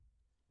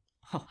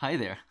Oh, hi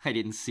there. I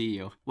didn't see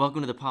you.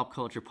 Welcome to the Pop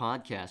Culture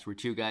Podcast, where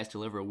two guys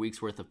deliver a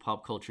week's worth of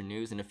pop culture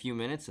news in a few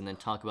minutes and then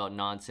talk about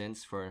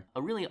nonsense for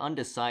a really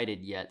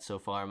undecided yet so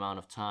far amount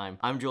of time.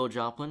 I'm Joel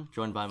Joplin,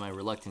 joined by my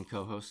reluctant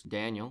co-host,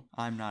 Daniel.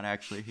 I'm not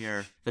actually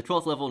here. The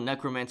 12th level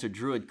necromancer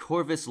druid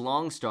Corvus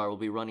Longstar will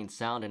be running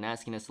sound and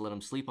asking us to let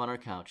him sleep on our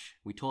couch.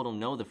 We told him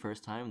no the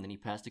first time, and then he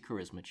passed a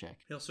charisma check.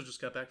 He also just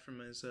got back from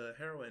his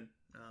heroin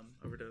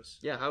overdose.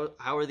 Yeah,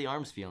 how are the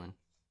arms feeling?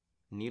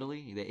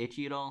 Needly? They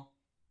itchy at all?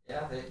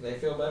 Yeah, they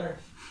feel better,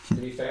 to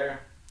be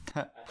fair.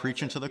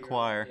 Preaching to the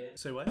choir.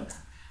 Say what?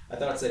 I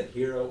thought it said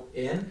hero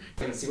in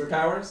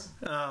superpowers.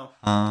 Oh.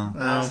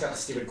 I just got the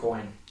stupid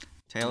coin.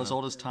 Tale as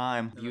old as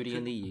time. Beauty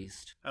in the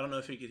East. I don't know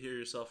if you could hear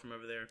yourself from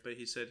over there, but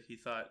he said he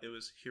thought it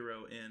was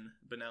hero in,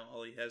 but now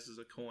all he has is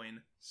a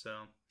coin,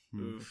 so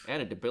oof.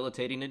 And a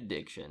debilitating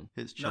addiction.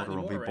 His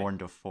children will be born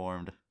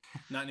deformed.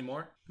 Not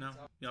anymore? No?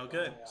 Y'all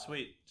good.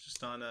 Sweet.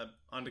 Just on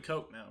to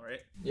Coke now, right?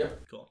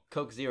 Yep. Cool.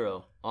 Coke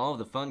Zero. All of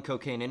the fun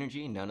cocaine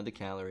energy, none of the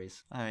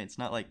calories. I mean, it's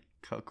not like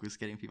Coke was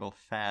getting people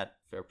fat.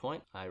 Fair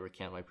point. I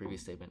recant my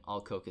previous statement.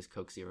 All Coke is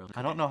Coke Zero.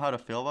 I don't know how to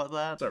feel about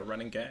that. It's a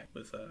running gag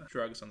with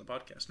drugs on the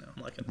podcast now.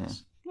 I'm liking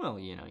this. Well,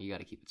 you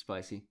gotta keep it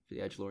spicy for the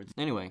edgelords.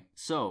 Anyway,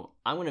 so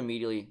I want to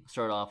immediately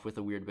start off with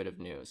a weird bit of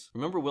news.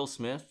 Remember Will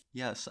Smith?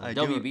 Yes, I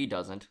WB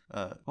doesn't.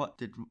 What?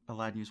 Did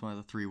Aladdin use one of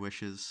the 3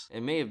 wishes?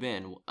 It may have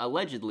been.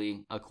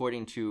 Allegedly,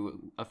 according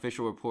to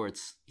official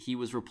reports, he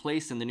was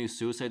replaced in the new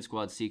Suicide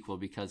Squad sequel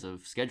because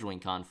of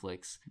scheduling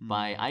conflicts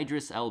by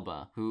Idris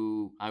Elba,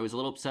 who I was a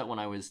little upset when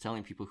I was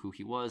telling people who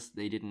he was.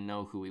 They didn't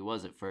know who he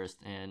was at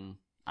first, and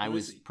I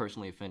was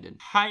personally offended.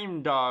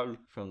 Heimdall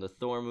from the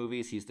Thor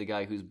movies. He's the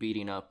guy who's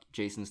beating up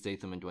Jason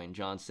Statham and Dwayne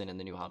Johnson in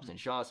the new Hobbs and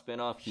Shaw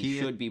spinoff. He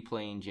should be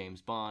playing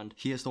James Bond.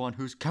 He is the one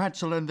who's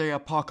canceling the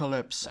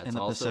apocalypse That's in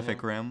the also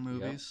Pacific him. Rim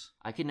movies.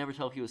 Yep. I could never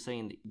tell if he was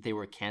saying they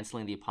were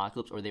canceling the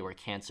apocalypse or they were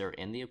cancer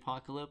in the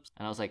apocalypse.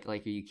 And I was like, are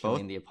you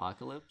killing the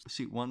apocalypse?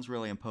 See, one's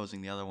really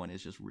imposing, the other one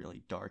is just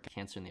really dark.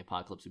 Cancer in the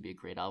Apocalypse would be a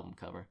great album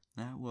cover.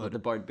 That would. But the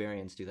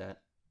Barbarians do that.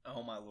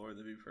 Oh my lord,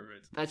 that'd be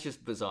perfect. That's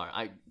just bizarre.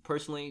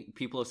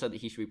 People have said that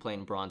he should be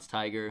playing Bronze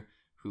Tiger,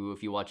 who,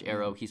 if you watch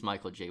Arrow, he's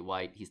Michael J.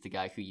 White. He's the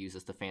guy who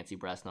uses the fancy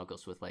brass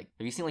knuckles with, have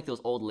you seen, those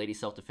old lady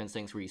self-defense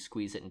things where you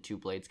squeeze it and 2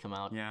 blades come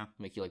out? Yeah.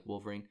 Make you like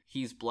Wolverine.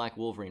 He's Black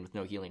Wolverine with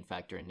no healing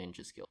factor and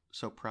ninja skill.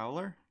 So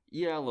Prowler?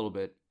 Yeah, a little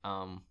bit.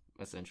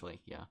 Essentially,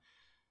 yeah.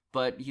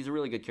 But he's a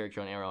really good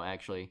character on Arrow,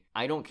 actually.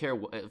 I don't care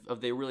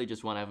if they really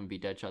just want to have him be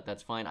Deadshot,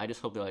 that's fine. I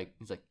just hope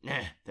he's like, nah,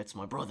 that's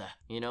my brother.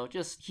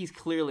 He's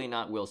clearly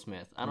not Will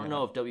Smith. I don't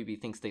know if WB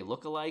thinks they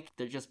look alike.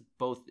 They're just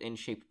both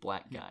in-shaped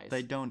black guys.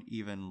 They don't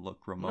even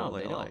look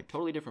remotely alike. alike.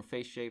 Totally different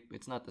face shape.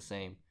 It's not the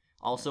same.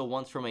 Also,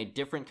 one's from a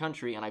different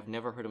country, and I've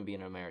never heard him be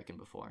an American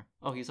before.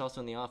 Oh, he's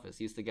also in The Office.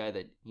 He's the guy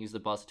he was the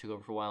boss that took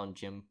over for a while, and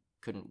Jim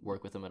couldn't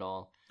work with him at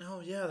all.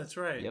 Oh, yeah, that's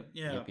right. Yep.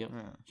 Yeah.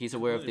 He's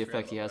aware of the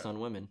effect he has on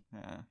women.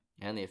 Yeah.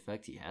 And the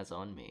effect he has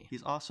on me.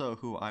 He's also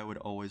who I would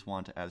always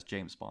want as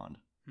James Bond.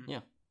 Yeah.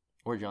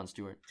 Or Jon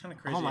Stewart. Kind of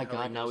crazy. Oh my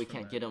god, now we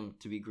can't get him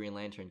to be Green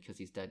Lantern because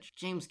he's dead.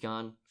 James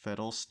Gunn.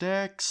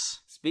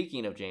 Fiddlesticks.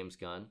 Speaking of James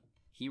Gunn,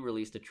 he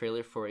released a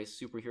trailer for a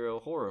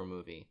superhero horror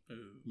movie.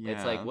 Ooh. Yeah.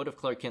 It's like, what if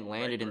Clark Kent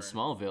landed in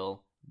Smallville,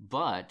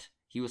 but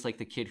he was like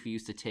the kid who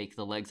used to take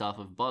the legs off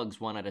of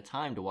bugs one at a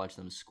time to watch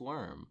them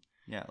squirm.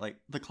 Yeah, like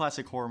the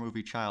classic horror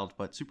movie Child,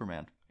 but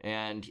Superman.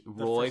 And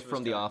Roy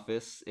from The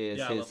Office is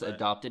his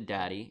adopted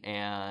daddy,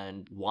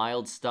 and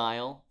Wild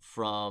Style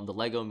from the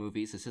Lego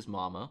movies is his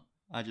mama.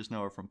 I just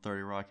know her from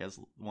 30 Rock as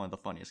one of the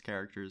funniest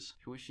characters.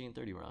 Who was she in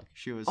 30 Rock?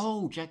 She was...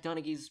 Oh, Jack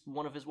Donaghy's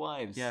one of his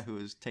wives. Yeah, who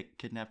was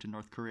kidnapped in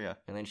North Korea.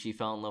 And then she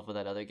fell in love with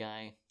that other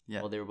guy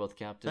while they were both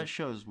captive. That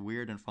show's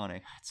weird and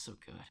funny. That's so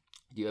good.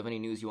 Do you have any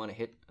news you want to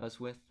hit us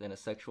with in a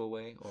sexual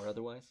way or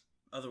otherwise?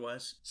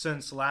 Otherwise,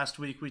 since last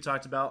week we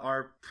talked about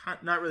our,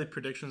 not really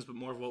predictions, but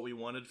more of what we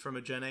wanted from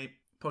a Gen 8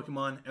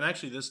 Pokemon. And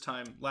actually this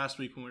time, last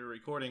week when we were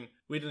recording,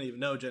 we didn't even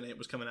know Gen 8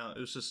 was coming out.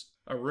 It was just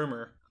a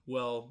rumor.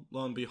 Well,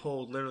 lo and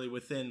behold, literally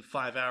within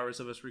 5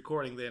 hours of us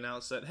recording, they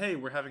announced that, hey,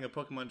 we're having a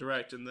Pokemon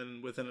Direct. And then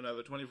within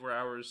another 24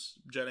 hours,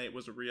 Gen 8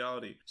 was a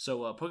reality. So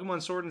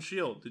Pokemon Sword and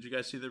Shield. Did you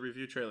guys see the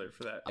review trailer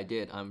for that? I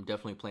did. I'm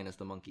definitely playing as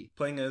the monkey.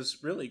 Playing as,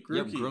 really?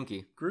 Grookey? Yep,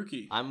 Grookey.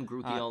 Grookey. I'm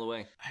Grookey all the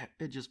way.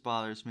 It just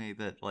bothers me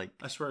that,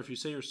 I swear, if you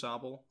say you're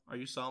Sobble, are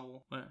you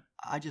Sobble?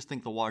 I just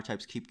think the water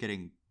types keep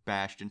getting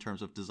bashed in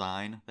terms of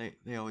design.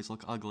 They always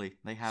look ugly.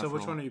 They have. So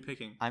which one are you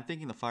picking? I'm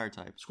thinking the fire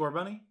type.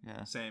 Scorbunny?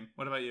 Yeah. Same.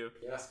 What about you?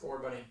 Yeah,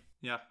 Scorbunny.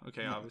 Yeah,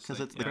 okay, obviously.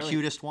 Because it's the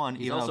cutest one.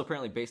 He's also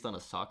apparently based on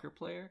a soccer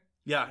player.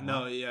 Yeah,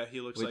 no, yeah,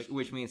 he looks like...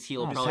 Which means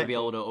he'll probably be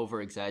able to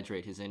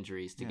over-exaggerate his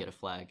injuries to get a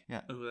flag.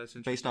 Yeah. Oh, that's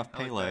interesting. Based off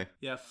Pele. Like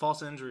yeah,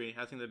 false injury.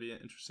 I think that'd be an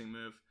interesting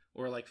move.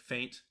 Or like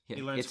feint. Yeah,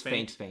 he learns it's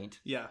feint.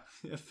 Yeah,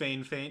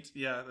 feint.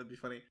 Yeah, that'd be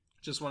funny.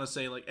 Just want to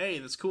say, hey,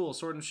 that's cool.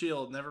 Sword and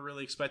Shield. Never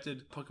really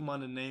expected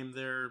Pokemon to name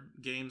their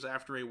games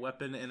after a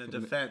weapon and a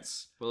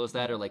defense. Well, it was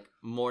that or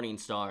Morning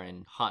Star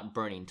and Hot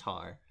Burning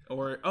Tar.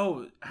 Or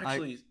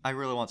actually, I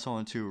really want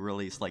someone to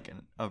release like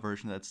a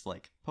version that's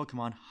like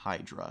Pokemon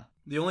Hydra.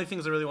 the only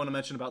things I really want to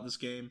mention about this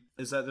game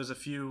is that there's a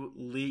few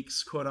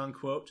leaks, quote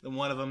unquote, and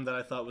one of them that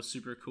I thought was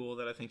super cool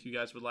that I think you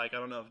guys would like. I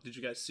don't know. Did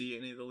you guys see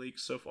any of the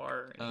leaks so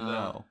far?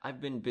 No.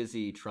 I've been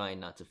busy trying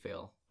not to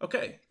fail.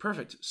 Okay,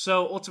 perfect.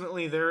 So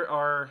ultimately,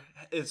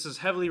 it's as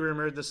heavily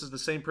rumored. This is the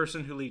same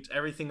person who leaked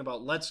everything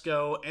about Let's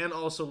Go and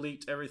also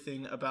leaked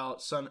everything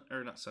about Sword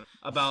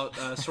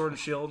and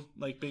Shield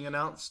like being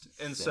announced.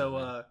 And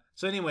so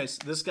anyways,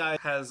 this guy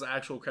has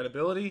actual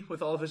credibility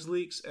with all of his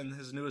leaks, and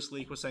his newest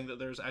leak was saying that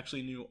there's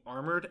actually new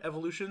armored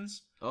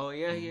evolutions. Oh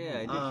yeah, I did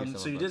hear something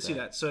So you about did see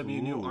that. So it'd be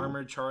a new Ooh.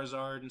 armored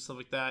Charizard and stuff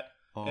like that.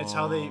 Oh, It's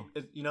how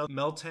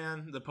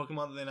Meltan, the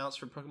Pokemon that they announced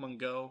for Pokemon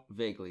Go.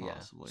 Vaguely, yeah.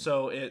 possibly.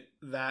 So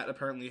that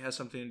apparently has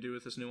something to do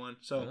with this new one.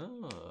 So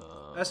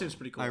Oh. that seems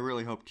pretty cool. I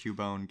really hope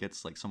Cubone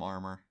gets like some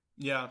armor.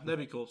 Yeah, that'd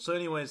be cool. So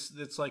anyways,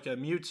 it's like a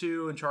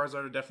Mewtwo and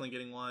Charizard are definitely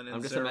getting one. And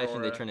I'm just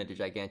imagining they turn into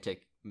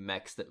gigantic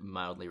mechs that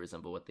mildly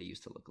resemble what they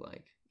used to look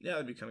like. Yeah,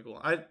 that'd be kind of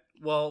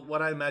cool.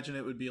 What I imagine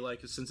it would be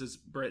like, is since it's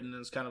Britain and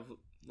it's kind of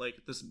like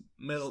this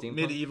Steampunk?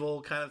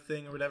 medieval kind of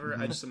thing or whatever.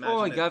 I just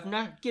Oh, imagine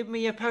governor, give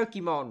me a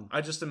Pokemon. I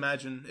just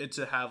imagine it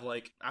to have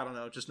like, I don't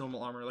know, just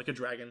normal armor, like a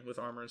dragon with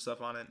armor and stuff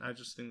on it. I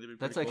just think that'd be pretty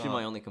That's cool. actually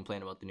my only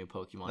complaint about the new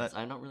Pokemon. Is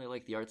I don't really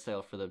like the art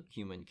style for the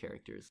human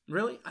characters.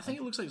 Really? I think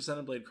it looks like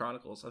Xenoblade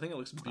Chronicles. I think it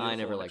looks beautiful. I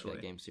never liked actually.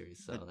 that game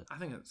series, so that's... I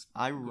think it's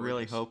I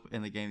really gorgeous. hope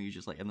in the game you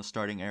just like in the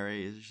starting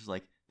area it's just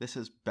like, this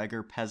is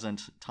beggar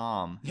peasant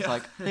Tom. It's Yeah.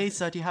 like, hey,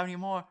 so do you have any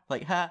more?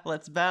 Like,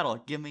 let's battle.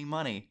 Give me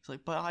money. It's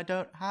like, but I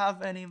don't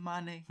have any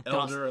money.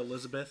 Elder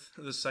Elizabeth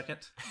II.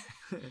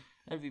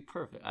 That'd be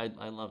perfect. I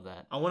love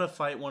that. I want to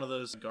fight one of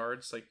those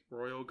guards, like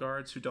royal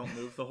guards, who don't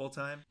move the whole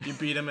time. You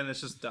beat them and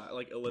it's just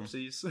like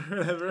ellipses or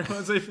whatever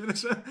once they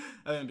finish it. I think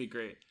it'd be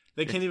great.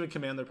 They can't even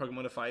command their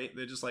Pokemon to fight.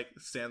 They just like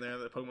stand there.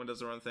 The Pokemon does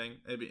their own thing.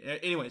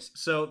 Anyways,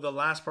 so the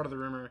last part of the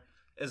rumor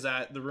is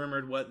that the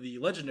rumored what the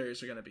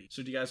legendaries are going to be.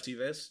 So do you guys see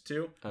this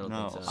too? I don't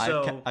No, think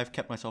so. I've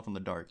kept myself in the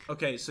dark.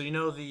 Okay, so you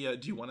know the.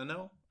 Do you want to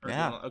know? Or do you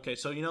Yeah. okay,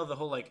 so you know the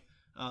whole like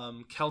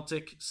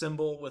Celtic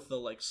symbol with the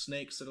like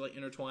snakes that are like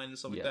intertwined and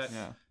stuff like Yes.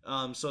 that.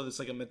 Yeah. So it's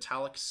like a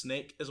metallic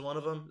snake is one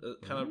of them.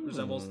 It kind of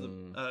resembles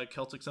the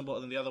Celtic symbol,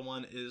 and then the other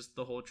one is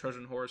the whole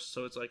Trojan horse.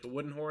 So it's like a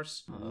wooden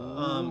horse.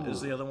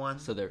 Is the other one.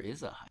 So there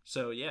is a...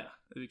 So yeah,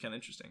 it'd be kind of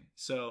interesting.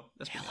 So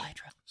that's pretty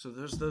cool. So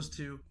there's those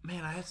two.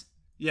 Man, I had.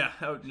 Yeah,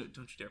 no, don't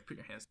you dare put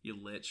your hands. You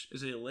lich.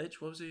 Is it a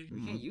lich? What was he?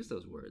 We can't use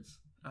those words.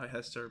 Oh,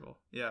 that's terrible.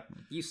 Yeah.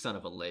 You son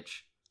of a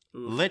lich.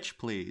 Oof. Lich,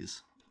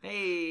 please.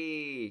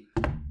 Hey!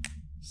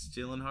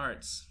 Stealing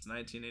Hearts,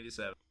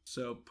 1987.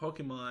 So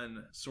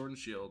Pokemon Sword and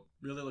Shield,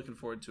 really looking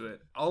forward to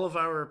it. All of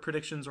our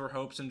predictions or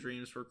hopes and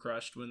dreams were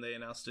crushed when they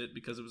announced it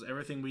because it was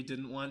everything we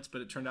didn't want, but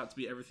it turned out to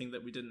be everything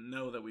that we didn't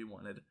know that we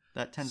wanted.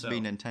 That tends to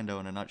be Nintendo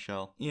in a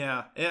nutshell.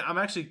 Yeah, I'm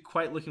actually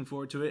quite looking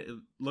forward to it. It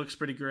looks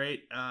pretty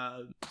great.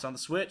 It's on the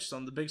Switch, it's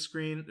on the big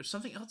screen. There's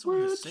something else I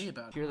wanted to say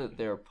about I it. hear that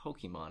there are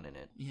Pokemon in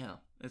it. Yeah.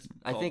 It's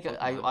I called think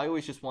Pokemon. I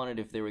always just wanted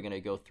if they were going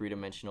to go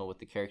three-dimensional with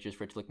the characters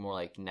for it to look more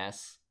like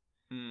Ness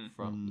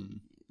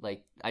from...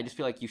 Like, I just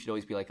feel like you should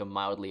always be like a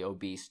mildly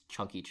obese,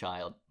 chunky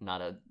child, not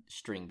a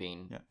string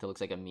bean that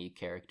looks like a me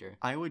character.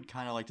 I would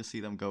kind of like to see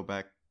them go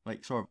back,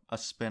 like sort of a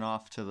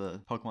spin-off to the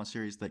Pokemon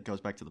series that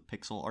goes back to the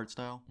pixel art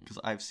style. Because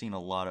I've seen a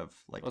lot of,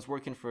 like... It was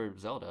working for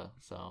Zelda,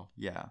 so...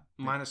 Yeah.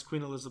 Minus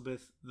Queen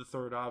Elizabeth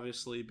III,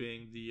 obviously,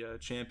 being the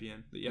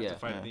champion that you have to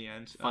fight at the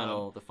end.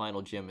 The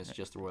final gym is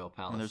just the Royal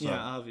Palace. there's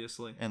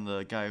obviously. And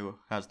the guy who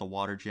has the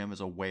water gym is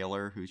a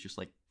whaler who's just,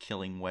 like,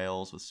 killing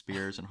whales with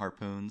spears and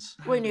harpoons.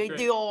 We need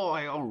the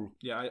oil!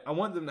 Yeah, I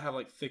want them to have,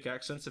 like, thick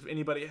accents. If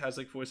anybody has,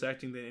 like, voice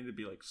acting, they need to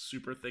be, like,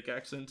 super thick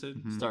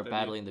accented. Start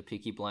battling the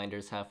Peaky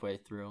Blinders halfway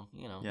through,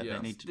 you know. Yeah, they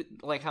need to...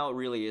 Like how it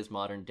really is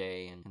modern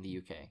day in the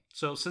UK.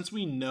 So since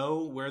we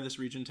know where this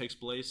region takes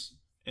place,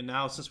 and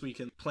now since we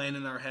can plan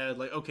in our head,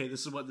 like, okay,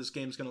 this is what this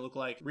game's going to look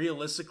like,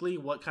 realistically,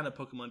 what kind of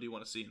Pokemon do you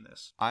want to see in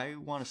this? I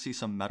want to see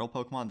some metal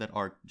Pokemon that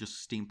are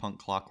just steampunk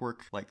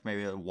clockwork, like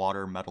maybe a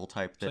water metal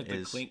type that like the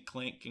is... Clink,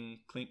 Clank, and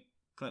Clink,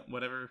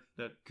 whatever,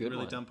 that Good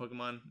really one. dumb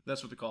Pokemon.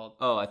 That's what they're called.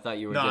 Oh, I thought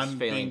you were just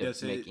failing to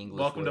being make English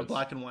Welcome words. to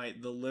Black and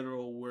White, the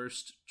literal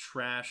worst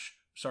trubbish.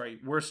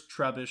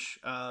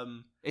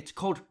 It's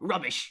called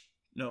rubbish!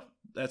 No,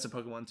 that's a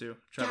Pokemon too.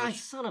 God, Trubbish.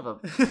 son of a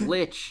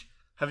lich.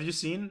 Have you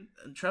seen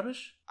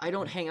Trubbish? I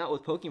don't hang out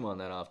with Pokemon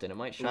that often. It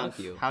might shock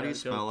you. How do you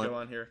spell it? Go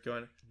on here. Go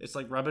on. It's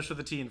like rubbish with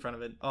a T in front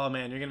of it. Oh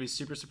man, you're gonna be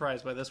super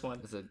surprised by this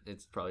one.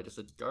 It's probably just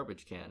a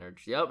garbage can.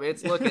 It's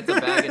a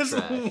bag of It's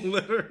trash.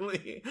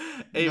 literally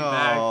a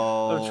bag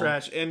of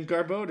trash. And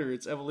Garbodor,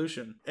 it's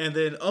evolution. And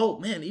then, oh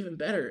man, even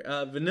better,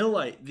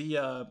 Vanillite,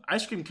 the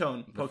ice cream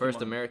cone Pokemon. The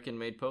first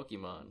American-made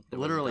Pokemon. that was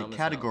Literally, dumb as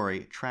hell.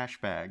 category,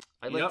 trash bag.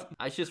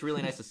 It's just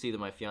really nice to see that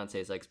my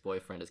fiance's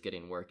ex-boyfriend is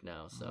getting work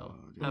now, so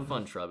have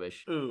fun,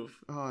 Trubbish. Oof.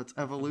 Oh, its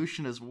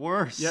evolution is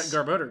worse. Yeah,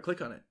 Garbodor,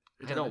 click on it.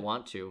 I don't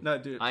want to. No,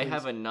 do it, I please.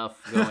 have enough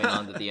going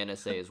on that the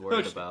NSA is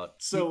worried about.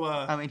 So,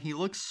 I mean, he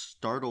looks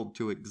startled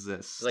to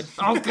exist. Like,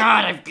 oh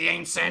god, I've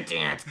gained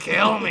sentience,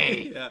 kill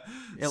me! yeah.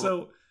 Yeah,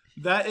 So,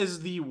 That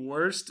is the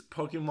worst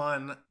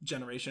Pokemon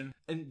generation.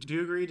 And do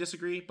you agree,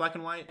 disagree? Black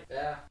and white?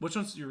 Yeah. Which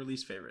one's your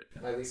least favorite?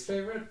 My least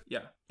favorite? Yeah.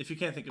 If you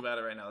can't think about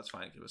it right now, that's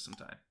fine. Give us some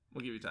time.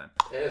 We'll give you time.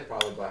 It is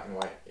probably black and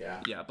white, yeah.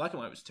 Yeah, black and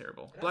white was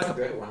terrible. It Black had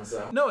some good ones,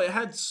 though. No, it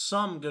had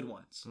some good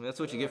ones. I mean, that's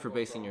what you get for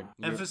basing your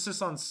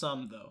Emphasis on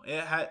some, though.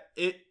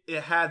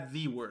 It had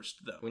the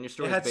worst, though. when your It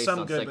story had is based some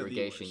on good, but the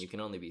segregation, worst. you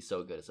can only be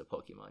so good as a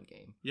Pokemon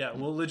game. Yeah,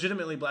 well,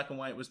 legitimately, Black and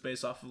White was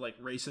based off of like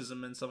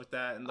racism and stuff like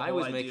that. And the I whole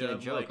was idea making a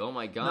of, joke. like- Oh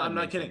my god, No, I'm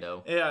not kidding.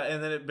 Nintendo. Yeah,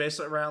 and then it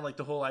based around like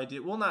the whole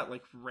idea. Well, not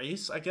like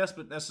race, I guess,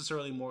 but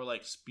necessarily more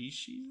like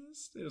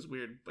species. It was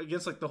weird. But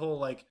against like the whole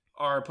like,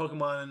 are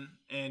Pokemon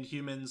and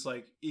humans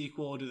like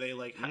equal? Do they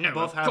like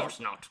both have? Of course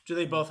not. Do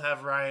they both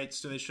have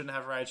rights? Do they shouldn't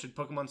have rights? Should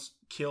Pokemon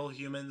kill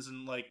humans?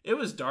 And like, it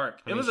was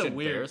dark. I mean, It was a should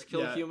weird. bears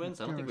kill yeah. humans?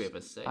 I don't think we have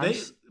a say.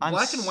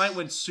 Black and White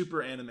went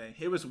super anime.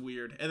 It was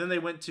weird. And then they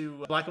went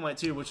to Black and White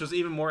 2, which was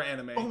even more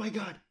anime. Oh my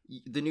god,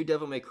 the new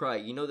Devil May Cry.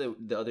 You know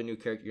the other new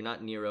character. You're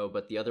not Nero,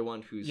 but the other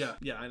one who's Yeah,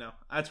 I know.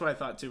 That's what I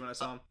thought too when I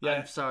saw him. Yeah.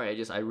 I'm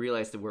sorry. I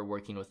realized that we're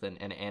working with an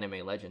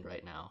anime legend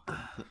right now.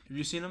 Have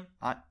you seen him?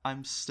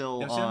 I'm still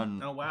You ever seen on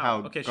him? Oh, wow. how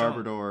Okay, show 'em.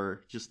 Garbodor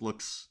just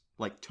looks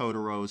like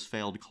Totoro's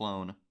failed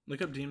clone.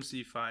 Look up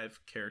DMC5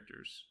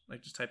 characters.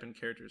 Like, just type in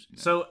characters.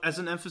 So, as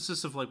an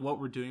emphasis of, like, what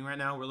we're doing right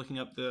now, we're looking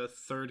up the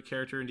third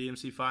character in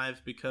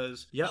DMC5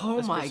 because, yeah, Oh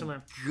that's my pretty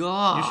similar.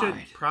 god! You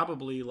should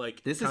probably,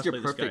 like, This is your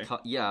cosplay this perfect. guy.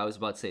 Yeah, I was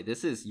about to say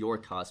this is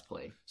your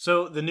cosplay.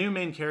 So, the new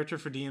main character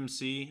for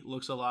DMC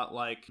looks a lot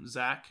like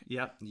Zack.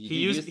 Yep. He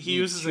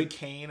uses a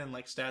cane and,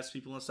 like, stabs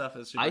people and stuff.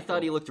 It's super I thought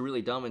cool. he looked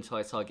really dumb until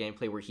I saw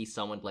gameplay where he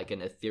summoned like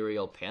an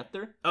ethereal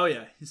panther. Oh,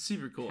 yeah. He's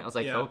super cool. I was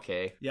like, yeah.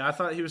 okay. Yeah, I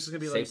thought he was going to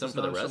be, Save like, some this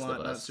for the rest of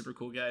nonchalant, not us. super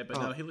cool guy. But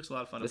no, he looks a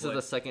lot of fun This to is play.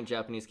 the second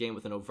Japanese game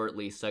with an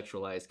overtly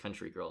sexualized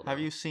country girl. Have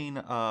though. you seen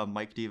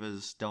Mike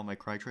Diva's Devil May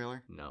Cry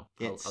trailer? No,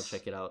 It's- I'll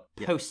check it out.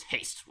 Yeah. Post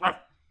haste.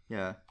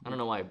 Yeah, I don't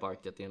know why I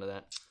barked at the end of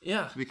that.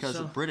 Yeah. because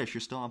so- British,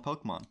 you're still on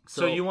Pokemon.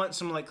 So you want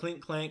some like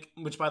Clink Clank,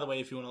 which by the way,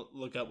 if you want to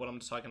look up what I'm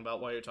talking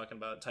about while you're talking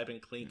about it, type in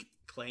Clink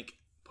Clank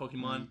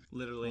Pokemon.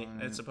 Literally,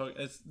 it's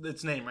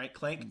its name, right?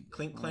 Clank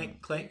Clink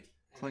Clank Clank.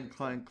 Clink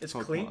Clank. It's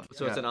Pokemon. Clink?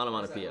 So it's an Yeah.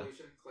 onomatopoeia.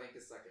 Clank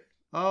is second.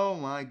 Oh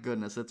my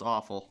goodness, it's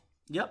awful.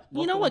 Yep.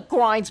 You know what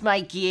grinds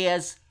my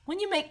gears? When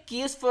you make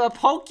gears for a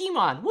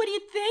Pokemon, what are you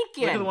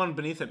thinking? Look at the one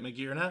beneath it,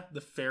 Magirna,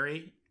 the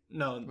fairy.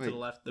 No, to Wait, the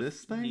left.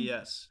 this thing?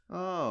 Yes.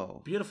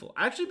 Oh. Beautiful.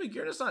 Actually,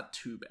 Magirna's not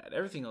too bad.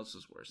 Everything else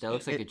is worse. That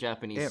looks like a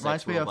Japanese It sex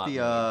reminds me of robot the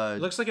movie.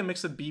 It looks like a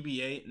mix of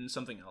BB-8 and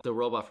something else. The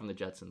robot from the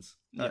Jetsons.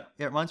 Yeah.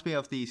 it reminds me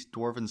of these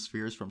dwarven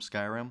spheres from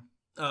Skyrim.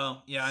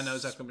 Oh, yeah, I know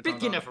exactly what you're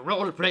Speaking talking of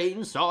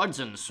role-playing swords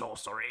and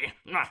sorcery.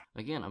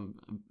 Again,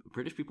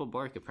 British people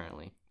bark,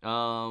 apparently.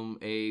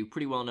 A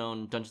pretty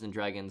well-known Dungeons &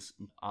 Dragons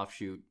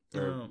offshoot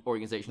or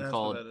organization that's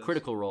called what that is.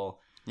 Critical Role.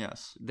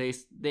 Yes.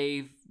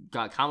 They've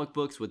got comic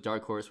books with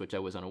Dark Horse, which I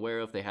was unaware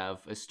of. They have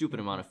a stupid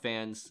amount of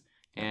fans.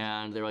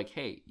 And they're like,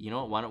 hey, you know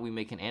what? Why don't we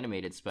make an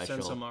animated special?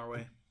 Send some our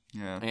way.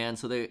 Yeah. And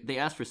so they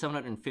asked for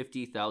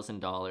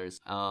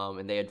 $750,000,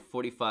 and they had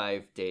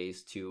 45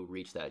 days to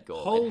reach that goal.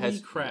 Holy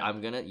crap.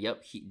 I'm gonna.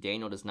 Yep.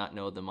 Daniel does not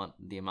know the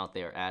amount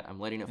they are at. I'm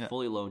letting it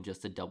fully load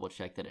just to double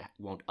check that it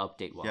won't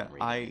update while Yeah.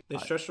 I'm reading. They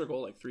stretched their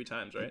goal like 3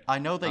 times, right? I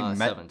know they met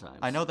 7 times.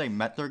 I know they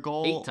met their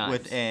goal 8 times.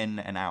 within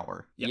an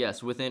hour. Yep.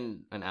 Yes,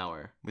 within an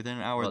hour. Within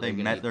an hour, Well, they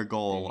they're met gonna- their they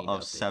goal need to of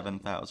update that.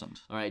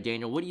 7,000. All right,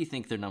 Daniel. What do you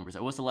think their numbers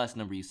are? What's the last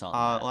number you saw?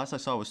 on that? Last I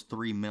saw was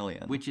 3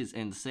 million. Which is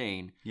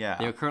insane. Yeah.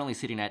 They're currently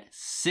sitting at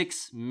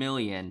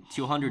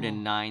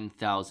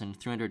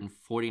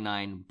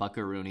 6,209,349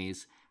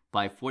 buckaroonies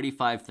by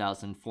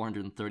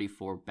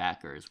 45,434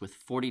 backers, with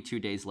 42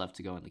 days left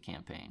to go in the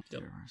campaign.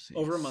 Yep.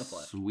 Over a month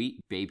left. Sweet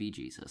baby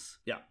Jesus.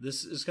 Yeah,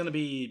 this is going to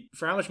be,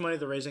 for how much money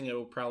they're raising, it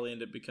will probably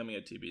end up becoming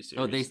a TV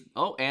series.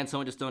 And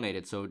someone just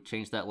donated, so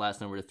change that last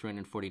number to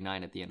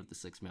 349 at the end of the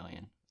 6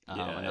 million.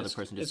 Another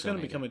person just It's going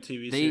to donated. become a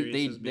TV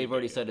series. They've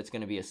already said it's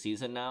going to be a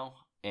season now,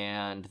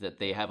 and that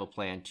they have a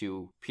plan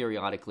to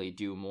periodically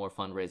do more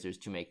fundraisers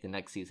to make the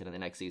next season and the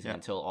next season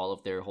until all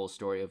of their whole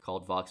story of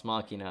called Vox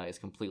Machina is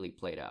completely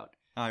played out.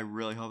 I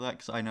really hope that,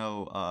 because I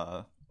know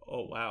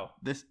Oh, wow.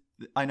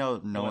 I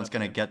know no one's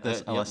gonna get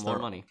this unless more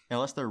they're money.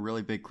 unless they're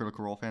really big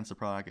Critical Role fans. They're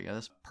probably not gonna get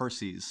this.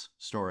 Percy's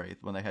story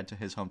when they head to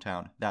his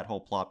hometown. That whole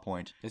plot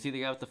point. Is he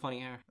the guy with the funny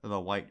hair? The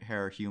white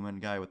hair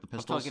human guy with the I'm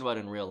pistols. talking about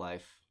in real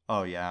life.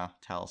 Oh yeah,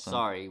 Taliesin.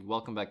 Sorry,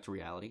 welcome back to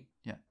reality.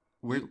 Yeah.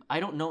 I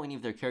don't know any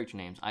of their character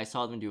names. I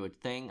saw them do a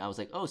thing. I was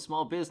like, oh,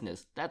 small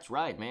business. That's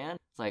right, man.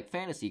 It's like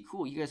fantasy.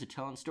 Cool. You guys are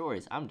telling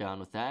stories. I'm down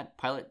with that.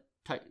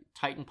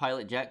 Titan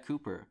pilot Jack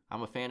Cooper.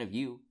 I'm a fan of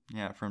you.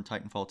 Yeah, from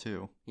Titanfall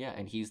 2. Yeah,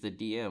 and he's the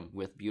DM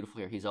with beautiful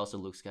hair. He's also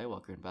Luke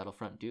Skywalker in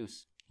Battlefront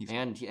Deuce.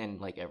 And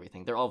like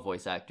everything. They're all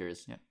voice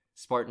actors. Yeah.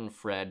 Spartan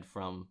Fred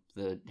from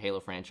the Halo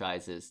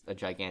franchise is a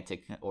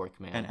gigantic orc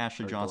man. And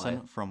Ashley or Johnson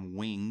Goliath. from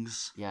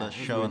Wings, Yeah, the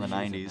who's show in the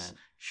really choosing 90s. that?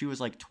 she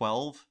was like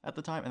 12 at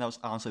the time, and that was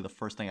honestly the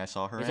first thing I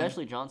saw her Is in.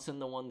 Ashley Johnson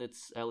the one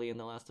that's Ellie in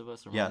The Last of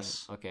Us? Or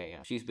Yes. Okay, yeah.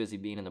 She's busy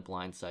being in The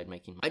Blind Side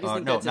making. I just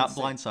think No, that's not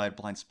insane. Blind Side,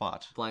 Blind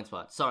Spot. Blind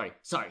Spot. Sorry.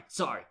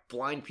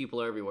 Blind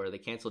people are everywhere. They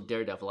canceled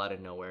Daredevil out of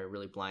nowhere.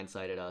 Really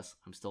blindsided us.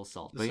 I'm still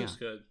salty. This looks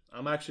good.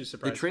 I'm actually The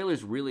surprised.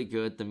 trailer's really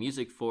good. The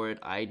music for it,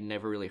 I'd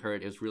never really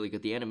heard. It was really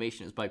good. The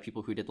animation is by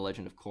people who did The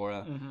Legend of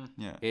Korra. Mm-hmm.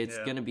 Yeah. It's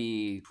gonna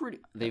be pretty.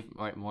 They've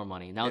more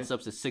money now. It's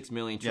up to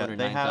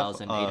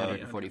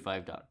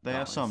 $6,209,845. They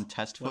have some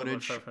test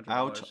footage $500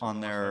 out on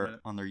from the their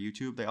last on their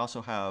YouTube. They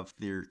also have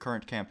their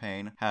current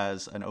campaign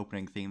has an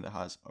opening theme that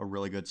has a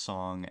really good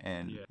song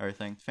and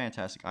everything.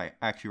 Fantastic. I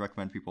actually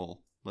recommend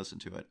people listen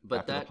to it But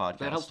after that, the podcast.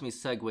 that helps me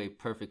segue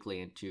perfectly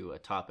into a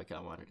topic I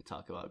wanted to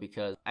talk about,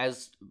 because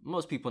as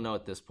most people know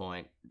at this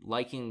point,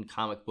 liking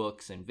comic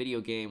books and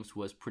video games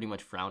was pretty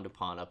much frowned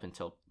upon up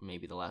until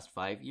maybe the last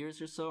 5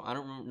 years or so. I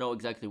don't know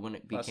exactly when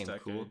it became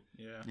cool.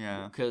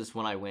 Yeah. Because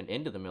when I went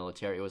into the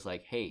military, it was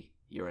like, hey,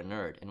 you're a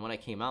nerd. And when I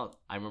came out,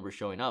 I remember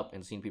showing up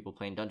and seeing people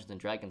playing Dungeons and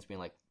Dragons being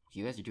like,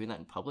 you guys are doing that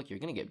in public? You're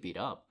going to get beat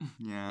up.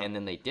 Yeah. And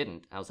then they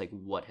didn't. I was like,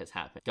 what has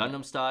happened?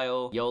 Gundam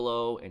style,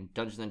 YOLO, and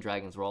Dungeons and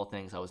Dragons were all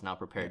things I was not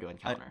prepared to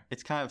encounter.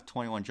 It's kind of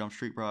 21 Jump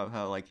Street, bro,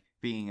 how like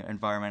being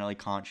environmentally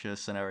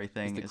conscious and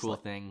everything It's the cool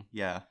thing.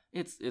 Yeah.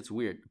 It's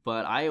weird.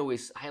 But I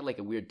had like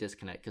a weird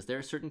disconnect, because there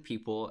are certain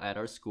people at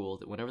our school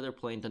that whenever they're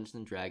playing Dungeons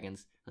and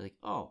Dragons, they're like,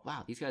 oh,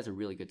 wow, these guys are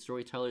really good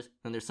storytellers.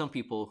 And there's some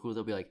people who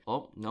they'll be like,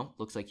 oh, no,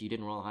 looks like you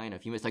didn't roll high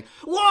enough. You missed, like,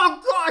 whoa,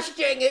 gosh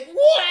dang it,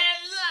 what?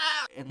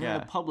 And they're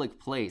in a public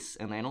place,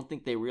 and I don't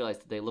think they realize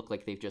that they look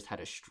like they've just had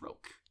a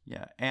stroke.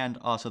 Yeah, and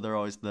also they're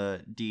always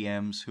the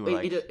DMs who are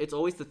like... It's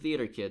always the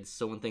theater kids,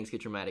 so when things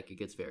get dramatic, it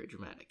gets very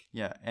dramatic.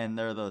 Yeah, and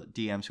they're the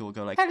DMs who will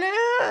go like,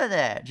 hello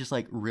there! Just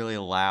like really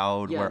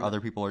loud, where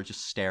other people are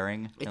just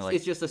staring.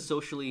 It's just a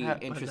socially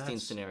interesting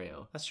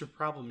scenario. That's your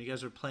problem. You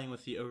guys are playing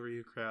with the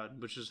OverU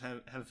crowd, which is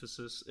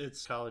emphasis.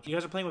 It's college. You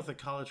guys are playing with the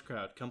college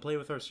crowd. Come play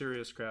with our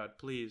serious crowd,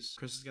 please.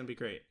 Chris is going to be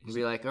great. You'll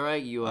be like, all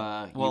right, you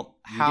how didn't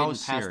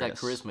pass that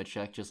serious? charisma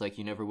check, just like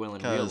you never will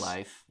in real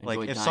life.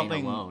 Enjoy Like,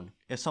 dying alone.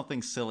 If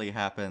something silly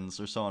happens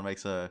or someone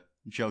makes a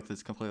joke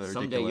that's completely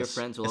ridiculous, Someday your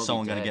friends will all is be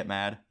someone going dead. to get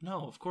mad?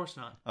 No, of course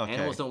not. Okay.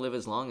 Animals don't live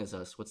as long as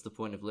us. What's the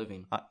point of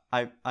living?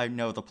 I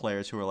know the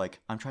players who are like,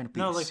 I'm trying to be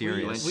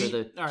serious.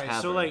 All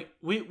right, so like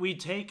we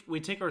take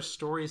our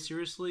story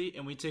seriously,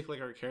 and we take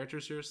like our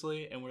characters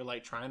seriously, and we're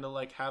like trying to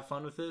like have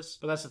fun with this.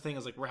 But that's the thing,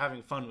 is like we're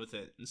having fun with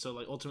it, and so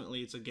like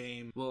ultimately it's a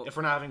game. Well, if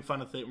we're not having fun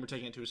with it and we're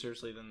taking it too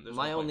seriously, then there's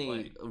my no point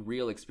only playing.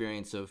 real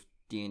experience of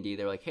D&D,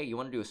 they're like, hey, you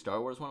want to do a Star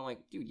Wars one? I'm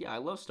like, dude, yeah, I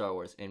love Star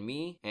Wars. And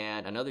me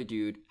and another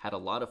dude had a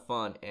lot of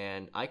fun,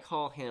 and I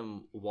call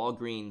him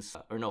Walgreens,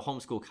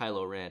 homeschool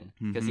Kylo Ren,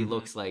 because he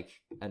looks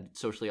like a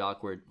socially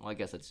awkward, well, I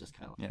guess it's just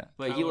Kylo. Yeah.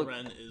 But Kylo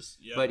Ren is,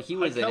 but he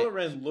was Kylo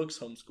Ren looks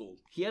homeschooled.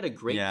 He had a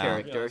great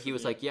character. Yeah, he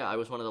was like, yeah, I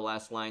was one of the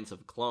last lines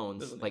of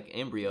clones, like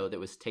embryo, that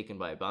was taken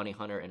by a bounty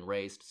hunter and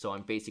raised, so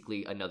I'm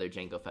basically another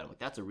Jango Fett. I'm like,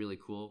 that's a really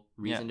cool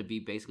reason to be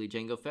basically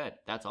Jango Fett.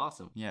 That's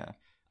awesome. Yeah.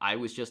 I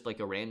was just like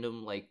a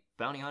random like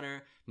bounty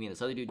hunter. Me and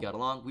this other dude got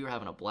along. We were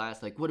having a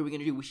blast. Like, what are we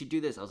gonna do? We should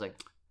do this. I was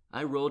like,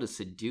 I rolled to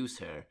seduce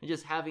her and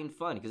just having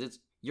fun, because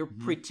you're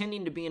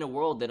pretending to be in a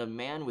world that a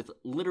man with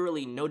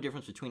literally no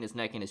difference between his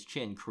neck and his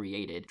chin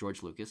created,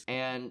 George Lucas,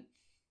 and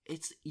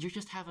you're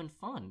just having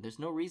fun. There's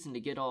no reason to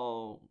get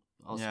all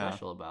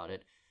special about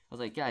it. I was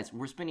like, guys,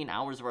 we're spending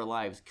hours of our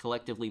lives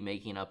collectively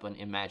making up an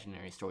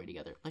imaginary story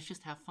together. Let's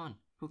just have fun.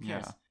 Who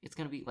cares? Yeah. It's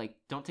going to be like,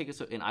 don't take it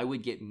so... And I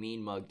would get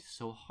mean mugged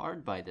so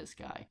hard by this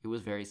guy. It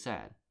was very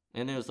sad.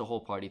 And there was the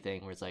whole party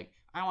thing where it's like,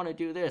 I want to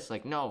do this.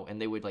 Like, no.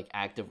 And they would like,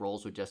 active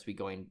roles would just be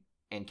going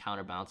and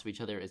counterbalance of each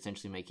other,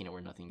 essentially making it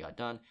where nothing got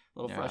done.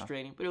 A little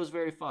frustrating, but it was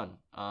very fun.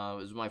 It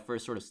was my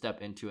first sort of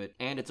step into it.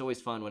 And it's always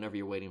fun whenever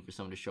you're waiting for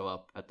someone to show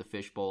up at the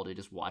fishbowl to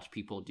just watch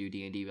people do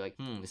D&D. Be like,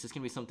 is this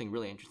going to be something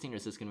really interesting, or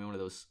is this going to be one of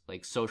those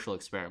like social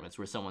experiments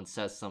where someone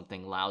says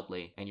something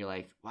loudly and you're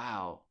like,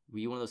 wow, were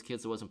you one of those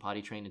kids that wasn't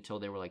potty trained until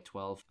they were like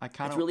 12?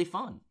 It's really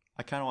fun.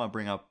 I kind of want to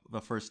bring up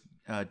the first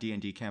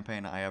D&D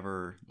campaign I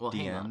ever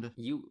DM'd.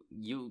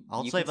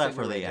 I'll save that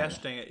for the end.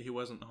 Gosh dang it, he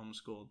wasn't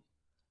homeschooled.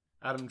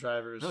 Adam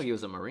Drivers. No, he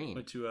was a Marine.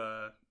 Went to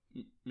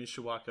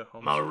Mishawaka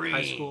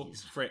High School.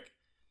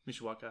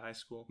 Mishawaka High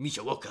School.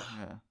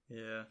 Mishawaka.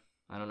 Yeah.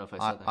 I don't know if I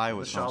said that. I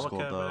was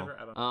homeschooled, though. Whatever.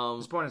 I don't know. He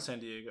was born in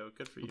San Diego.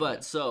 Good for you.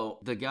 But so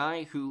the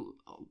guy who,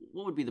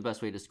 what would be the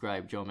best way to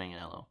describe Joe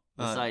Manganiello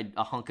beside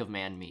a hunk of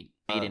man meat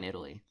made in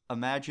Italy?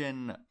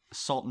 Imagine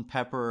salt and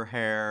pepper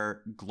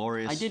hair,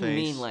 glorious face. I didn't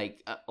mean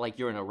like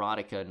you're an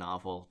erotica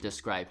novel.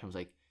 Describe him as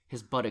like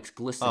his buttocks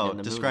glisten in the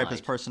moonlight. Describe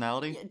his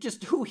personality? Yeah,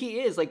 just who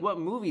he is, like what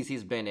movies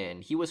he's been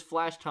in. He was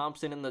Flash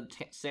Thompson in the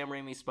Sam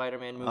Raimi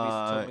Spider-Man movies.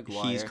 Tobey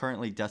Maguire. He's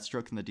currently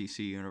Deathstroke in the DC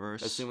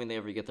universe. Assuming they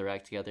ever get their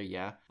act together,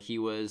 yeah. He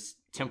was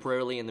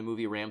temporarily in the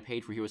movie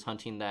Rampage, where he was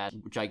hunting that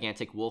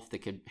gigantic wolf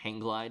that could hang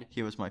glide.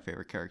 He was my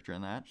favorite character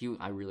in that.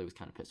 I really was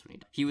kind of pissed when he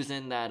died. He was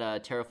in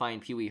that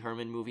terrifying Pee Wee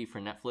Herman movie for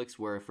Netflix,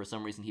 where for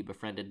some reason he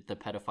befriended the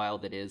pedophile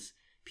that is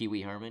Pee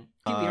Wee Herman.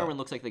 Pee Wee Herman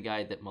looks like the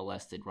guy that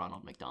molested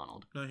Ronald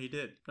McDonald. No, he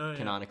did. Oh, yeah.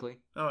 Canonically.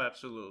 Oh,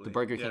 absolutely. The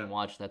Burger King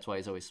watch, that's why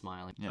he's always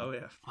smiling. Yeah. Oh,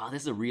 yeah. Wow,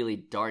 this is a really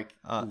dark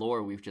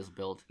lore we've just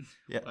built.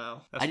 Yeah.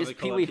 Wow.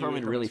 Pee Wee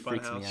Herman really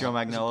freaks me out. Joe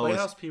Manganiello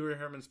Playhouse, Pee Wee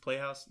Herman's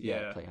Playhouse?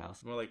 Yeah,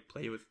 Playhouse. More like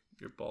play with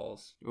your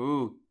balls.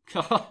 Ooh.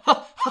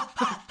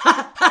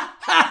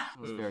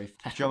 It was very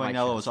Joe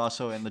Manganiello was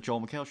also in the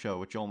Joel McHale show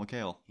with Joel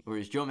McHale.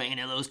 Whereas Joe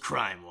Manganiello's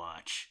Crime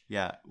Watch.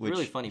 Yeah, which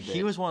really funny bit.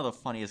 He was one of the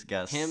funniest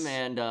guests. Him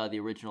and the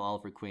original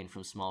Oliver Queen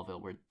from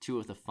Smallville were two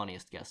of the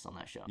funniest guests on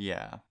that show.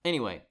 Yeah.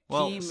 Anyway,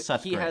 well,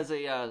 he has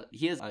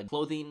a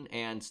clothing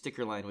and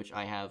sticker line which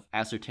I have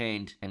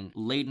ascertained and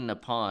laden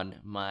upon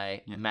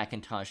my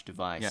Macintosh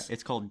device. Yeah,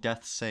 it's called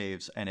Death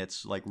Saves, and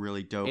it's like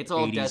really dope. It's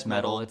all 80s death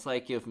metal. It's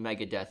like if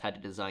Megadeth had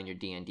to design your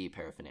D&D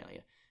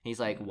paraphernalia. He's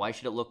like, why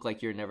should it look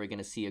like you're never going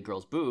to see a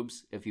girl's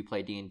boobs if you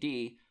play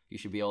D&D? You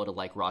should be able to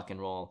like rock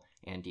and roll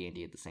and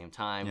D&D at the same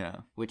time. Yeah.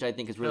 Which I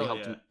think has really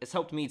helped. It's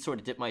helped me sort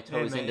of dip my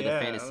toes into the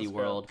fantasy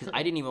world. Because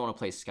I didn't even want to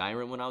play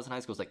Skyrim when I was in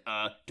high school. I was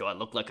like, do I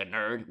look like a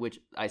nerd?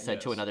 Which I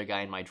said to another guy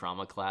in my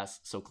drama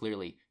class. So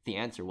clearly the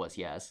answer was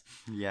yes.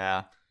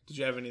 Yeah. Did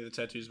you have any of the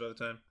tattoos by the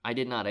time? I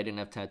did not. I didn't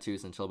have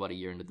tattoos until about a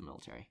year into the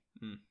military.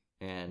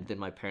 And then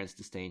my parents'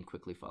 disdain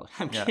quickly followed.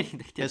 I'm kidding. They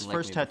didn't His like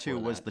first me tattoo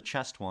before was that. the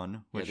chest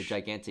one. Which... Yeah, the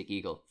gigantic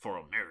eagle for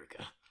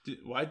America.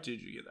 Why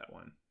did you get that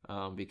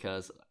one?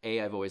 Because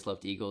I've always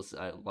loved eagles.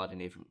 A lot of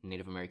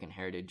Native American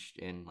heritage,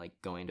 and like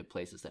going to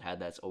places that had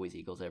that, it's always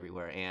eagles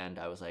everywhere. And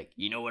I was like,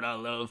 you know what I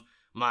love?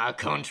 My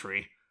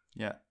country.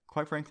 Yeah.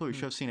 Quite frankly, we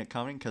should have seen it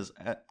coming because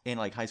in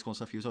like high school and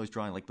stuff, he was always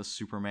drawing like the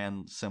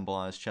Superman symbol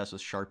on his chest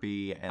with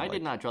Sharpie. And I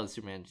did not draw the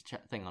Superman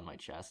thing on my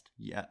chest.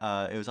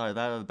 Yeah, it was either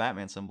that or the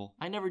Batman symbol.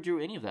 I never drew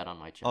any of that on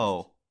my chest.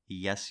 Oh,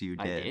 yes, you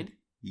did. I did?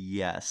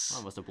 Yes.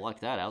 I must have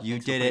blocked that out. You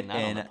Thanks did for it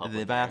putting that in on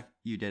the bath.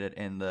 You did it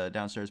in the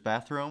downstairs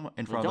bathroom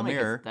in front of the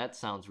mirror. That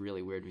sounds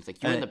really weird. He's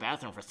like, you were in the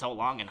bathroom for so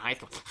long in high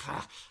school.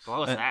 What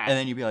was that? And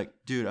then you'd be like,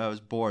 dude, I was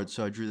bored,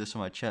 so I drew this on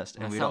my chest.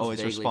 And we'd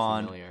always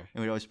respond.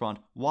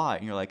 Why?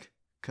 And you're like,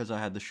 because I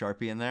had the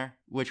Sharpie in there,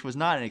 which was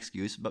not an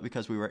excuse, but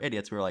because we were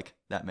idiots, we were like,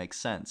 that makes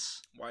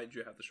sense. Why did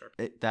you have the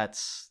Sharpie?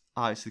 That's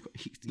obviously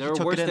there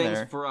are worse things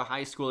for a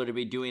high schooler to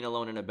be doing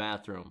alone in a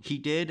bathroom. He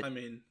did. I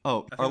mean,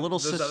 our little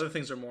those sister. other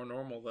things are more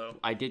normal though.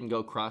 I didn't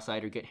go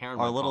cross-eyed or get hair in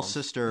my Our little palms.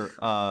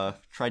 sister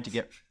tried to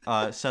get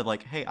said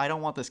like, hey, I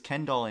don't want this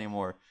Ken doll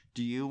anymore.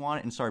 Do you want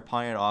it? And started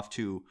pawning it off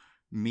to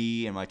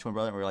me and my twin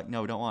brother. And we were like,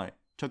 no, don't want it.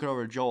 Took it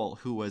over to Joel,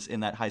 who was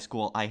in that high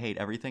school I hate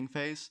everything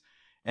phase.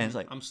 And it's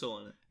like, I'm still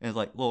in it. And it's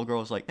like, little girl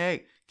was like,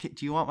 hey,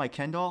 do you want my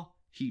Ken doll?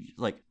 He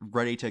like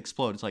ready to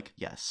explode. It's like,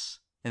 yes.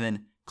 And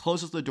then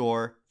closes the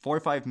door.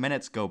 45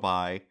 minutes go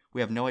by.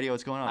 We have no idea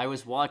what's going on. I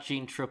was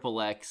watching Triple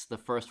X, the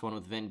first one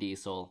with Vin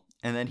Diesel.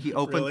 And then he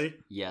opens. Really?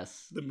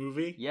 Yes. The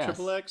movie? Yes.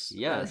 Triple X?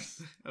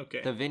 Yes.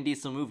 Okay. The Vin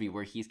Diesel movie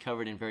where he's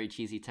covered in very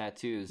cheesy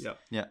tattoos. Yep.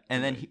 Yeah.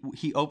 And then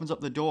he opens up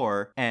the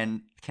door,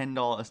 and Ken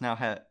doll is now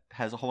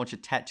has a whole bunch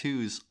of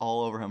tattoos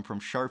all over him from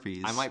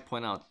Sharpies. I might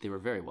point out they were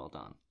very well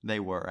done.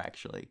 They were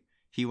actually.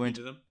 He went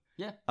to them.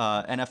 Yeah.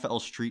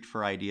 NFL Street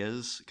for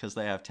ideas because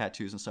they have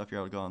tattoos and stuff.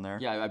 You're able to go on there.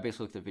 Yeah, I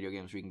basically looked at video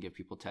games where you can give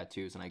people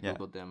tattoos, and I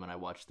googled them and I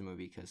watched the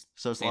movie because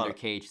so Xander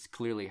Cage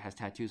clearly has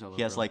tattoos all over.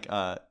 He has him. like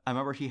I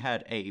remember he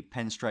had a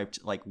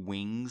pinstriped like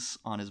wings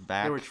on his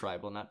back. They were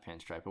tribal, not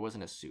pinstripe. It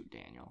wasn't a suit,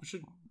 Daniel.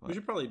 We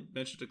should probably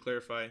mention to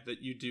clarify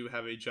that you do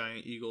have a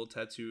giant eagle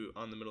tattoo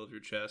on the middle of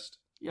your chest.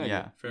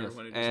 Yeah. For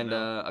everyone who doesn't and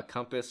know. A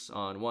compass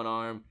on one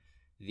arm,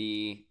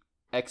 the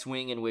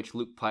X-wing in which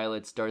Luke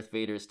pilots Darth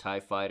Vader's TIE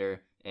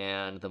fighter,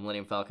 and the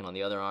Millennium Falcon on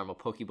the other arm, a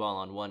Pokeball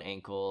on one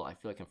ankle. I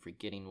feel like I'm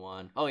forgetting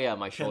one. Oh yeah,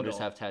 my shoulders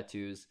have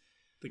tattoos.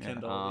 The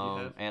Ken doll that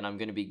you have. And I'm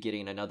going to be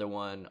getting another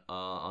one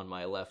on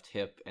my left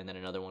hip, and then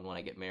another one when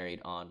I get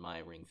married on my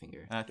ring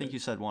finger. And I think you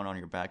said one on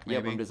your back,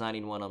 maybe? Yep, I'm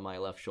designing one on my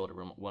left shoulder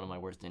where one of my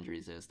worst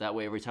injuries is. That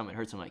way, every time it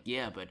hurts, I'm like,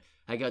 yeah, but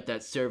I got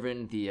that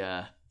serving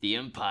the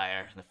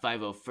Empire, the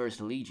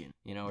 501st Legion,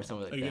 or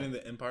something like that. Are you getting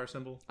the Empire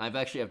symbol? I've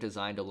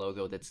designed a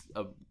logo that's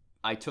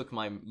I took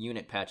my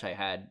unit patch I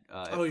had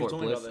at you Fort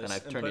told me Bliss about and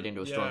this I've turned it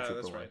into a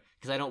Stormtrooper one. Right.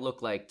 Because I don't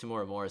look like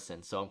Tamora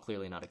Morrison, so I'm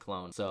clearly not a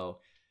clone. So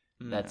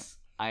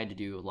I had to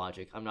do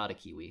logic. I'm not a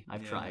Kiwi.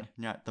 I've tried.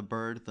 Yeah, the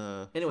bird,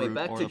 the Anyway, fruit,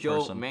 back or to the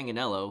Joe person.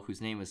 Manganiello,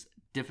 whose name is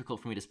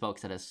difficult for me to spell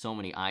because it has so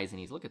many I's and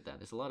E's. Look at that.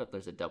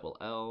 There's a double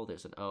L.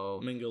 There's an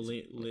O.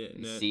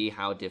 See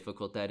how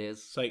difficult that is?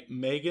 It's like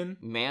Megan.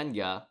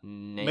 Manga.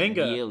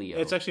 Manga.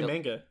 It's actually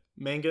manga.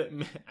 Manga.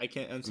 I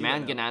can't unsee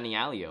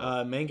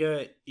Manganialio.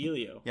 Manga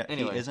Elio. Yeah,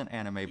 anyway, he is an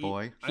anime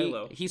boy.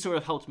 He sort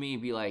of helped me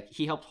be like,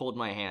 he helped hold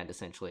my hand,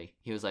 essentially.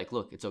 He was like,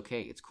 look, it's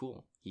okay. It's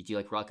cool. Do you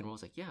like rock and roll? I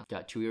was like, yeah,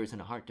 got 2 ears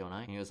and a heart, don't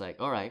I? And he was like,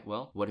 all right,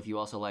 well, what if you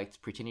also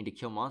liked pretending to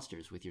kill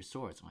monsters with your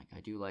swords? I'm like,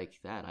 I do like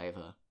that. I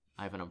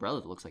have an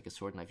umbrella that looks like a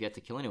sword, and I've yet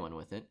to kill anyone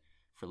with it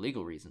for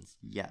legal reasons.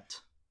 Yet.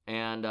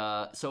 And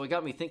so it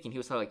got me thinking. He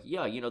was like,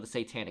 yeah, you know, the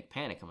Satanic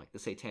Panic. I'm like, the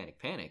Satanic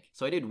Panic?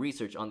 So I did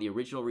research on the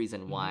original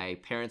reason why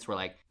parents were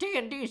like,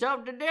 D&D's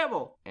of the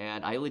devil.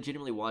 And I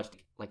legitimately watched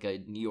like a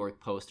New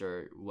York Post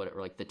or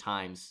like the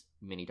Times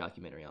mini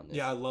documentary on this.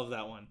 Yeah, I love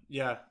that one.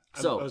 Yeah.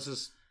 So,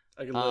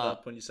 I lit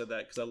up when you said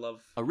that because I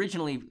love...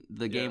 Originally,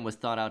 the game was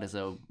thought out as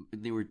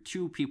there were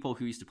two people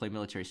who used to play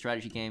military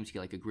strategy games. You get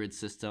like a grid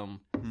system,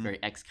 very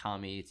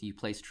XCOM-y. You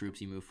place troops,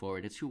 you move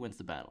forward. It's who wins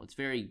the battle. It's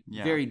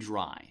very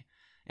dry.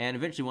 And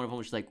eventually one of them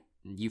was like,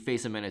 you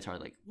face a Minotaur.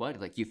 Like,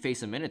 what? Like, you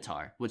face a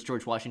Minotaur. What's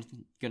George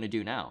Washington going to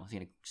do now? Is he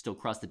going to still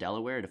cross the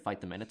Delaware to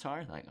fight the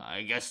Minotaur? Like,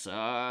 I guess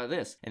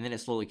this. And then it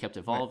slowly kept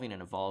evolving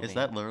and evolving. Is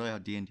that literally how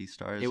D&D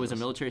started? It was a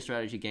military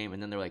strategy game,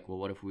 and then they're like, well,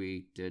 what if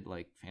we did,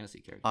 like, fantasy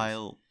characters?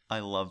 I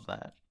love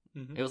that.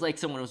 Mm-hmm. It was like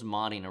someone was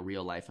modding a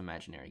real-life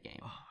imaginary game.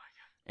 Oh, my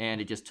God. And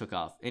it just took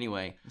off.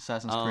 Anyway.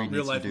 Assassin's Creed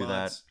needs to do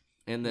mods.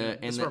 that.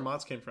 That's where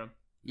mods came from.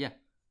 Yeah.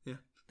 Yeah.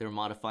 They were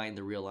modifying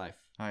the real life.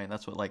 I mean,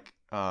 that's what, like,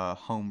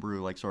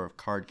 homebrew, like, sort of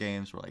card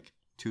games where, like,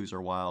 twos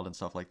are wild and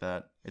stuff like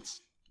that.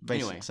 It's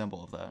basic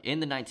symbol of that. In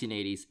the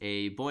 1980s,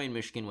 a boy in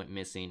Michigan went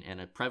missing,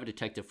 and a private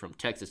detective from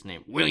Texas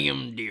named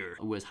William Deere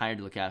was hired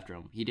to look after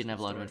him. He didn't have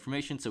a lot of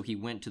information, so he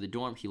went to the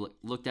dorm. He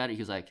looked at it.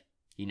 He was like,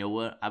 you know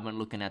what? I've been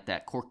looking at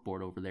that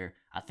corkboard over there.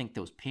 I think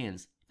those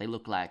pins, they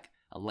look like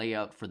a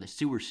layout for the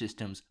sewer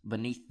systems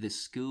beneath the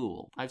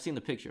school. I've seen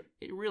the picture.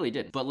 It really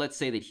did. But let's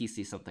say that he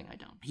sees something I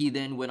don't. He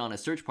then went on a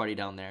search party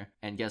down there,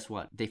 and guess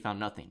what? They found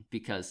nothing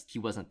because he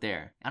wasn't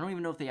there. I don't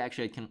even know if they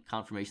actually had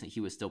confirmation that he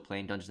was still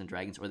playing Dungeons &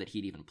 Dragons or that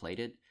he'd even played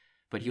it.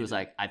 But he was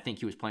like, I think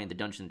he was playing the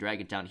Dungeons &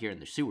 Dragons down here in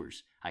the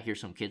sewers. I hear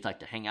some kids like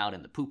to hang out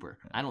in the pooper.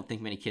 I don't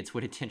think many kids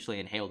would intentionally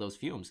inhale those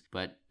fumes,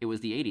 but it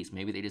was the 80s.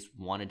 Maybe they just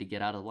wanted to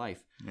get out of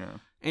life. Yeah.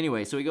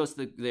 Anyway, so he goes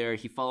there,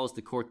 he follows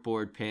the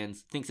corkboard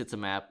pins, thinks it's a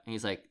map, and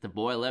he's like, the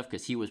boy left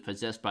because he was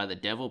possessed by the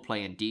devil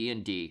playing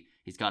D&D.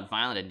 He's got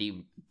violent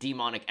and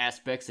demonic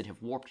aspects that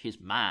have warped his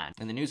mind.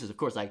 And the news is, of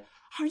course, like,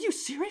 are you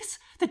serious?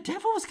 The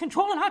devil was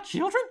controlling our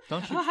children?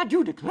 I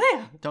do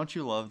declare. Don't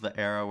you love the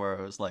era where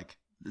it was like,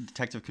 the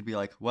detective could be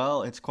like,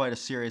 well, it's quite a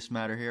serious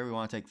matter here. We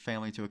want to take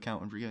family into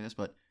account when reviewing this,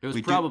 but... It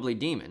was probably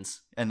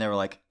demons. And they were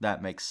like,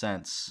 that makes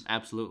sense.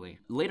 Absolutely.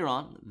 Later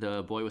on,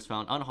 the boy was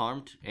found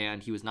unharmed,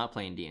 and he was not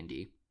playing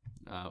D&D,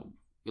 at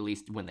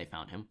least when they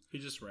found him. He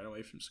just ran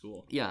away from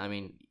school. Yeah, I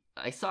mean...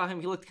 I saw him,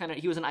 he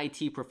was an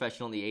IT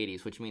professional in the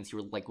 80s, which means you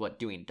were, like,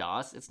 doing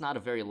DOS? It's not a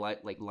very,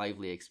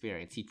 lively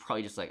experience. He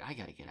probably just, I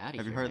gotta get out of here,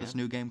 Have you heard of this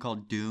new game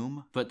called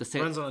Doom? But the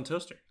same... Runs on a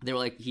toaster. They were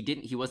like,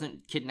 he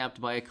wasn't kidnapped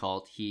by a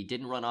cult, he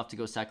didn't run off to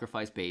go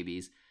sacrifice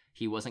babies,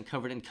 he wasn't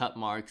covered in cut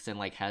marks and,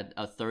 had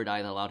a third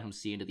eye that allowed him to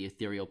see into the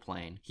ethereal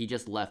plane. He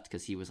just left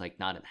because he was,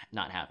 not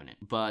having it.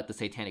 But the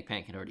Satanic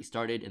Panic had already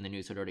started, and the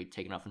news had already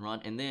taken off and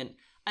run, and then,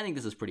 I think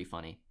this is pretty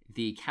funny,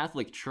 the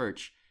Catholic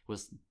Church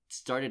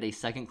started a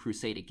second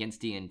crusade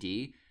against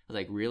D&D.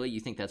 Like, really? You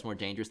think that's more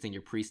dangerous than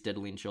your priest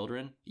diddling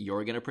children?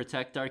 You're gonna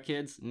protect our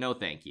kids? No,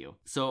 thank you.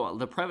 So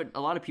a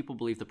lot of people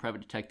believe the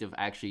private detective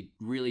actually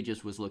really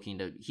just was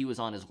he was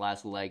on his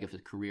last leg of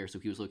his career, so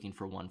he was looking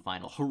for one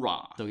final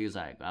hurrah. So he was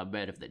like, I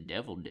bet if the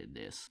devil did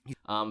this.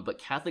 But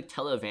Catholic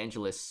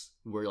televangelists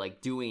were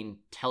doing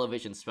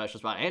television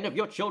specials about, and if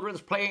your children's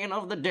playing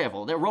of the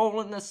devil, they're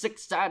rolling the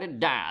six-sided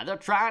die. They're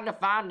trying to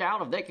find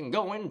out if they can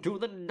go into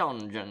the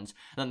dungeons,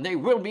 then they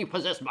will be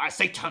possessed by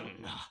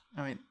Satan.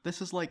 I mean,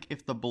 this is like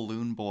if the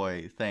balloon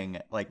boy thing,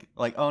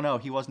 oh no,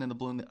 he wasn't in the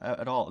balloon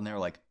at all. And they were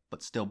like,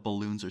 but still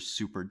balloons are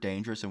super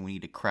dangerous and we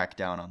need to crack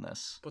down on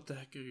this. What the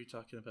heck are you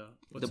talking about?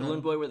 The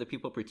balloon boy where the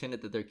people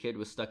pretended that their kid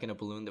was stuck in a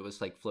balloon that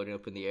was floating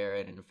up in the air,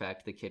 and in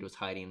fact the kid was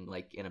hiding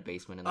in a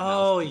basement in the house.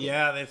 Oh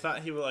yeah, they thought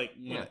he was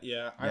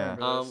I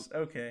remember this.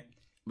 Okay.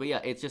 But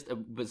yeah, it's just a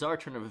bizarre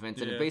turn of events,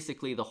 and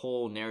basically the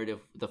whole narrative,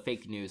 the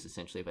fake news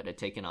essentially of it had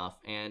taken off,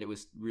 and it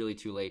was really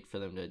too late for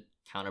them to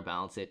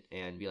counterbalance it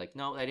and be like,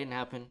 no, that didn't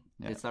happen.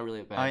 Yeah. It's not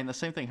really bad. I mean, the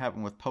same thing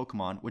happened with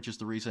Pokemon, which is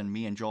the reason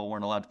me and Joel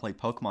weren't allowed to play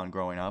Pokemon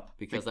growing up.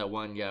 Because that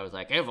one guy was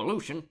like,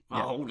 evolution?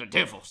 Oh, the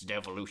devil's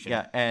devolution.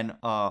 Yeah, and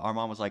our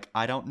mom was like,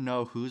 I don't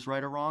know who's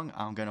right or wrong.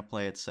 I'm going to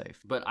play it safe.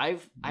 But I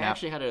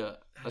actually had a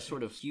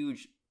sort of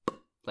huge,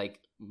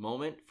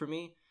 moment for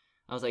me.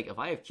 I was like, if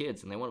I have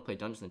kids and they want to play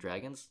Dungeons &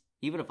 Dragons,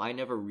 even if I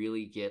never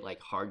really get,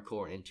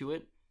 hardcore into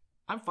it,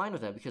 I'm fine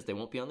with that because they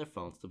won't be on their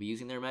phones. They'll be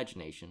using their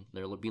imagination.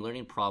 They'll be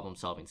learning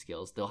problem-solving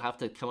skills. They'll have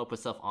to come up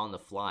with stuff on the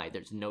fly.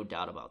 There's no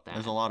doubt about that.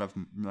 There's a lot of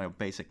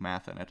basic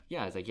math in it.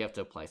 Yeah, it's you have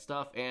to apply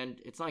stuff, and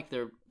it's not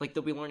like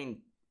they'll be learning...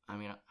 I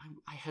mean,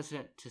 I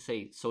hesitant to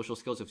say social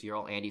skills if you're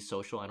all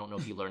antisocial. I don't know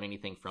if you learn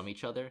anything from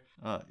each other.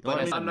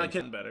 But I'm not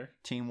getting better.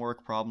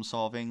 Teamwork, problem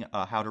solving,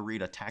 how to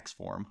read a tax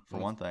form, for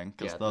one thing.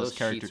 Because those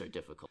characters sheets are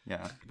difficult.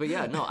 Yeah. But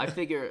yeah, no, I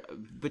figure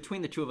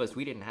between the two of us,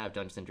 we didn't have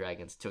Dungeons &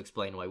 Dragons to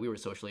explain why we were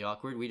socially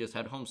awkward. We just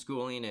had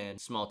homeschooling in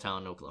small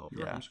town Oklahoma.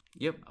 Yeah.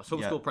 Yep.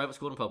 Homeschool, private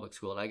school, and public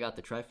school. And I got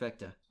the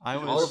trifecta.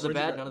 All of the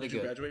bad, none of the good.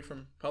 Did you graduate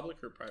from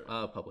public or private?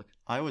 Public.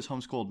 I was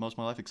homeschooled most of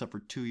my life except for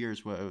 2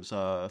 years where it was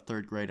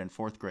 3rd grade and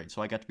 4th grade.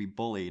 So I got to be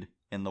bullied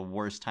in the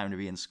worst time to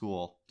be in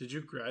school. Did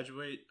you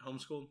graduate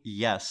homeschooled?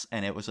 Yes,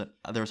 and there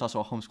was also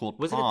a homeschooled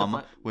Wasn't it prom,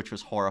 the which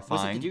was Was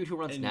horrifying. it the dude who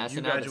runs And NASA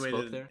you now that spoke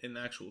graduated there? in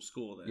actual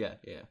school then. Yeah.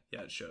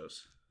 Yeah, it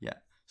shows. Yeah.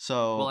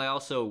 So Well, I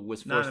also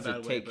was Not in forced a to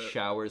bad way, take but-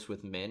 showers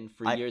with men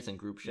for I- years in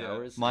group Yeah.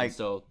 showers. My- And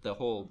so the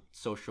whole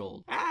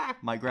social.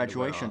 my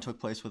graduation off. took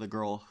place with a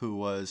girl who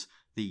was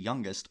the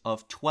youngest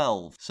of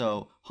 12.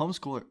 So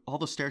homeschooler, all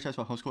the stereotypes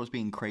about homeschoolers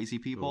being crazy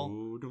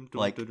people,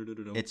 like,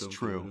 it's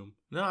true.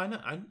 No, I know.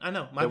 I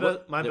know.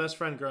 My best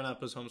friend growing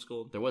up was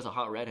homeschooled. There was a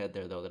hot redhead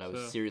there though that I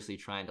was So- seriously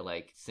trying to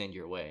like send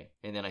your way,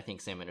 and then I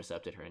think Sam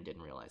intercepted her and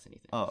didn't realize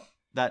anything. Oh,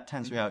 that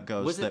tends to be how it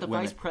goes. Was it that the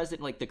women, vice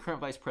president, like the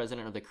current vice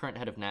president or the current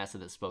head of NASA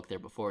that spoke there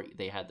before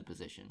they had the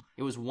position?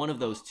 It was one of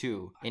those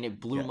two, and it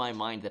blew Yeah. my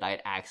mind that I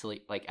had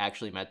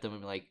actually met them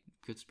and be like,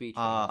 good speech.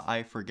 man."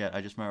 I forget.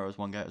 I just remember it was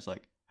one guy who was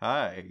like,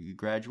 "Hi, you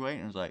graduate?"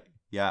 And I was like,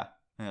 "Yeah."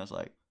 And I was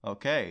like,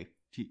 "Okay,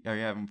 are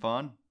you having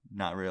fun?"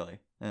 Not really.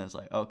 And I was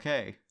like,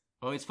 "Okay,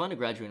 Well, it's fun to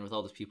graduate with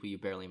all those people you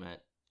barely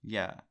met.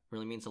 yeah."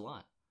 Really means a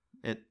lot.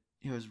 It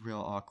was real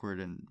awkward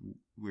and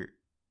weird.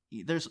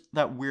 There's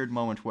that weird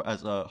moment where,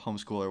 as a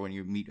homeschooler, when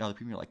you meet other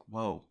people, you're like,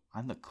 "Whoa,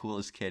 I'm the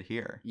coolest kid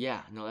here."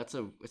 Yeah, no, it's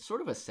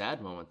sort of a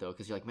sad moment though,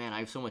 because you're like, man, I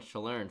have so much to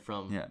learn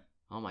from. Yeah.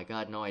 Oh my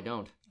God, no, I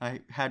don't.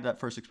 I had that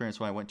first experience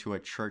when I went to a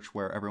church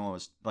where everyone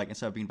was like,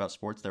 instead of being about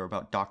sports, they were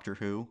about Doctor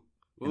Who,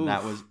 and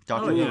that was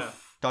Doctor Oh, Who. yeah.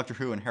 Doctor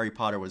Who and Harry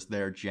Potter was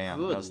their jam.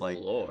 Good And I was like,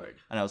 Lord.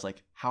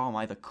 how am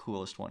I the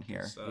coolest one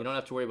here? So, You don't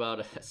have to worry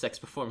about sex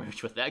before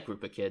marriage with that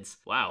group of kids.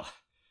 Wow.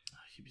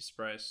 you'd be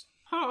surprised.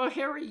 Oh,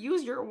 Harry,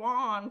 use your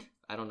wand.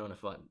 I don't know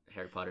enough about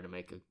Harry Potter to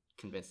make a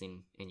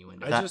convincing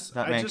innuendo. That- I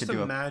just could do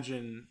a-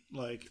 imagine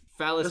like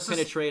Phallus this is-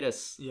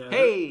 penetratus. yeah.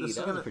 Hey, this is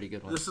that was gonna, a pretty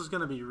good one. This is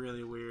gonna be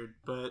really weird,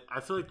 but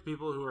I feel like the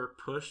people who are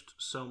pushed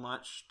so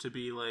much to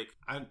be like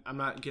I'm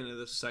not getting into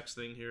this sex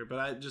thing here, but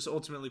I just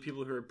ultimately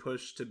people who are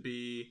pushed to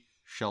be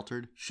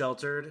Sheltered.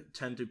 sheltered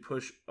tend to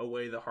push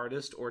away the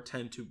hardest or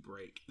tend to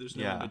break. There's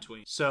no Yeah. in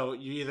between. So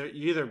you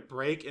either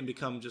break and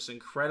become just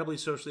incredibly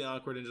socially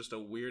awkward and just a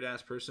weird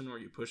ass person, or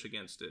you push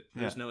against it.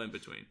 There's no in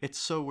between. It's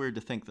so weird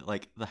to think that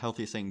like the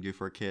healthiest thing to do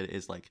for a kid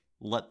is like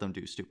let them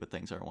do stupid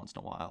things every once in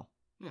a while.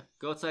 Yeah,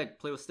 go outside,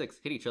 play with sticks,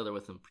 hit each other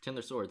with them, pretend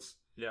they're swords.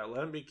 Yeah,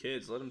 let them be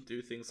kids. Let them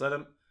do things. Let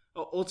them.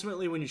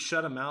 Ultimately, when you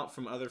shut them out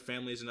from other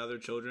families and other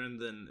children,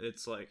 then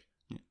it's like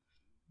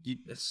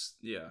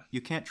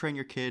You can't train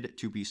your kid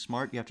to be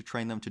smart. You have to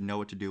train them to know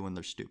what to do when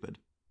they're stupid.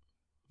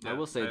 I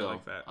will say I though,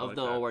 like that. I of like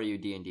the that.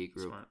 ORU D&D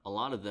group, Smart. a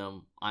lot of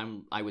them,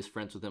 I was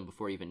friends with them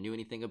before I even knew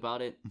anything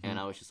about it, and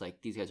I was just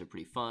like, these guys are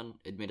pretty fun.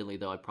 Admittedly,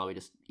 though, I probably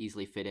just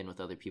easily fit in with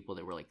other people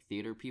that were like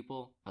theater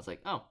people. I was like,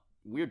 oh,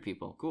 weird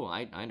people, cool.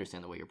 I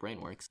understand the way your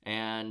brain works.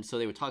 And so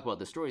they would talk about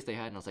the stories they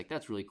had, and I was like,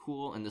 that's really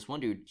cool. And this one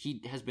dude,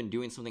 he has been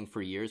doing something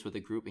for years with a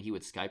group, and he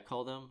would Skype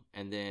call them,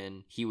 and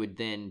then he would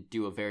then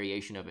do a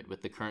variation of it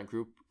with the current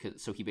group.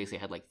 So he basically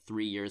had like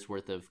 3 years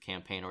worth of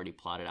campaign already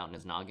plotted out in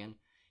his noggin.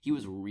 He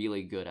was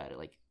really good at it,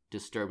 like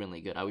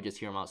disturbingly good. I would just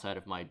hear him outside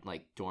of my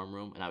like dorm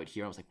room, and I would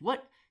hear him. I was like,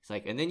 what? He's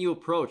like, and then you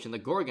approach, and the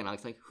Gorgon. I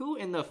was like, who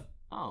in the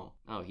oh,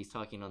 he's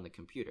talking on the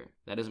computer.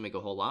 That doesn't make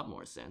a whole lot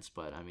more sense,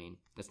 but I mean,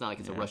 it's not like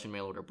it's a Russian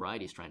mail order bride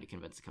he's trying to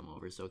convince to come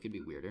over, so it could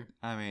be weirder.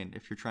 I mean,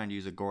 if you're trying to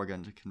use a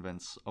Gorgon to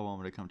convince a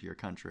woman to come to your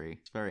country,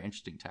 it's a very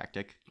interesting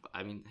tactic.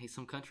 I mean, hey,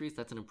 some countries,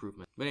 that's an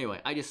improvement. But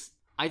anyway,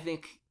 I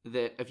think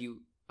that if you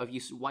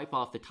wipe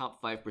off the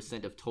top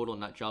 5% of total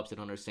nut jobs that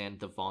don't understand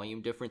the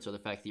volume difference or the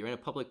fact that you're in a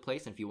public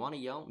place, and if you want to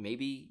yell,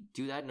 maybe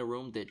do that in a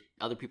room that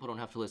other people don't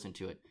have to listen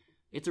to it.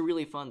 It's a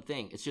really fun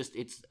thing.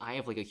 I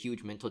have like a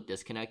huge mental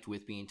disconnect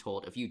with being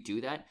told if you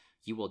do that,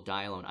 you will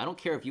die alone. I don't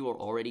care if you are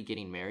already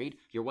getting married,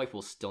 your wife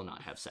will still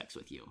not have sex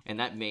with you. And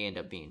that may end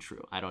up being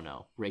true. I don't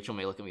know. Rachel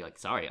may look at me like,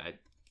 sorry,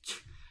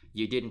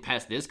 you didn't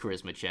pass this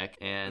charisma check.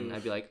 And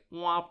I'd be like,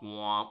 womp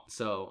womp.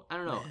 So I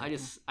don't know.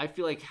 I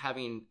feel like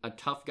having a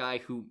tough guy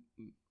who,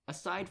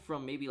 aside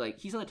from maybe like,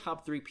 he's in the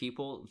top 3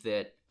 people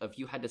that if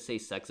you had to say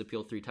sex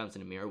appeal 3 times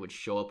in a mirror would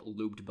show up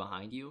lubed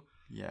behind you.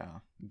 Yeah.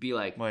 Be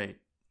like, Wait.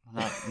 I'm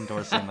not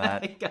endorsing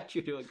that. I got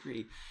you to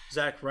agree.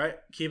 Zach, right?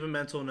 Keep a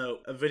mental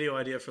note. A video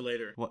idea for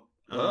later. What?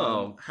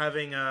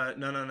 Having no,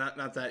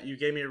 not that. You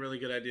gave me a really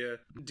good idea.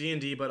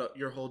 D&D, but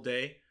your whole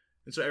day,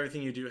 and so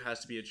everything you do has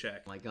to be a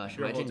check. Oh my gosh,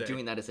 Your whole imagine day.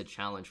 doing that as a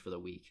challenge for the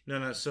week.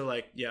 No. So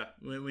like, yeah,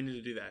 we need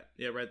to do that.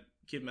 Yeah, right.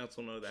 Keep a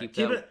mental note of that. Keep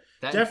Keep that- it.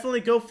 that- Definitely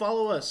go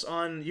follow us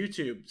on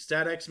YouTube,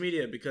 StatX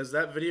Media, because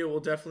that video will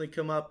definitely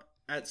come up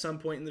at some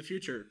point in the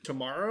future.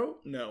 Tomorrow?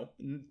 No.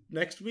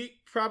 Next week?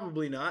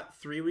 Probably not.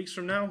 3 weeks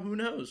from now? Who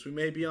knows? We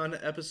may be on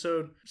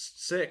episode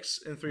 6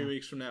 in 3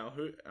 weeks from now.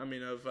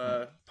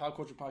 Pop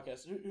Culture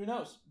Podcast. Who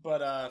knows?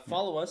 But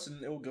follow us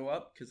and it will go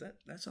up because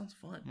that sounds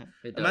fun.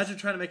 It does. Imagine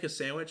trying to make a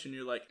sandwich and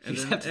you're like, You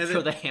just have to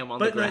throw the ham on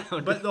the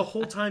ground. but the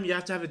whole time you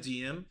have to have a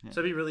DM, so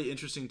that'd be really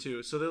interesting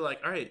too. So they're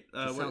like, all right,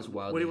 sounds what do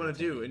wildly you want to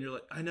do? entertaining. And you're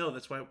like, I know,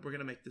 that's why we're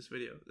gonna make this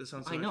video. This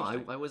sounds. So I know.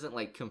 interesting. I wasn't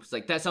like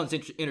that sounds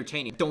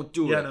entertaining. Don't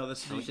do it. Yeah, no,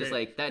 this I would was be just great.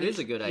 like, that is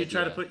a good idea. You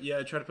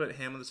try to put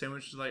ham on the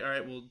sandwich. It's like, all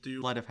right, we'll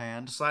do Sleight of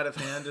hand. sleight of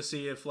hand to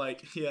see if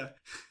like, yeah,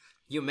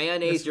 You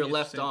mayonnaise This would your be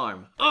left interesting.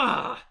 arm.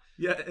 Ah.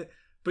 yeah.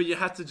 But you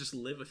have to just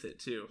live with it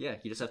too. Yeah,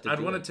 you just have to. I'd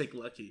want to take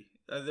lucky.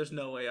 There's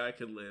no way I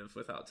could live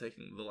without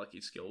taking the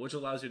lucky skill, which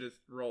allows you to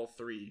roll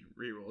 3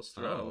 rerolls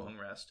throughout a long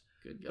rest.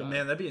 Good God. But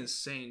man, that'd be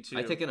insane too.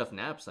 I take enough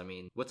naps. I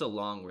mean, what's a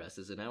long rest?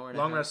 Is it an hour and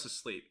a long half? rest is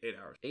sleep, 8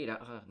 hours. 8 hours.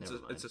 Never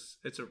mind.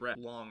 It's a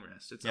long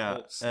rest. It's a Yeah,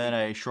 whole sleep. and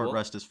a short Well,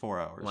 rest is 4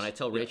 hours. When I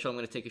tell Rachel I'm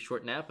going to take a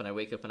short nap and I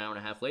wake up an hour and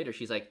a half later,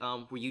 she's like,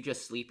 were you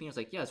just sleeping? I was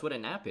like, yeah, that's what a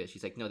nap is.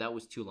 She's like, no, that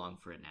was too long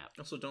for a nap.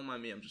 Also, don't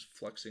mind me. I'm just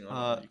flexing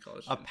on you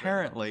college students.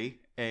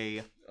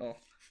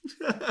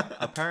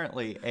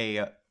 Apparently,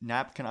 a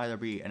nap can either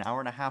be an hour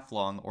and a half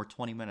long or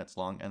 20 minutes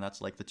long, and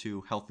that's like the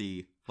two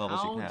healthy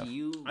levels you How can have. do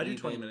you I do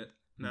even- 20-minute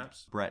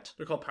naps. Brett.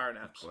 They're called power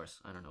naps. Of course,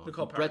 I don't know. They're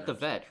called power Brett the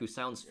naps. vet, who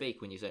sounds fake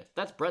when you say,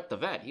 that's Brett the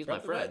vet. He's my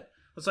Brett the friend. Vet.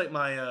 It's like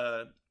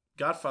my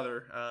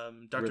godfather,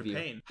 Dr. Review.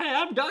 Payne. Hey,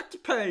 I'm Dr.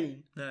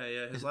 Payne.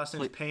 Yeah. His last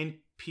name is Payne,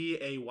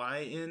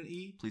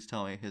 Payne. Please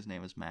tell me his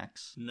name is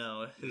Max.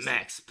 No,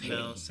 Max Payne.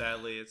 No,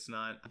 sadly, it's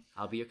not.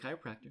 I'll be your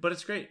chiropractor. But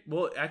it's great.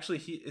 Well, actually,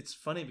 it's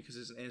funny because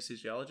he's an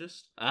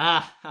anesthesiologist,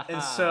 Ah,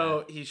 and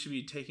so he should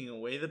be taking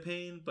away the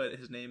pain, but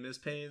his name is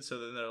Payne. So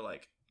then they're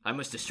like, I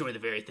must destroy the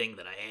very thing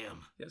that I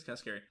am. yeah, it's kind of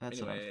scary. That's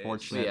Anyway,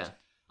 unfortunate. So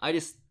yeah,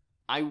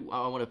 I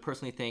want to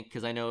personally thank,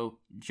 because I know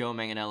Joe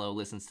Manganiello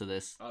listens to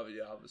this. Oh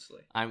yeah,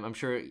 obviously. I'm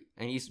sure,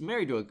 and he's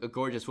married to a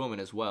gorgeous woman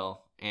as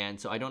well, and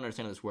so I don't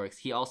understand how this works.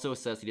 He also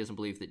says he doesn't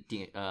believe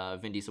that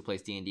Vin Diesel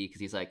plays D&D,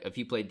 because he's like, if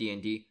he played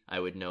D&D, I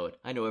would know it.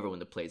 I know everyone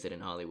that plays it in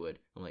Hollywood.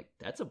 I'm like,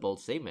 that's a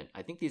bold statement.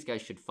 I think these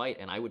guys should fight,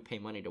 and I would pay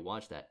money to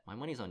watch that. My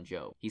money's on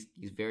Joe. He's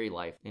very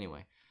life.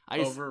 Anyway,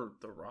 Over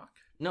The Rock.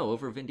 No,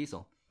 over Vin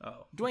Diesel.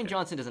 Oh, Dwayne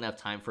Johnson doesn't have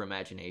time for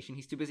imagination.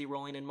 He's too busy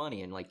rolling in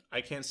money and like I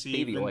can't see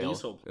baby Vin oil.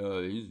 Diesel.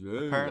 He's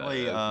very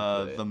Apparently,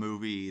 bad. the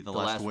movie The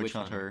Last Witch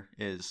Hunter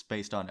is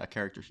based on a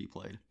character he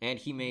played. And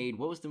he made,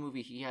 what was the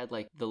movie? He had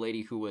like the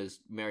lady who was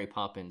Mary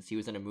Poppins. He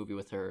was in a movie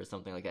with her or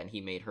something like that, and he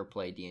made her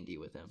play D&D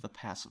with him. The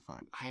Pacifier.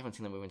 I haven't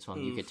seen the movie in so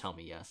long. You could tell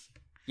me yes.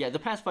 Yeah, The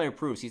Pacifier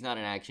proves he's not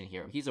an action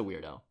hero. He's a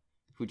weirdo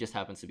who just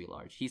happens to be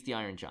large. He's the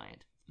Iron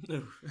Giant.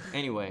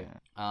 Anyway,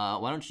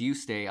 why don't you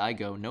stay? I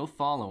go. No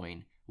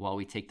following while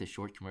we take the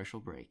short commercial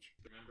break.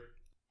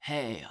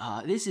 Hey,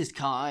 this is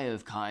Kai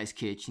of Kai's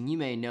Kitchen. You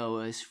may know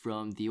us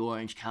from the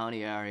Orange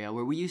County area,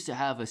 where we used to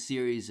have a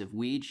series of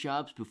weed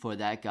shops before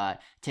that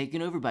got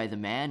taken over by the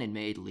man and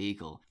made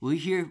legal. We're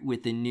here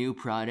with the new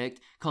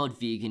product called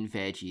Vegan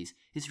Veggies.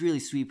 It's really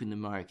sweeping the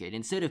market.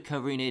 Instead of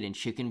covering it in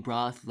chicken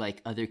broth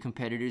like other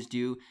competitors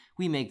do,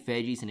 we make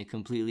veggies in a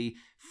completely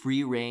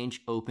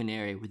free-range open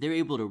area where they're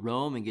able to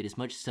roam and get as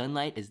much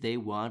sunlight as they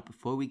want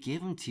before we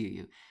give them to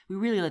you. We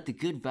really let the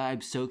good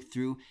vibes soak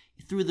through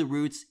the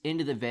roots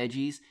into the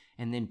veggies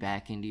and then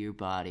back into your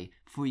body.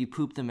 Before you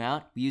poop them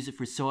out, we use it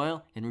for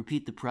soil and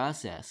repeat the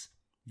process.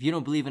 If you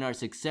don't believe in our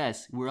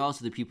success, we're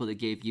also the people that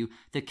gave you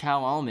the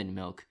cow almond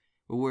milk.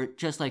 Or we're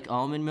just like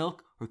almond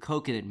milk or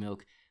coconut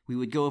milk. We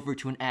would go over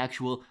to an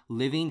actual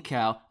living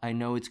cow, I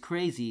know it's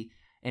crazy,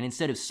 and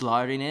instead of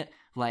slaughtering it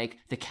like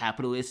the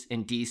capitalists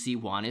in DC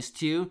want us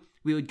to,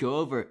 we would go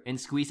over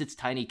and squeeze its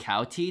tiny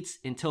cow teats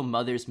until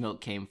mother's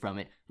milk came from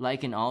it,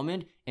 like an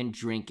almond, and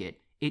drink it.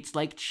 It's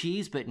like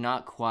cheese, but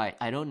not quite.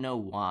 I don't know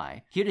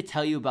why. Here to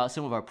tell you about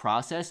some of our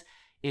process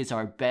is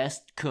our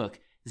best cook,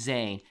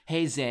 Zane.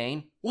 Hey,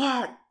 Zane.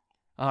 What?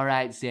 All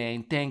right,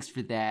 Zane, thanks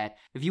for that.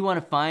 If you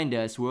want to find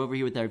us, we're over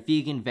here with our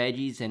vegan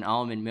veggies and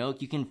almond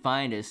milk. You can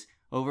find us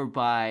over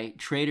by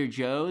Trader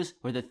Joe's,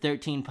 or the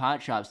 13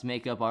 pot shops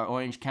make up our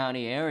Orange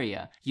County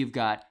area. You've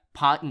got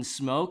Pot and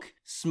Smoke,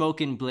 Smoke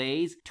and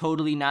Blaze,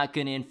 totally not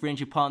gonna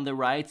infringe upon the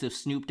rights of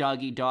Snoop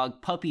Doggy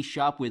Dogg Puppy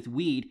Shop with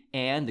Weed,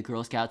 and the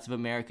Girl Scouts of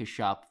America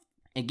shop.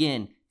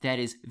 Again, that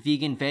is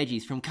Vegan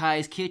Veggies from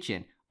Kai's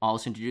Kitchen.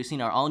 Also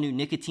introducing our all-new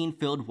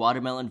nicotine-filled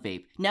watermelon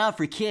vape. Now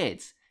for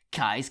kids,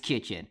 Kai's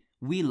Kitchen.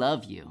 We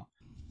love you.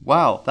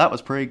 Wow, that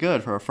was pretty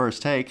good for a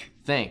first take.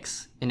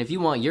 Thanks. And if you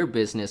want your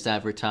business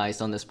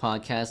advertised on this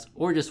podcast,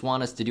 or just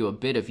want us to do a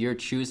bit of your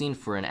choosing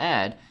for an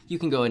ad, you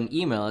can go ahead and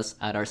email us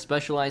at our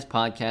specialized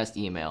podcast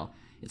email.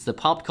 It's the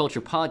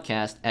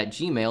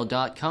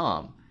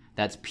popculturepodcast@gmail.com.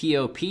 That's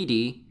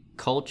POPD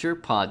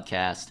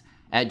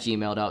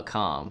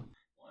culturepodcast@gmail.com.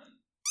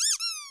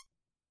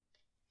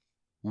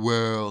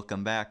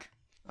 Welcome back.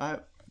 I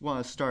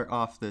want to start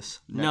off this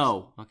next.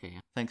 No. Okay.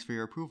 Thanks for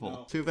your approval.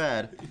 No. Too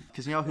bad.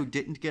 Because you know who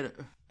didn't get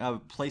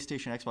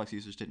PlayStation, Xbox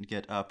users didn't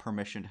get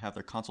permission to have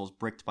their consoles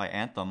bricked by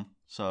Anthem.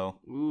 So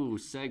Ooh,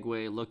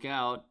 segue. Look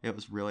out. it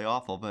was really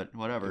awful, but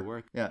whatever. It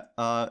worked. Yeah.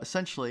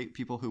 Essentially,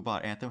 people who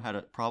bought Anthem had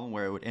a problem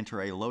where it would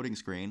enter a loading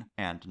screen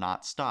and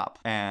not stop.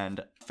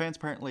 And fans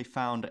apparently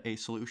found a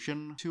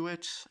solution to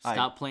it.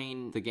 Stop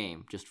playing the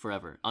game just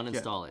forever.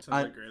 Uninstall it. Sounds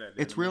like a great idea.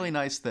 It's to me. really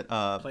nice that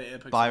Play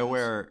Epic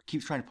BioWare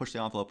keeps trying to push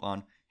the envelope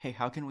on, hey,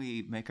 how can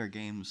we make our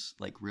games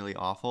like really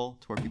awful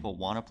to where people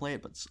want to play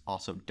it but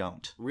also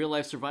don't? Real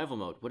life survival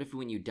mode. What if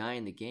when you die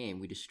in the game,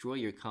 we destroy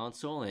your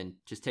console and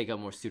just take out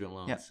more student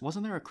loans? Yeah,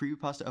 wasn't there a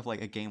creepypasta of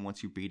like a game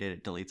once you beat it,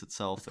 it deletes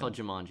itself? It's called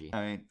Jumanji.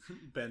 I mean,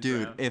 Ben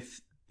dude, Drown.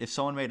 if if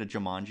someone made a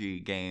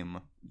Jumanji game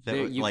that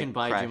There, would, you like, can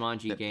buy crash-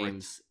 Jumanji that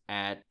games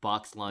at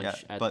box lunch Yeah,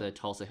 at but- the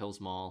Tulsa Hills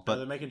Mall, But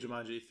they're making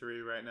Jumanji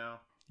 3 right now.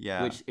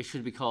 Yeah. which it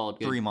should be called.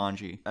 Three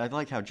Manji. I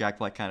like how Jack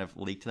Black kind of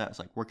leaked that. It's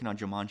like working on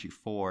Jumanji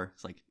 4.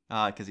 It's like,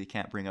 because he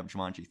can't bring up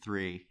Jumanji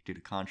 3 due to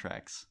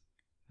contracts.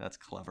 That's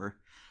clever.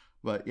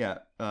 But yeah,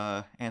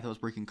 Anthem's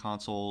breaking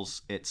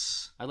consoles.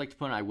 I'd like to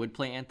point out I would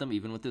play Anthem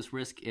even with this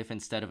risk if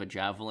instead of a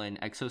Javelin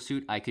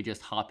exosuit, I could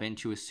just hop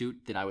into a suit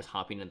that I was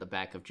hopping in the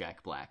back of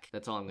Jack Black.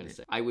 That's all I'm going to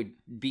say. I would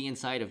be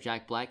inside of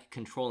Jack Black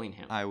controlling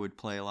him. I would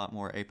play a lot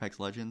more Apex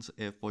Legends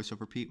if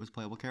VoiceOver Pete was a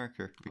playable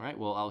character. All right,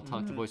 well, I'll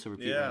talk to VoiceOver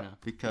Pete Yeah. right now.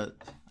 Because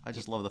I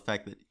just love the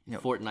fact that,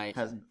 Fortnite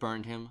has-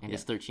 burned him and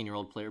his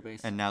 13-year-old player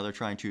base. and now they're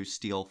trying to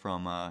steal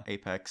from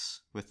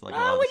Apex with like a Oh,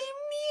 lot of what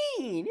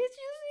do you mean? It's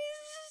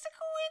just a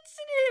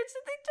coincidence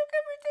that they took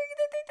everything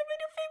that they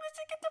made him famous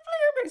to get the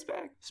player base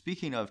back.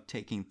 Speaking of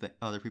taking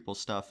other people's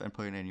stuff and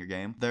putting it in your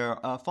game,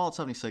 Fallout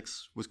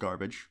 76 was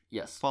garbage.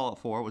 Yes. Fallout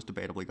 4 was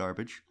debatably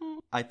garbage.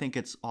 I think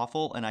it's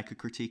awful, and I could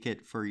critique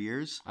it for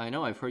years. I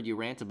know, I've heard you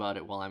rant about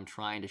it while I'm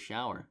trying to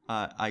shower.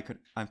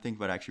 I'm thinking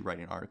about actually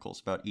writing articles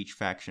about each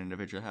faction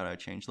individually, how to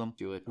change them.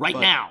 Do it right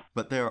But- now!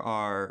 But there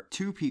are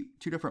two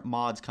different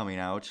mods coming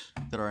out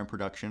that are in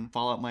production: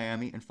 Fallout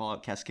Miami and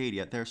Fallout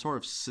Cascadia. They're sort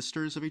of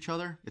sisters of each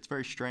other. It's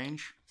very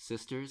strange.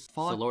 Sisters?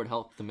 Fallout- So Lord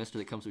help the mister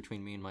that comes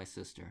between me and my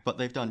sister. But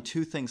they've done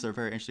two things that are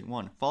very interesting.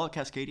 One, Fallout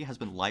Cascadia has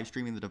been live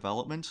streaming the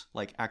development,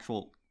 like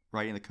actual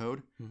writing the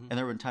code, and there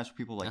have been times where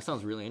people like, That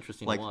sounds really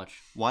interesting like, to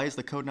watch. why is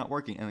the code not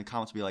working? And the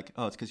comments will be like,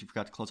 oh, it's because you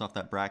forgot to close off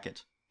that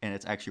bracket. And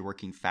it's actually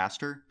working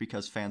faster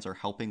because fans are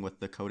helping with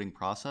the coding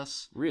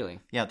process.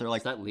 Really? Yeah, they're like,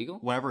 Is that legal?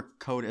 whenever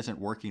code isn't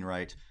working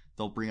right,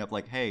 they'll bring up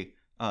like, hey,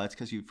 it's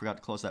because you forgot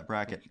to close that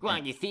bracket. Well,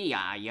 you see,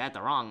 you had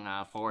the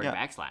wrong forward Yeah.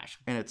 backslash.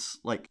 And it's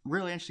like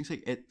really interesting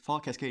thing.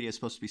 Fallout Cascadia is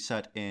supposed to be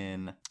set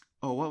in,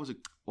 what was it?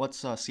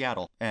 What's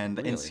Seattle? And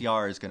the Really?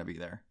 NCR is going to be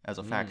there as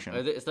a faction.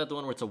 Is that the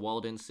one where it's a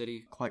walled-in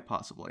city? Quite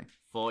possibly.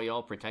 For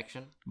y'all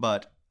protection?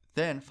 But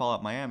then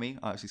Fallout Miami,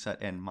 obviously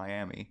set in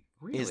Miami,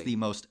 is Really? the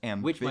most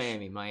ambitious. Which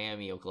Miami?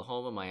 Miami,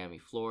 Oklahoma, Miami,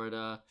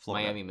 Florida,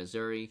 Florida. Miami,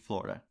 Missouri.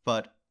 Florida.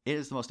 But it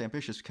is the most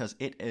ambitious because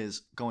it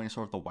is going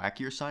sort of the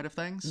wackier side of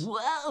things.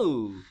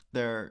 Whoa!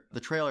 The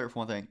trailer, for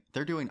one thing,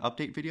 they're doing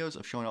update videos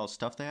of showing all the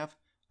stuff they have.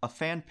 A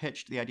fan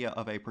pitched the idea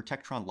of a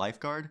Protectron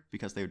lifeguard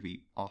because they would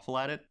be awful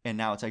at it, and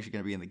now it's actually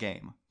going to be in the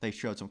game. They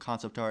showed some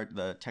concept art,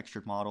 the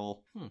textured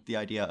model, the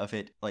idea of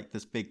it, like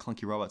this big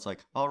clunky robot's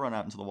like, I'll run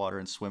out into the water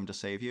and swim to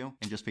save you,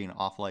 and just be an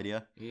awful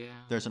idea. Yeah.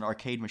 There's an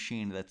arcade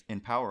machine that's in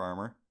power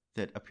armor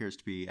that appears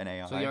to be an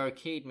AI. So the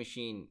arcade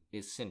machine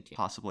is sentient.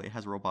 Possibly. It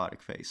has a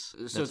robotic face. So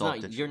That's it's all not.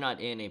 digital. You're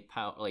not in a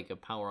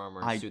power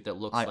armor I- suit that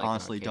looks I like. an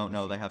honestly arcade don't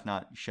know. They machine. have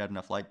not shed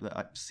enough light. But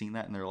I've seen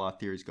that, and there are a lot of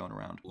theories going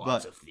around.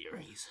 Lots of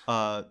theories.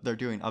 They're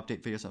doing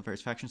update videos on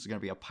various factions. There's going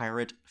to be a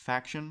pirate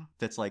faction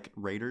that's like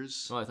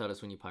raiders, Oh, I thought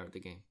it's when you pirate the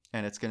game.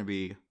 and it's going to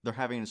be they're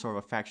having sort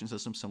of a faction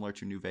system similar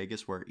to New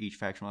Vegas, where each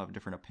faction will have a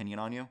different opinion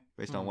on you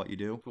based on what you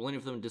do. Will any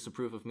of them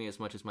disapprove of me as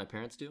much as my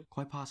parents do?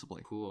 Quite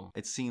possibly. Cool.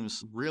 It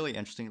seems really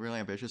interesting, really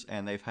ambitious,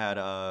 and they've had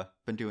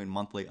been doing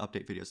monthly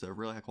update videos that are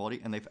really high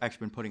quality, and they've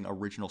actually been putting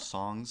original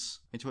songs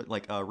into it,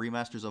 like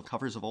remasters of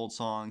covers of old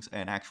songs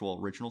and actual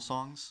original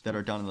songs that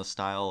are done in the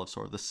style of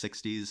sort of the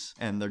 60s,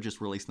 and they're just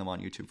releasing them on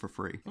YouTube for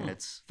free. And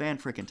it's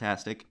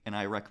fan-freaking-tastic, and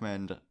I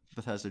recommend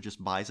Bethesda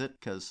just buys it,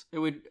 because It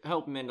would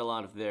help mend a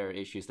lot of their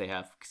issues they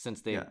have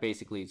since they Yeah.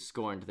 basically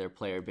scorned their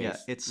player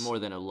base it's- more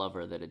than a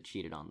lover that had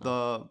cheated on them.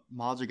 the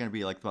mods are going to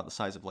be like about the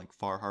size of like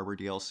Far Harbor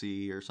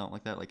DLC or something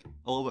like that, like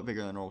a little bit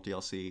bigger than normal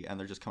DLC, and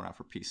they're just coming out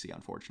for PC,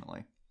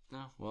 unfortunately.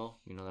 Oh, well,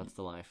 that's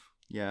the life.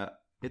 Yeah,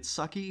 it's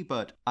sucky,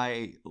 but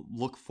I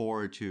look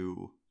forward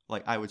to,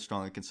 like, I would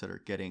strongly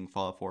consider getting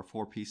Fallout 4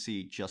 for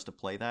PC just to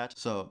play that.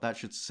 So that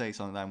should say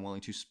something that I'm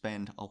willing to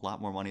spend a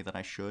lot more money than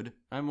I should.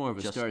 I'm more of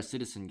a Just- Star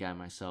Citizen guy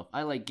myself.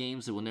 I like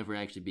games that will never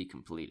actually be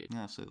completed.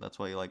 Yeah, so that's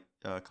why you like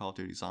Call of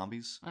Duty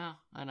Zombies. Well,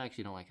 I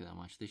actually don't like it that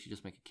much. They should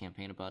just make a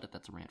campaign about it.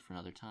 That's a rant for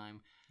another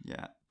time.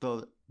 Yeah,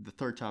 though the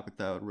third topic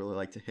that I would really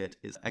like to hit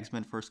is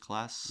X-Men First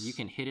Class. You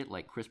can hit it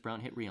like Chris Brown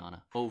hit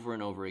Rihanna over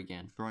and over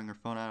again. throwing her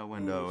phone out a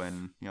window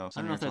and, I don't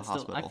sending know her if to the that's still.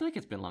 hospital. I feel like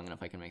it's been long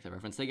enough I can make that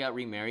reference. They got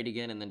remarried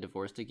again and then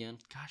divorced again.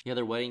 Gosh. Yeah,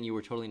 their wedding, you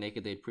were totally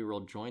naked. They had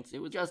pre-rolled joints. It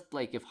was just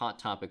like if Hot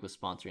Topic was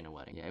sponsoring a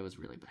wedding. Yeah, it was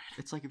really bad.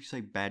 It's like if you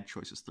say bad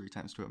choices 3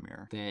 times to a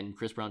mirror. Then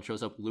Chris Brown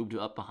shows up, lubed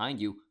up behind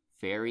you,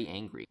 very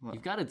angry. What?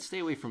 You've got to stay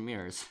away from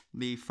mirrors.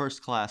 The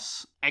First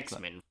Class,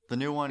 X-Men, the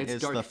new one It's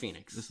is Dark the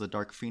Phoenix. This is the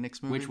Dark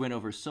Phoenix movie. which went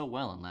over so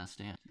well in Last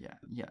Stand. Yeah.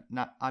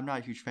 I'm not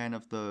a huge fan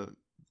of the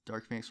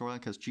Dark Phoenix storyline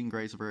because Jean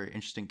Grey is a very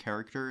interesting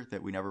character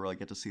that we never really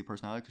get to see the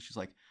personality, because she's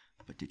like,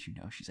 but did you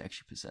know she's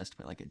actually possessed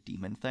by like a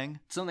demon thing?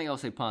 Something I'll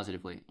say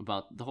positively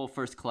about the whole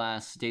First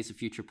Class, Days of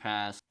Future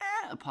Past,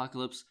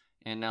 Apocalypse,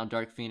 and now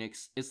Dark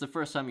Phoenix. It's the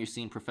first time you're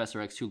seeing Professor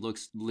X who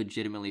looks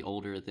legitimately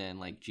older than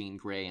like Jean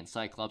Grey and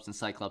Cyclops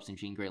and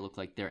Jean Grey look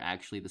like they're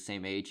actually the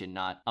same age and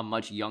not a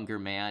much younger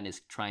man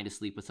is trying to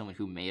sleep with someone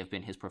who may have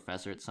been his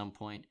professor at some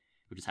point.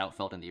 which is how it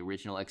felt in the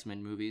original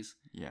X-Men movies.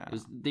 Yeah.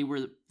 They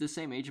were the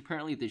same age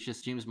apparently. There's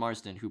just James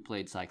Marsden, who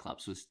played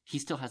Cyclops, he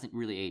still hasn't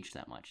really aged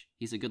that much.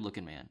 He's a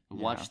good-looking man.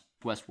 Watch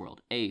Westworld.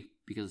 A,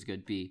 because it's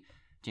good. B,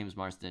 James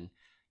Marsden.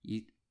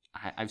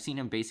 I've seen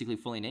him basically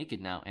fully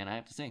naked now, and I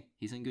have to say,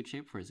 he's in good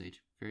shape for his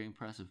age. Very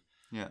impressive.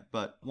 Yeah,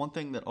 but one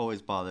thing that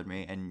always bothered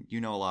me, and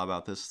you know a lot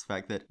about this, is the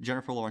fact that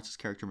Jennifer Lawrence's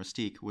character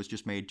Mystique was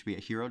just made to be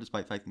a hero,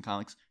 despite the fact in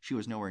comics she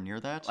was nowhere near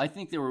that. I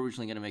think they were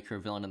originally going to make her a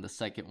villain in the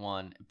second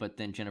one, but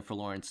then Jennifer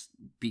Lawrence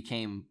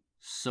became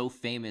so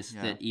famous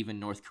that even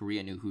North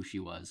Korea knew who she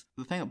was.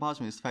 The thing that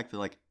bothers me is the fact that,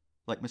 like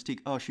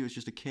Mystique, she was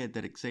just a kid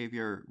that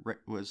Xavier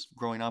was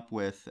growing up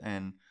with,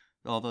 and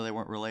although they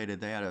weren't related,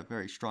 they had a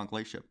very strong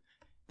relationship.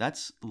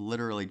 That's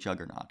literally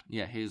Juggernaut.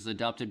 Yeah, his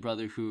adopted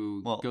brother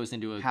who goes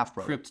into a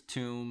crypt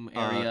tomb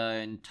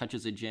area and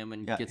touches a gem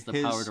and gets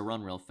the power to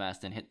run real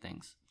fast and hit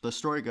things. The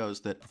story goes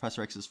that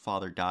Professor X's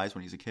father dies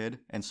when he's a kid,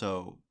 and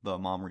so the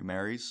mom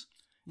remarries.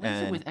 What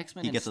is it with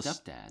X-Men and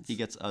stepdads? He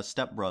gets a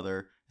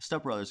stepbrother.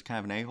 Stepbrother's kind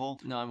of an a-hole.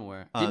 No, I'm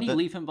aware. Didn't he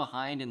leave him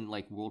behind in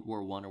like World War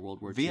I or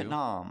World War II?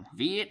 Vietnam.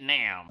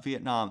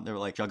 They were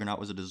like, Juggernaut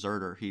was a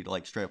deserter. He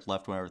like straight up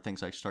left whenever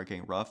things like started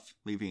getting rough,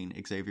 leaving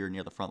Xavier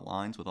near the front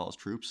lines with all his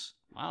troops.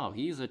 Wow,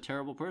 he's a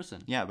terrible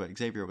person. Yeah, but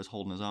Xavier was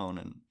holding his own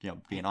and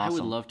being awesome. I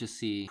would love to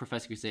see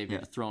Professor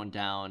Xavier thrown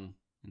down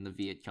in the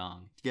Viet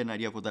Cong. To get an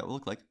idea of what that would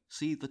look like,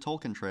 see the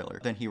Tolkien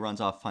trailer. Then he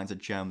runs off, finds a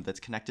gem that's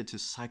connected to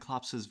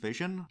Cyclops'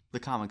 vision. The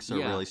comics are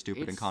really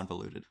stupid and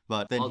convoluted,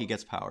 but then he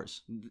gets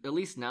powers. At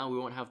least now we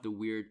won't have the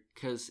weird,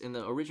 because in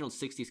the original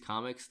 60s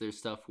comics, there's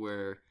stuff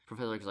where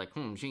Professor X is like,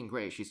 Jean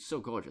Grey, she's so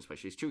gorgeous, but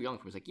she's too young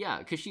for me. It's like, yeah,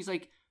 because she's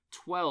like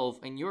 12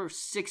 and you're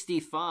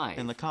 65.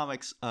 In the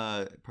comics,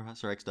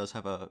 Professor X does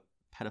have a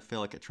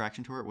pedophilic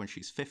attraction to her when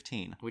she's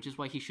 15. Which is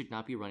why he should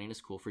not be running a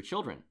school for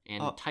children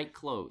in tight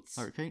clothes.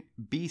 Okay.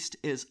 Beast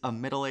is a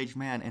middle-aged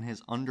man in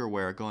his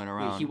underwear going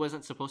around. Wait, he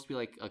wasn't supposed to be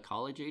like a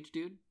college-age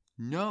dude?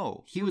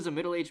 No. He was a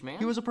middle-aged man?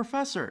 He was a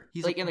professor.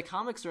 He's like in the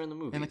comics or in the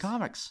movies? In the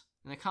comics.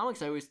 In the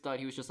comics, I always thought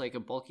he was just like a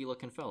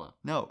bulky-looking fella.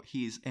 No,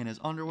 he's in his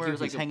underwear. He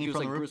was he's hanging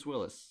from the roof. Bruce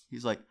Willis.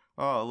 He's like,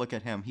 oh, look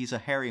at him. He's a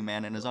hairy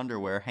man in his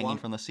underwear hanging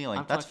from the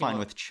ceiling. That's fine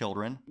with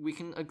children. We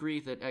can agree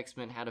that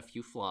X-Men had a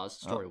few flaws,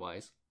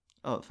 story-wise.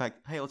 Oh, in fact,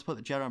 hey, let's put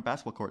the jet on a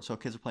basketball court so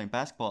kids are playing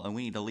basketball and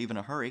we need to leave in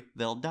a hurry.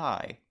 They'll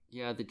die.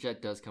 Yeah, the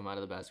jet does come out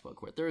of the basketball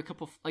court. There are a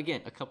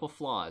couple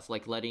flaws,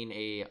 like letting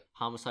a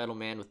homicidal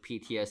man with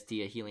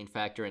PTSD, a healing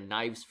factor, and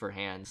knives for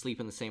hands sleep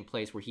in the same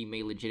place where he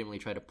may legitimately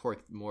try to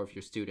pork more of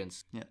your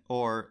students. Yeah,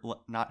 or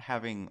not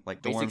having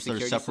like dorms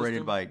that are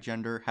separated by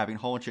gender, having a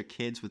whole bunch of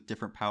kids with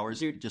different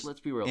powers, just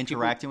let's be real.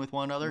 Interacting with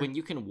one another. When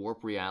you can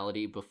warp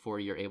reality before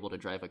you're able to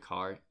drive a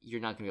car,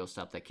 you're not going to be able to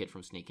stop that kid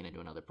from sneaking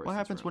into another person's What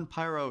happens room. when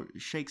Pyro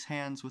shakes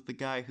hands with the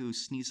guy who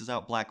sneezes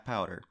out black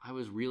powder? I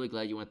was really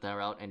glad you went that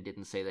route and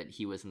didn't say that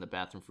he was in the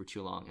bathroom for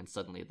too long and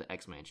suddenly the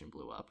X-Mansion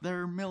blew up.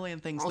 There are a million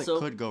things also, that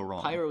could go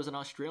wrong. Pyro is an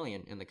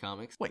Australian in the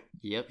comics. Wait.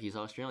 Yep, he's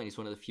Australian. He's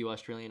one of the few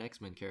Australian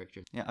X-Men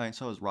characters. Yeah, I mean,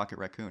 so is Rocket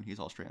Raccoon. He's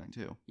Australian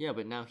too. Yeah,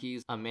 but now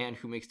he's a man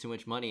who makes too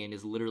much money and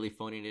is literally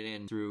phoning it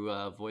in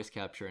through voice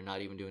capture and not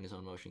even doing his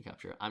own motion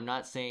capture. I'm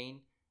not saying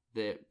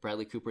that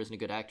Bradley Cooper isn't a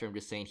good actor. I'm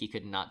just saying he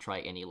could not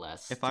try any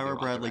less. If I were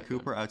Bradley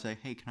Cooper, I would say,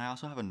 hey, can I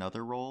also have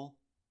another role?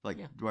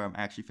 Where I'm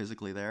actually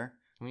physically there?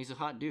 I mean, he's a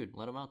hot dude.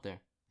 Let him out there.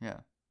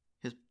 Yeah.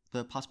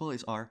 The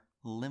possibilities are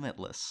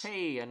limitless.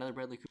 Hey, another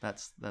Bradley Cooper.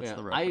 That's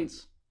the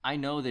reference. I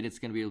know that it's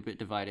going to be a bit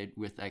divided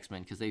with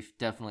X-Men because they've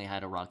definitely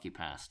had a rocky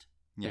past.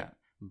 Yeah.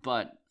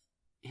 But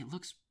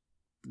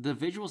the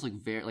visuals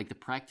look the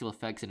practical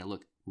effects in it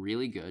look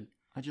really good.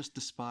 I just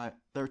despise.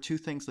 There are two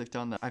things they've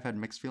done that I've had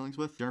mixed feelings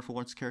with. Jennifer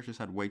Lawrence's character's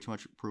had way too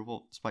much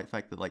approval, despite the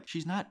fact that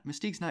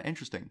Mystique's not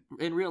interesting.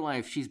 In real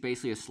life, she's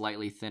basically a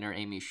slightly thinner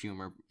Amy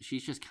Schumer.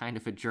 She's just kind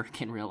of a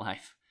jerk in real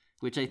life,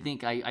 which I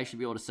think I should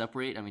be able to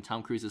separate. I mean,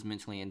 Tom Cruise is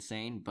mentally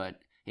insane,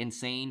 but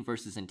insane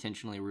versus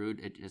intentionally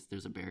rude,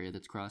 there's a barrier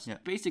that's crossed. Yeah.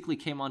 Basically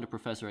came on to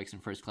Professor X in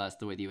First Class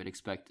the way that you would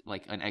expect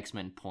like an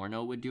X-Men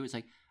porno would do. It's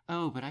like,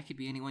 oh, but I could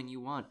be anyone you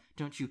want.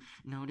 Don't you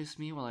notice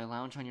me while I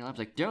lounge on your lap? It's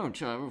like, don't,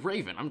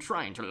 Raven, I'm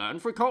trying to learn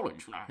for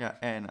college. Yeah,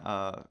 and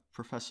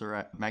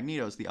Professor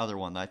Magneto's the other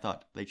one that I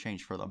thought they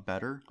changed for the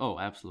better. Oh,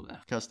 absolutely.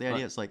 Because the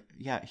idea is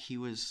he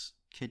was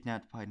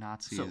kidnapped by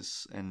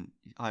Nazis, and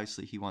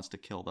obviously he wants to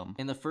kill them.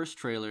 In the first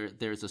trailer,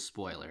 there's a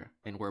spoiler,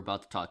 and we're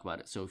about to talk about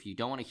it. So if you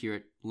don't want to hear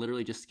it,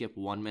 literally just skip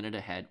 1 minute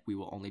ahead. We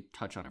will only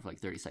touch on it for like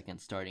 30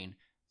 seconds starting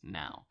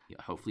now.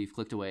 Hopefully you've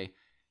clicked away.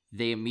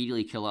 They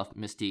immediately kill off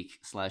Mystique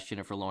 /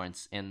 Jennifer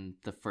Lawrence in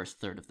the first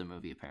third of the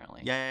movie,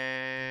 apparently.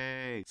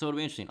 Yay! So it'll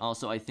be interesting.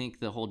 Also, I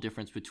think the whole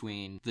difference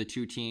between the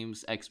two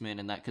teams, X-Men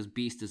and that, because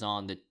Beast is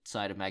on the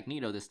side of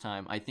Magneto this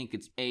time, I think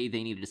it's A,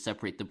 they needed to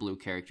separate the blue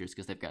characters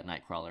because they've got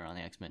Nightcrawler on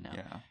the X-Men now.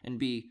 Yeah. And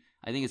B,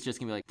 I think it's just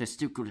going to be like, they're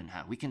still good in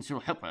her. We can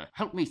still help her.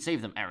 Help me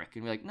save them, Eric.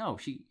 And be like, no,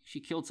 she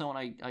killed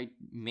someone I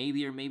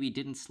maybe or maybe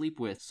didn't sleep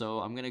with,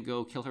 so I'm going to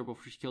go kill her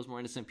before she kills more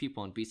innocent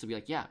people. And Beast will be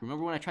like, yeah,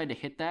 remember when I tried to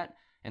hit that?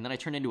 And then I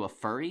turned into a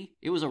furry?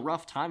 It was a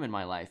rough time in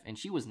my life, and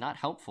she was not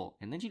helpful.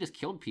 And then she just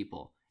killed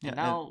people. And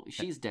now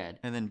she's dead.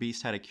 And then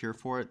Beast had a cure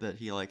for it that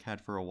he like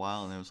had for a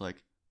while, and it was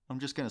like, I'm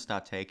just gonna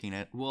stop taking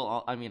it.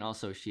 Well, I mean,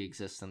 also she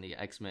exists in the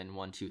X-Men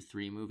 1, 2,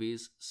 3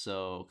 movies,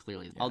 so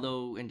clearly. Yeah.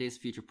 Although in Days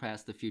of Future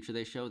Past, the future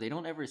they show, they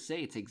don't ever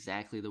say it's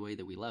exactly the way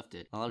that we left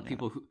it. A lot of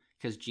people who,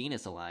 because Jean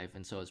is alive,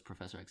 and so is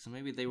Professor X, so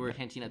maybe they were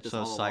hinting at this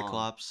all along. So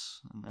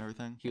Cyclops and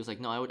everything. He was like,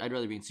 no, I'd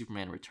rather be in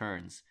Superman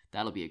Returns.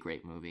 That'll be a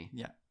great movie.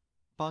 Yeah,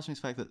 bothers me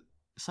the fact that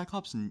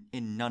Cyclops in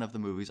none of the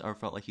movies ever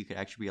felt like he could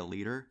actually be a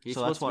leader. He's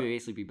supposed to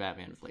basically be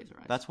Batman with laser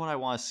eyes. That's what I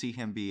want to see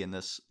him be in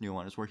this new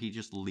one, is where he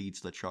just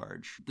leads the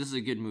charge. This is a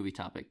good movie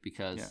topic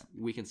because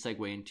we can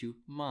segue into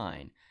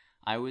mine.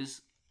 I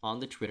was on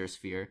the Twitter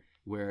sphere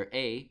where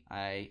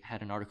I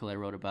had an article I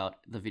wrote about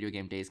the video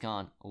game Days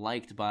Gone,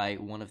 liked by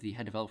one of the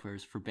head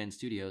developers for Ben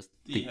Studios.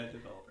 The head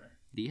developer.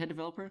 The head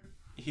developer?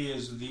 He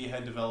is the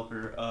head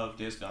developer of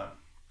Days Gone.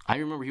 I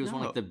remember he was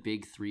one of like the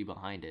big three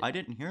behind it. I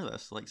didn't hear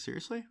this. Like,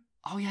 seriously?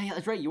 Oh yeah,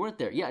 that's right. You weren't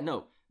there. Yeah,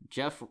 no.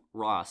 Jeff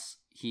Ross,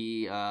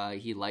 he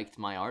liked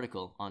my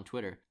article on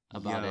Twitter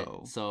about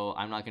it. So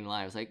I'm not gonna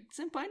lie. I was like,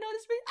 Senpai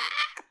noticed me.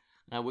 Ah!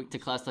 And I went to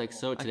class like,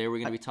 so today we're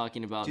gonna be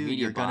talking about dude,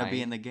 media you're buying. gonna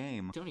be in the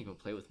game. Don't even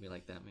play with me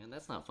like that, man.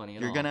 That's not funny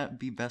at all. You're gonna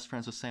be best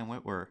friends with Sam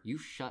Witwer. You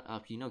shut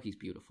up. You know he's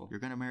beautiful. You're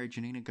gonna marry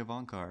Janina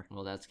Gavankar.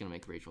 Well, that's gonna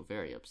make Rachel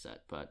very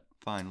upset, but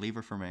fine, leave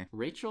her for me.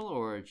 Rachel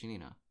or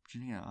Janina?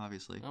 Janina,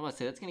 obviously. I'm about to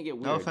say that's gonna get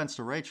weird. No offense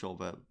to Rachel,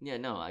 but yeah,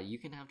 no, you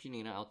can have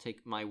Janina. I'll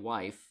take my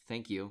wife.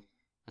 Thank you.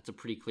 That's a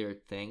pretty clear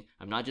thing.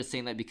 I'm not just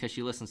saying that because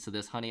she listens to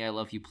this. Honey, I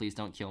love you. Please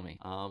don't kill me.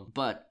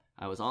 But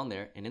I was on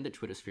there, and in the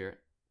Twitter sphere,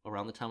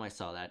 around the time I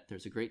saw that,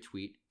 there's a great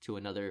tweet to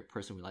another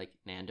person we like,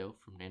 Nando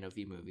from Nando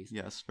V Movies.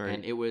 Yes, very.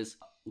 And it was,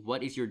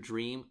 what is your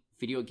dream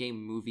video game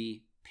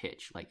movie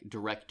pitch? Like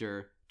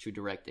director to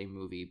direct a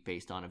movie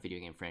based on a video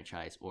game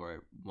franchise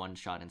or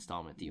one-shot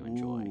installment that you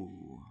enjoy.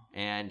 Ooh.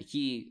 And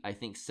he, I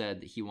think,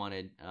 said that he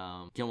wanted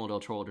Guillermo del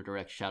Toro to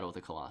direct Shadow of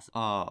the Colossus.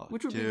 Oh,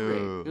 which would be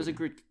great. It was a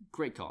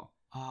great call.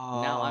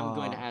 Oh. Now I'm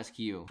going to ask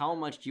you, how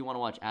much do you want to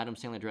watch Adam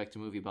Sandler direct a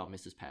movie about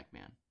Mrs.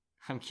 Pac-Man?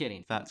 I'm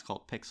kidding. That's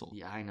called Pixel.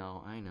 Yeah, I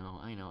know.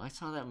 I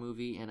saw that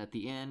movie, and at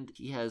the end,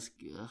 he has...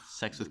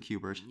 sex with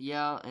Cubert.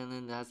 Yeah, and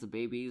then has the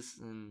babies,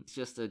 and it's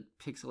just a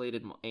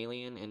pixelated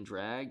alien in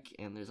drag,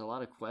 and there's a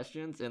lot of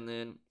questions, and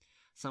then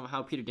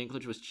somehow Peter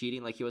Dinklage was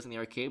cheating like he was in the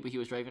arcade, but he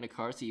was driving a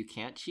car, so you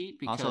can't cheat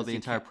because... Also, the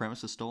entire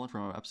premise is stolen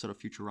from an episode of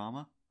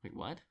Futurama. Wait,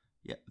 what?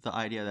 Yeah, the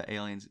idea that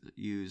aliens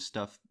use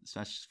stuff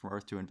smashed from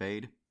Earth to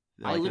invade.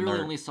 I literally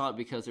only saw it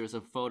because there was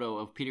a photo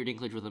of Peter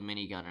Dinklage with a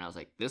minigun, and I was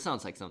like, this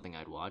sounds like something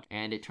I'd watch.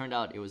 And it turned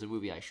out it was a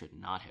movie I should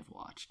not have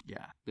watched.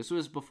 Yeah. This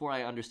was before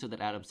I understood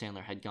that Adam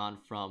Sandler had gone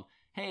from,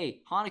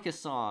 hey, Hanukkah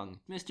song,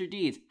 Mr.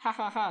 Deeds, ha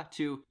ha ha,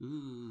 to,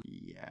 ooh,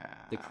 yeah,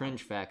 The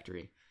Cringe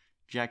Factory.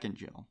 Jack and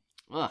Jill.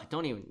 Ugh,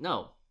 don't even,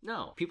 no.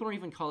 People don't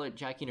even call it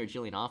Jacking or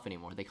Jillian off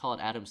anymore. They call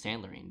it Adam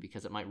Sandlering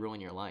because it might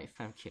ruin your life.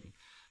 I'm kidding.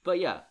 But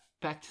yeah,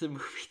 back to the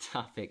movie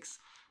topics.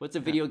 What's a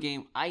video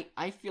game?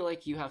 I feel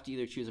like you have to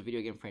either choose a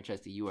video game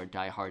franchise that you are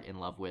diehard in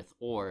love with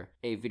or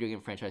a video game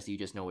franchise that you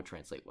just know would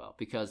translate well.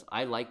 Because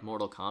I like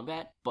Mortal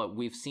Kombat, but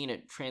we've seen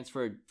it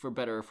transferred for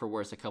better or for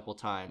worse a couple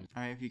times.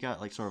 I mean, if you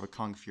got like sort of a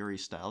Kung Fury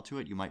style to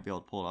it, you might be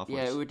able to pull it off.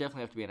 Yeah, it would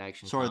definitely have to be an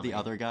action sort comedy. of the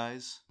other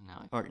guys.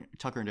 No. Or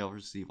Tucker and Dale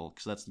vs. Evil,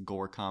 because that's the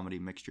gore comedy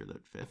mixture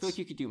that fits. I feel like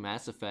you could do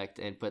Mass Effect,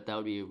 but that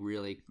would be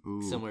really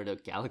similar to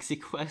Galaxy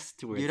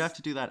Quest. Where you'd have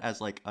to do that as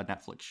like a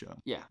Netflix show.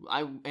 Yeah,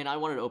 I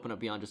wanted to open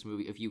up beyond just a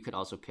movie if you could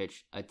also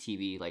pitch a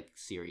TV like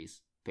series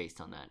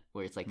based on that,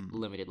 where it's like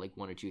limited, like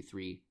 1 or 2,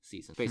 3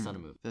 seasons based on a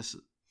movie.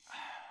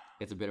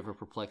 It's a bit of a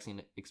perplexing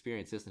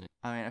experience, isn't it?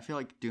 I mean, I feel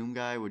like Doom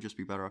Guy would just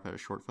be better off at a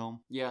short film.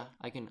 Yeah,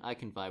 I can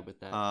vibe with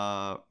that.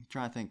 I'm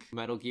trying to think.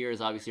 Metal Gear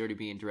is obviously already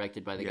being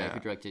directed by the guy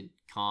who directed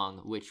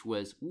Kong, which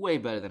was way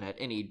better than it had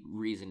any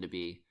reason to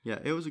be. Yeah,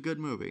 it was a good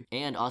movie.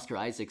 And Oscar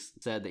Isaac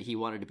said that he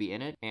wanted to be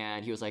in it,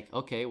 and he was like,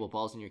 okay, well,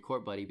 balls in your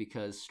court, buddy,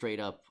 because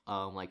straight up,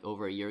 like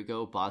over a year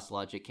ago, Boss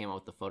Logic came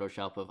out with the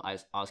Photoshop of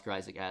Oscar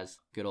Isaac as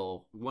good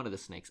old one of the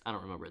snakes. I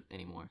don't remember it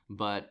anymore.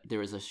 But there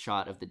was a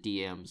shot of the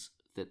DMs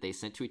that they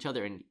sent to each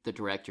other, and the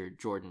director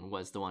Jordan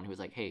was the one who was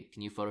like, hey,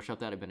 can you Photoshop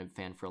that? I've been a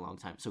fan for a long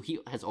time. So he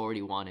has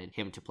already wanted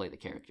him to play the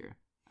character.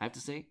 I have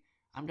to say,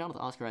 I'm down with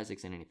Oscar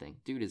Isaac in anything.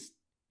 Dude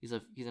he's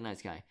a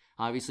nice guy.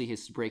 Obviously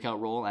his breakout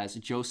role as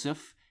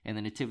Joseph in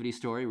the Nativity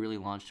Story really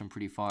launched him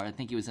pretty far. I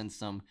think he was in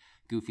some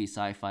goofy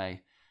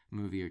sci-fi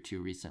movie or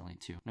two recently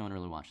too. No one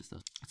really watches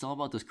those. It's all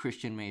about those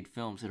Christian made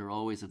films that are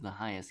always of the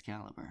highest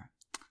caliber.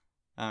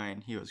 I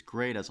mean, he was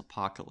great as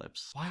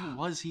Apocalypse. Why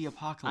was he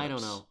Apocalypse? I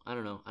don't know.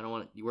 I don't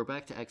want to... We're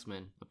back to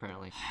X-Men,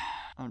 apparently.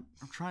 I'm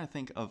trying to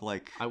think of,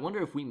 like... I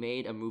wonder if we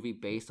made a movie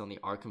based on the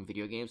Arkham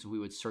video games, we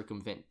would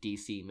circumvent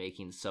DC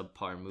making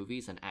subpar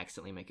movies and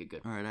accidentally make a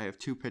good one. All right, I have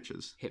 2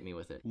 pitches. Hit me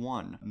with it.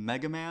 1,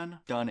 Mega Man,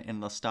 done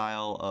in the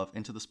style of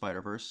Into the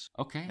Spider-Verse.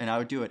 Okay. And I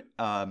would do it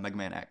Mega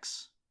Man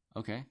X.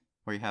 Okay.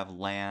 Where you have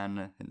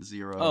Lan and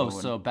Zero. Oh,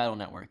 so Battle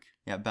Network.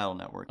 Yeah, Battle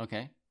Network.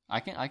 Okay. I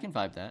can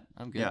vibe that.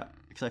 I'm good. Yeah,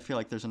 because I feel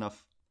like there's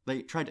enough...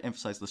 They tried to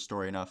emphasize the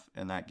story enough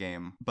in that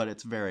game, but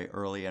it's very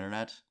early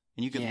internet.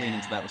 And you could lean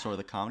into that with sort of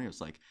the comedy. It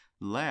was like,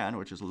 LAN,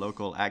 which is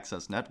Local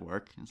Access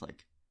Network. It's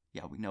like,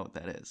 yeah, we know what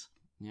that is.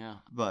 Yeah.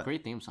 But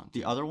great theme song.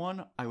 The other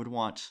one, I would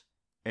want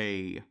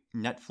a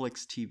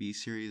Netflix TV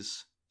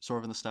series, sort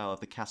of in the style of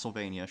the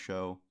Castlevania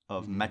show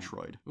of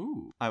Metroid.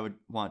 Ooh. I would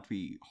want to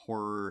be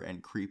horror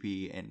and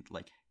creepy and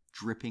like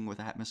dripping with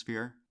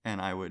atmosphere. And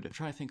I would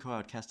try to think who I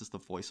would cast as the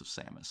voice of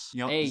Samus.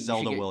 You know, Hey,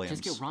 Zelda Williams.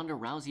 Just get Ronda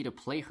Rousey to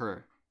play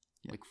her.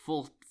 Yeah. Like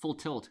full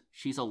tilt.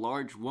 She's a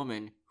large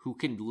woman who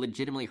can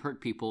legitimately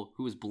hurt people,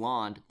 who is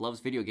blonde,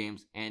 loves video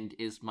games, and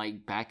is my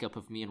backup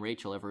if me and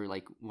Rachel ever,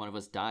 like, one of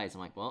us dies.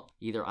 I'm like, well,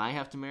 either I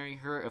have to marry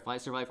her if I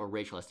survive, or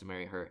Rachel has to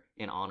marry her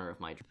in honor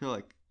of my dream. I feel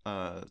like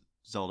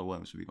Zelda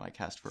Williams would be my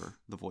cast for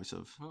the voice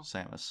of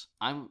Samus.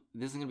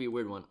 This is going to be a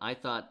weird one. I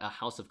thought a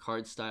House of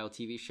Cards style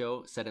TV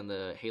show set in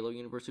the Halo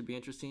universe would be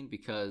interesting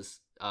because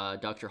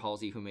Dr.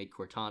 Halsey, who made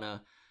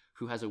Cortana,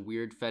 who has a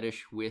weird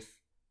fetish with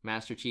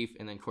Master Chief,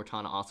 and then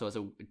Cortana also has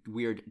a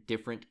weird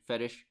different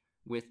fetish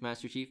with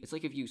Master Chief. It's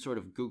like if you sort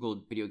of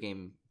Googled video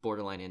game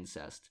borderline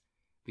incest,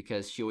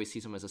 because she always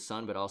sees him as a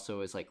son, but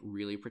also is like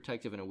really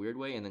protective in a weird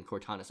way. And then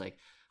Cortana's like,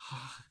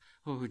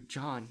 oh,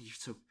 John, you're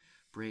so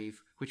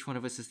brave. Which one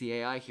of us is the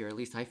AI here? At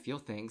least I feel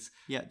things.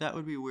 Yeah, that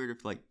would be weird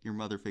if like your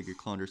mother figure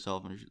cloned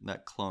herself and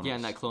that clone. Yeah,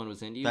 and that clone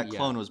was into you. That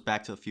clone was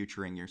Back to the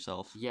Futuring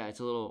yourself. Yeah, it's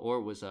a little, or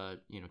it was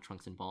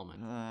Trunks and Ballman.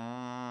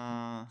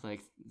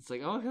 It's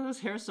like, oh, this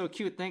hair's so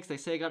cute. Thanks. They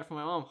say I got it from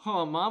my mom.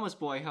 Oh, mama's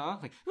boy, huh?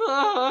 Like,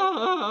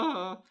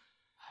 ah!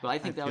 But I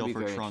think that would be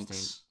very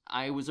interesting.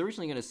 I was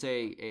originally going to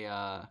say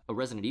a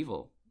Resident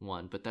Evil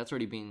one, but that's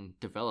already being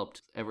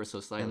developed ever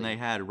so slightly. And they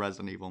had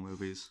Resident Evil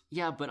movies.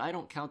 Yeah, but I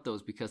don't count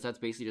those because that's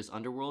basically just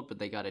Underworld, but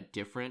they got a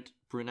different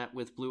brunette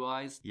with blue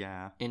eyes.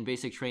 Yeah. In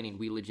basic training,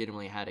 we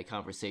legitimately had a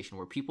conversation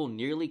where people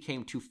nearly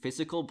came to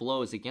physical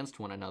blows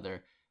against one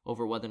another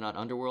over whether or not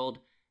Underworld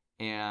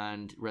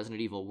and Resident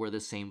Evil were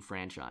the same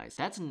franchise.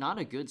 That's not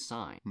a good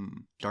sign.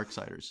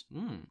 Darksiders.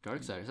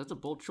 Darksiders. That's a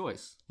bold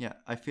choice. Yeah,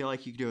 I feel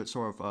like you could do it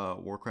sort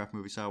of Warcraft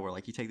movie style where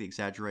like you take the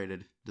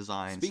exaggerated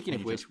designs. Speaking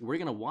of which, we're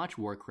going to watch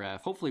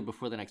Warcraft, hopefully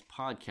before the next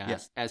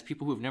podcast, as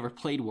people who have never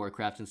played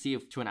Warcraft, and see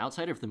if, to an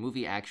outsider, if the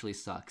movie actually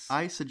sucks.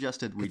 I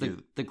suggested we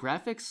do. The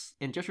graphics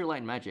in Just Your Light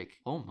and Magic,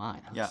 oh my.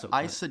 Yeah, so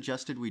I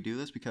suggested we do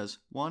this because,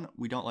 one,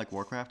 we don't like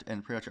Warcraft,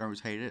 and pretty much everyone's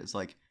hated it. It's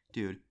like,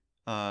 dude,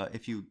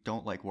 if you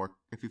don't like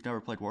if you've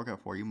never played Warcraft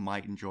before, you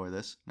might enjoy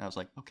this. And I was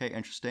like, okay,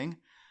 interesting.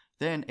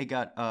 Then it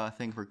got a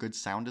thing for good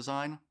sound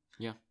design.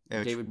 Yeah.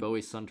 David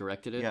Bowie's son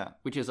directed it. Yeah.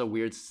 Which is a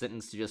weird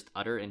sentence to just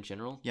utter in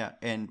general. Yeah,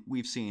 and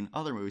we've seen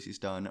other movies he's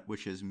done,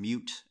 which is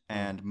Mute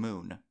and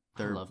Moon.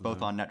 They're both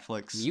Moon. On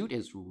Netflix. Mute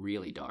is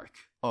really dark.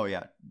 Oh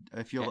yeah.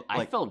 If you're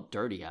I felt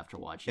dirty after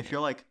watching it. If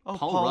you're like, oh,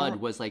 Paul Rudd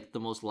was like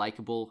the most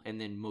likable and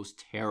then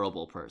most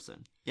terrible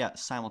person. Yeah,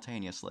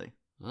 simultaneously.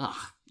 Ugh,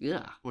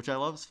 yeah. Which I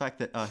love is the fact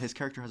that his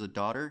character has a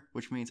daughter,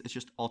 which means it's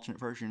just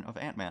alternate version of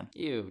Ant-Man.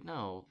 Ew,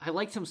 no. I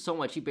liked him so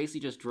much. He basically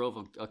just drove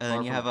a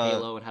car from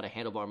Halo and had a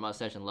handlebar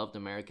mustache and loved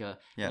America.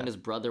 Yeah. And his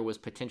brother was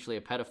potentially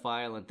a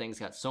pedophile, and things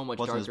got so much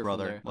darker from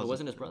there. It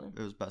wasn't his brother?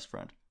 It was best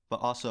friend.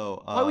 But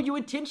also... why would you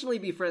intentionally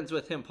be friends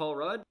with him, Paul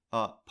Rudd?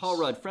 Paul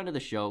Rudd, friend of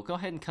the show. Go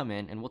ahead and come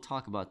in, and we'll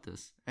talk about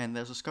this. And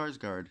there's a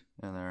Skarsgård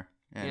in there.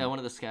 And, one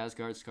of the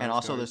Skarsgård. And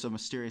also there's a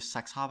mysterious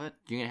sex hobbit.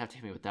 You're going to have to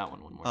hit me with that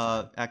one more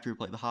time. Actor who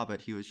played the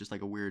Hobbit, he was just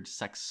like a weird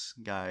sex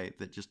guy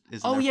that just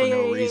isn't there for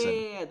no reason.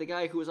 Yeah. The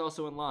guy who was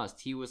also in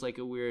Lost. He was like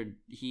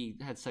he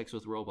had sex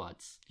with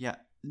robots. Yeah.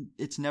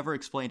 It's never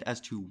explained as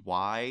to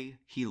why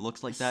he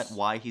looks like that,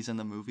 why he's in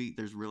the movie.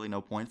 There's really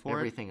no point for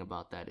Everything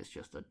about that is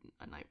just a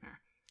nightmare.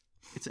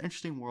 It's an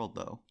interesting world,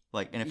 though.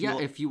 Like, and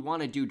if you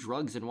want to do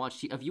drugs and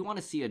watch, if you want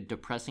to see a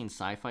depressing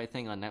sci-fi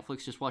thing on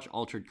Netflix, just watch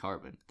Altered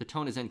Carbon. The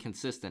tone is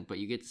inconsistent, but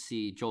you get to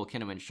see Joel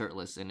Kinnaman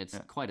shirtless, and it's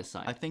quite a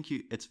sight. I think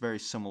it's very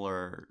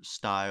similar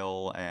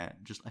style, and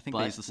I think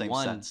they use the same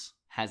sets.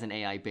 Has an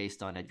AI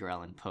based on Edgar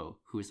Allan Poe,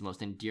 who is the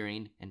most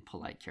endearing and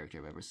polite character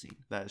I've ever seen.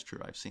 That is true.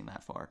 I've seen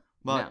that far.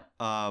 But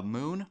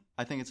Moon,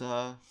 I think it's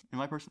in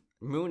my person.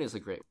 Moon is a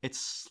great. It's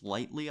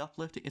slightly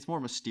uplifting. It's more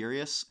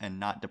mysterious and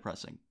not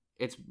depressing.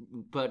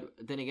 But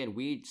then again,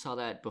 we saw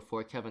that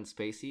before Kevin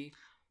Spacey.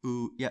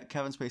 Ooh, yeah,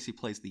 Kevin Spacey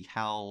plays the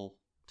HAL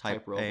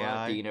type robot.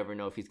 AI. You never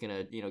know if he's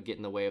gonna, get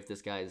in the way of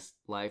this guy's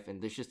life.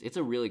 And it's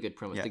a really good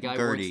premise. Yeah,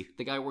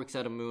 the guy works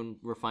at a moon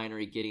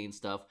refinery getting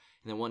stuff,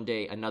 and then one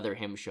day another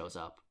him shows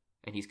up,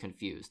 and he's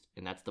confused,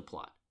 and that's the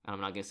plot. And I'm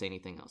not gonna say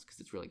anything else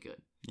because it's really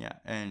good. Yeah,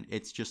 and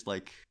it's just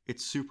like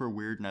it's super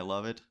weird, and I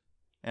love it.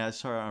 And I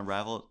started to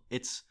unravel.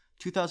 It's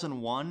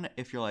 2001.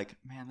 If you're like,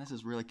 man, this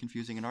is really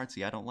confusing and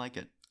artsy, I don't like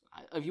it.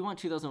 If you want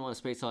 2001: A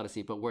Space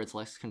Odyssey, but where it's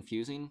less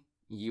confusing,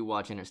 you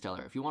watch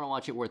Interstellar. If you want to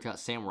watch it where it's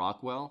got Sam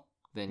Rockwell,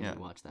 then you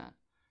watch that.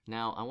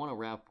 Now, I want to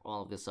wrap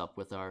all of this up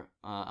with our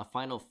a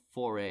final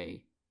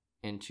foray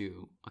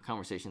into a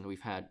conversation that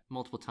we've had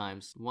multiple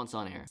times, once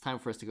on air. It's time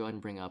for us to go ahead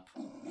and bring up...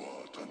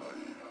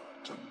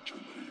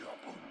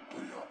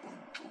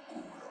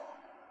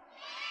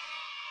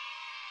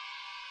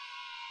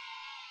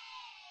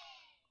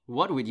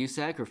 What would you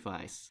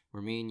sacrifice?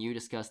 Where me and you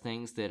discuss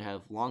things that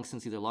have long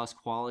since either lost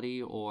quality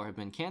or have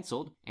been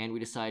canceled, and we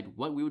decide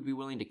what we would be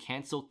willing to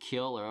cancel,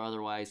 kill, or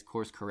otherwise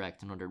course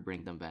correct in order to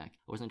bring them back.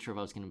 I wasn't sure if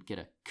I was going to get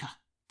a "k"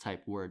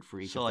 type word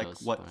for each So, of like,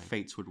 those. what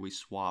fates would we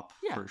swap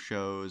Yeah. for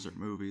shows or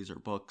movies or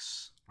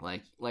books?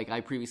 Like I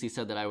previously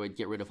said that I would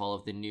get rid of all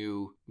of the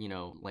new,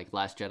 like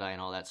Last Jedi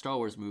and all that Star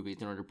Wars movies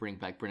in order to bring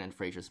back Brendan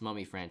Fraser's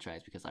Mummy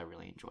franchise because I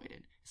really enjoyed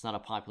it. It's not a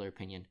popular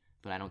opinion,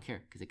 but I don't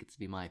care because it gets to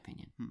be my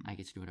opinion. I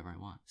get to do whatever I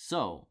want.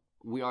 So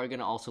we are going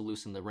to also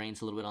loosen the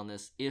reins a little bit on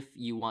this. If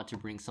you want to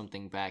bring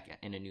something back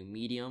in a new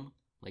medium,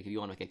 like if you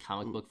want to make a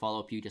comic book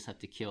follow-up, you just have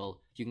to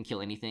you can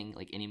kill anything,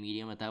 like any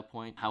medium at that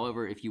point.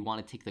 However, if you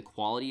want to take the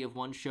quality of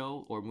one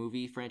show or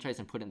movie franchise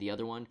and put it in the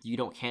other one, you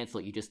don't cancel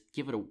it. You just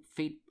give it a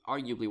fate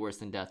arguably worse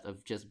than death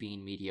of just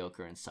being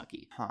mediocre and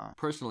sucky.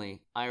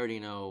 Personally, I already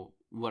know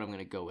what I'm going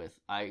to go with.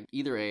 I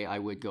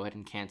would go ahead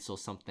and cancel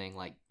something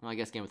like, I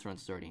guess Game of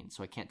Thrones is already in,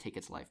 so I can't take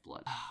its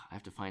lifeblood. I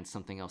have to find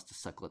something else to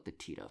suckle at the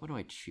teat of. What do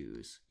I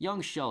choose?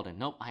 Young Sheldon.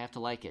 Nope, I have to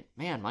like it.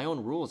 Man, my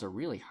own rules are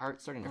really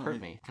starting to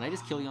hurt me. Can I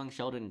just kill Young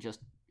Sheldon just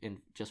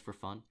for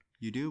fun?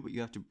 You do, but you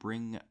have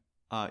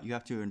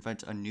to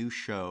invent a new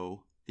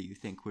show that you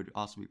think would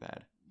also be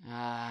bad.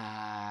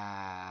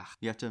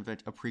 You have to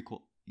invent a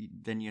prequel.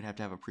 Then you'd have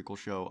to have a prequel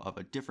show of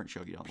a different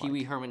show you don't like.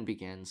 Pee-wee Herman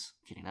Begins.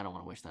 Kidding, I don't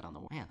want to wish that on the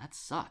world. Man, that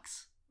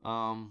sucks.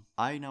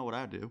 I know what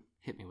I'd do.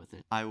 Hit me with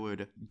it. I'd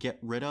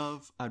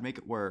make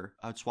it where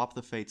I'd swap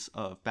the fates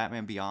of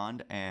Batman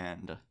Beyond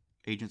and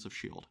Agents of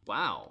S.H.I.E.L.D.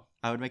 Wow.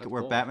 I would make That's it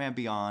where bold. Batman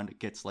Beyond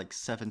gets like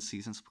 7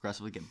 seasons,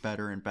 progressively get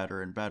better and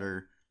better and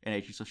better, and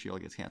Agents of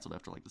S.H.I.E.L.D. gets canceled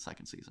after like the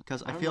 2nd season.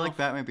 Because I feel like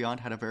Batman Beyond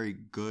had a very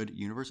good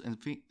universe, and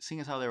seeing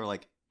as how they were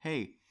like,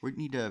 hey, we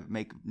need to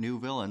make new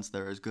villains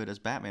that are as good as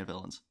Batman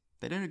villains.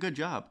 They did a good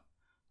job.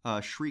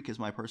 Shriek is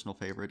my personal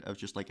favorite of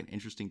just like an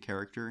interesting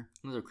character.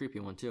 Another creepy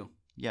one too.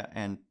 Yeah,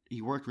 and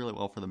he worked really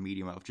well for the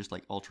medium of just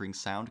like altering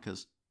sound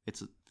because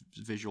it's a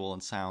visual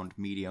and sound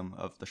medium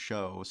of the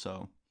show,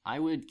 so... I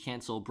would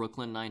cancel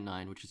Brooklyn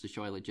Nine-Nine, which is a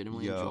show I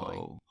legitimately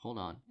enjoy. Hold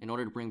on. In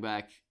order to bring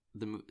back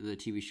the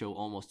TV show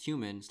Almost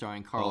Human,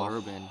 starring Carl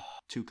Urban.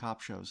 2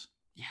 cop shows.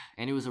 Yeah,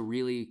 and it was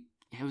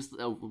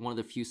one of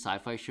the few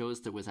sci-fi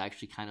shows that was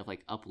actually kind of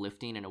like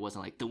uplifting, and it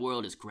wasn't like the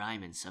world is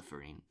grime and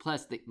suffering.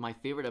 Plus, my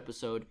favorite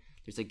episode,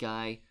 there's a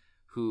guy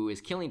who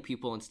is killing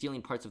people and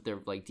stealing parts of their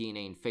like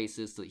DNA and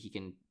faces so that he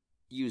can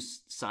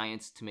use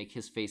science to make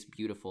his face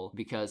beautiful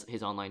because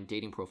his online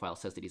dating profile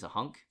says that he's a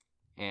hunk,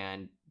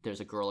 and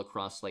there's a girl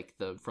across like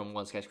from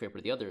one skyscraper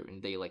to the other,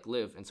 and they like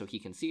live, and so he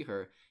can see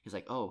her. He's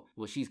like, oh,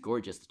 well, she's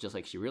gorgeous just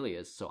like she really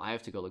is, so I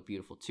have to go look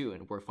beautiful too,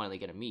 and we're finally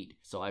gonna meet,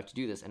 so I have to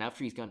do this. And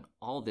after he's done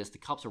all this, the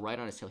cops are right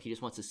on his tail. He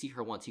just wants to see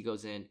her once. He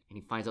goes in and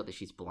he finds out that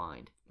she's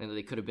blind, and that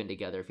they could have been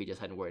together if he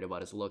just hadn't worried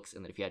about his looks,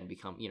 and that if he hadn't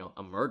become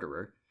a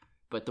murderer.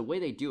 But the way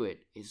they do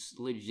it is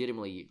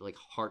legitimately like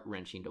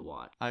heart-wrenching to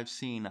watch. I've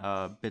seen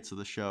bits of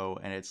the show,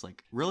 and it's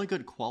like really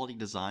good quality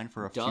design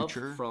for a Dove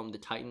future. From the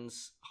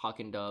Titans, Hawk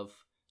and Dove,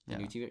 the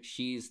new TV.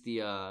 She's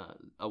a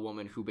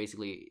woman who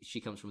basically,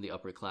 she comes from the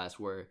upper class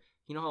where,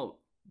 you know how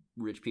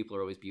rich people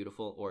are always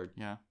beautiful, or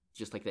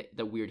just like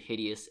the weird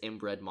hideous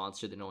inbred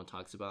monster that no one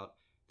talks about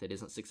that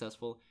isn't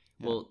successful.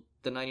 Well,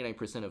 the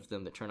 99% of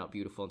them that turn out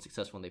beautiful and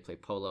successful when they play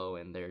polo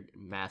and they're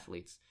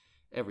mathletes,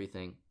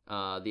 everything.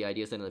 The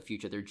idea is that in the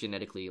future they're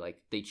genetically like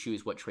they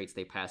choose what traits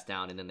they pass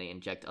down, and then they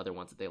inject other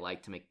ones that they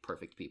like to make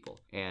perfect people.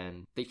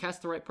 And they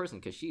cast the right person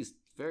because she's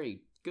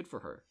very good for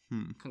her.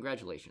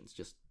 Congratulations,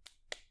 just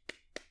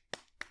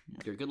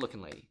you're a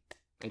good-looking lady,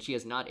 and she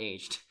has not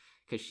aged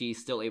because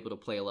she's still able to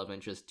play a love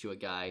interest to a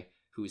guy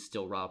who's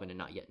still Robin and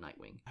not yet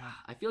Nightwing.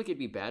 I feel like it'd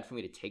be bad for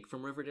me to take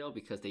from Riverdale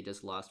because they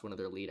just lost one of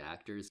their lead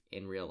actors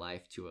in real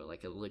life to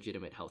a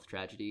legitimate health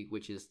tragedy,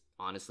 which is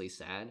honestly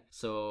sad.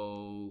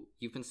 So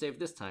you've been saved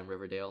this time,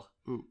 Riverdale.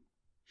 Ooh,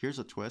 here's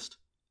a twist.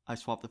 I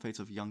swapped the fates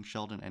of Young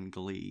Sheldon and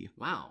Glee.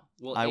 Wow.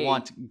 Well, I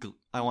want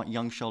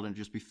Young Sheldon to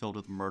just be filled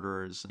with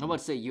murderers. I'm about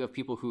to say you have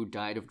people who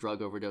died of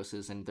drug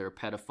overdoses, and they're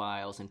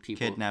pedophiles and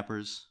people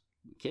kidnappers.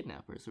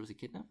 Kidnappers? There was a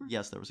kidnapper?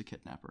 Yes, there was a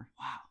kidnapper.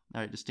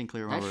 Wow. I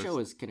distinctly remember. That show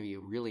is going to be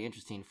really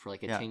interesting for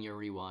like a 10-year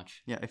rewatch.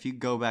 Yeah, if you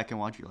go back and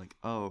watch, you're like,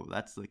 oh,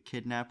 that's the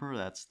kidnapper,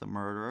 that's the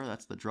murderer,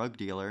 that's the drug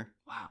dealer.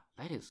 Wow,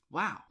 that is...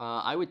 Wow.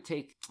 I would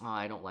take... Oh,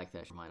 I don't like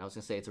that. Mine. I was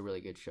going to say it's a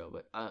really good show,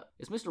 but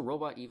is Mr.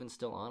 Robot even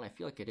still on? I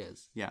feel like it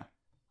is. Yeah.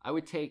 I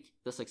would take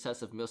the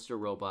success of Mr.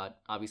 Robot,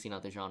 obviously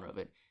not the genre of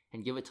it,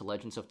 and give it to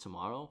Legends of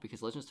Tomorrow,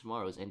 because Legends of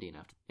Tomorrow is ending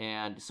after.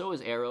 And so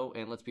is Arrow,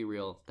 and let's be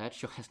real, that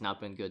show has not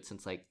been good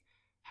since like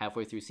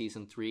halfway through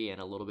season 3 and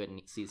a little bit in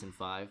season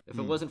 5. If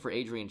it wasn't for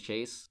Adrian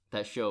Chase,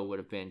 that show would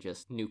have been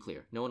just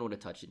nuclear. No one would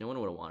have touched it. No one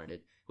would have wanted it.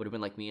 It would have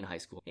been like me in high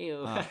school.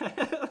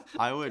 Heyo.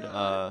 I would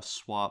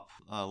swap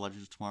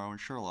Legends of Tomorrow and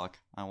Sherlock.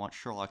 I want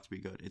Sherlock to be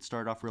good. It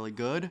started off really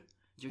good,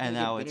 and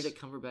now Benedict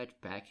Cumberbatch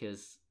back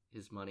his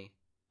money.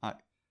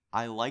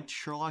 I liked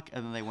Sherlock,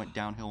 and then they went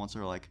downhill once they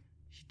were like,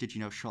 did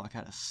you know Sherlock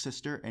had a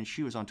sister? And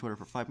she was on Twitter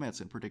for 5 minutes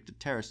and predicted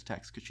terrorist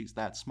attacks because she's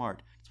that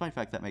smart. Despite the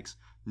fact that makes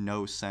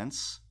no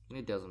sense.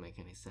 It doesn't make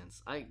any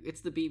sense.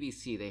 It's the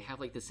BBC. They have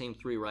like the same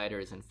 3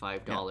 writers and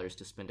 $5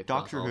 to spend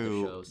across Doctor all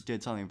Who the shows.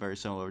 did something very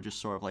similar, just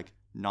sort of like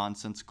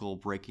nonsensical,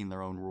 breaking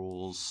their own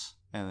rules,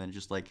 and then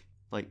just like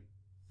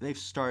they've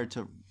started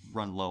to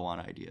run low on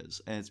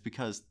ideas, and it's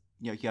because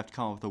you have to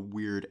come up with a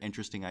weird,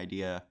 interesting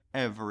idea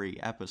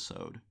every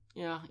episode.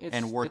 Yeah,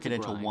 and work it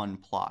into grind. one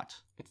plot.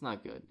 It's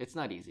not good. It's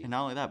not easy. And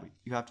not only that, but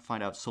you have to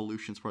find out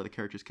solutions where the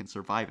characters can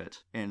survive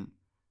it. And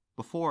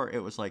before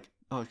it was like,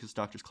 oh, because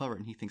the Doctor's clever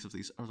and he thinks of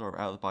these sort of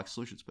out-of-the-box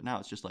solutions. But now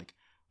it's just like,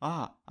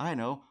 I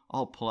know,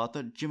 I'll pull out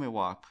the Jimmy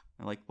Wop.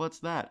 And like, what's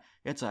that?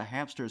 It's a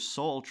hamster's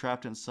soul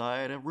trapped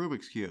inside a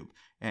Rubik's Cube.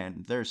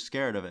 And they're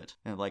scared of it.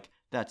 And like,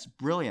 that's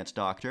brilliant,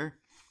 Doctor.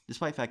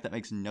 Despite the fact that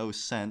makes no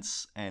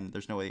sense, and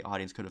there's no way the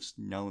audience could have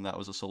known that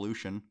was a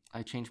solution.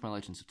 I changed my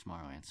Legends of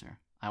Tomorrow answer.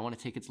 I want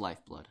to take its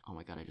lifeblood. Oh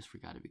my god, I just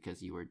forgot it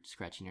because you were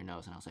scratching your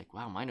nose, and I was like,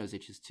 wow, my nose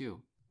itches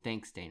too.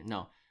 Thanks, Dana.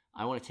 No,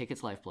 I want to take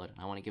its lifeblood, and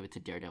I want to give it to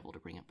Daredevil to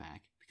bring it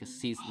back. Because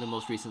the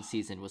most recent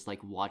season was like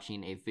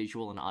watching a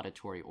visual and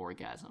auditory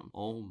orgasm.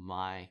 Oh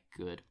my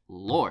good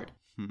lord.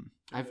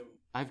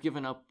 I've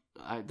given up.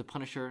 The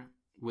Punisher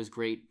was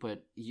great,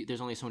 but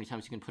there's only so many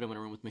times you can put him in a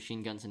room with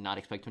machine guns and not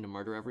expect him to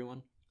murder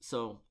everyone.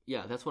 So,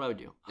 yeah, that's what I would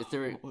do. Is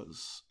there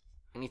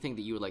anything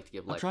that you would like to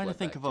give lifeblood? I'm trying to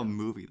think of a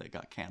movie that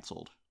got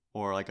canceled.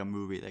 Or like a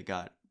movie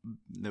that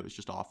was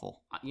just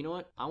awful. You know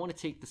what? I want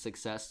to take the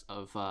success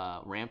of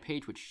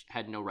Rampage, which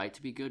had no right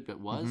to be good,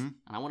 but was. And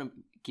I want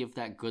to give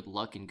that good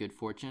luck and good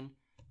fortune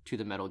to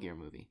the Metal Gear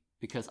movie.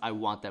 Because I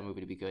want that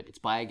movie to be good. It's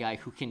by a guy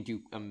who can do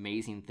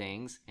amazing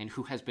things and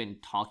who has been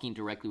talking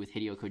directly with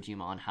Hideo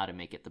Kojima on how to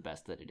make it the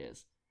best that it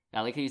is.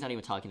 I like that he's not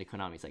even talking to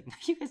Konami. He's like,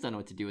 you guys don't know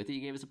what to do with it. You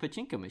gave us a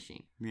pachinko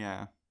machine.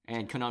 Yeah.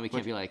 And Konami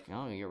can't be like,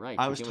 oh, you're right.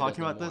 I was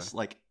talking about this,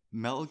 like,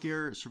 Metal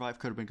Gear Survive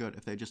could have been good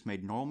if they just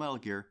made normal Metal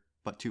Gear,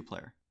 but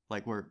 2-player.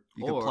 Like, where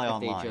you could play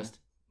online. Or if they just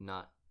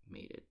not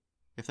made it.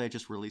 If they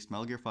just released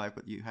Metal Gear 5,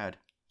 but you had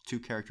 2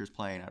 characters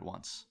playing at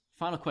once.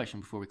 Final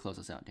question before we close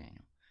this out,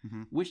 Daniel.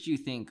 Which do you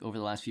think, over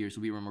the last few years,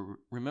 will be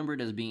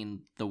remembered as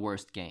being the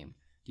worst game?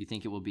 Do you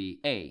think it will be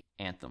A,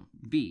 Anthem,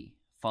 B,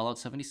 Fallout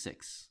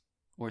 76,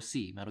 or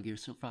C, Metal Gear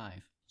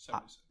Survive?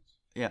 76.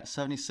 Yeah,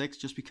 76,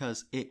 just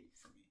because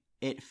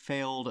it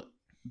failed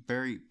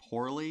very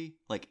poorly.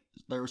 Like,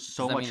 there was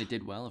so much. Does that mean it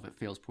did well if it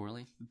fails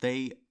poorly?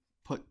 They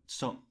put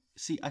so.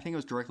 See, I think it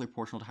was directly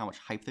proportional to how much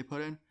hype they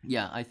put in.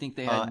 Yeah, I think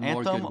they had more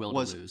Anthem goodwill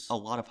was to lose. A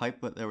lot of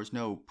hype, but there was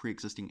no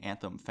pre-existing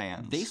Anthem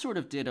fans. They sort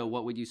of did a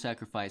what would you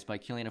sacrifice by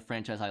killing a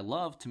franchise I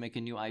love to make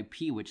a new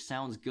IP, which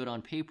sounds good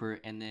on paper,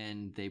 and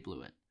then they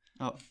blew it.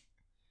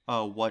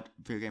 What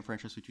video game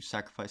franchise would you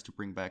sacrifice to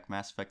bring back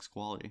Mass Effect's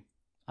quality?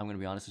 I'm going to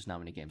be honest, there's not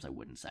many games I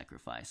wouldn't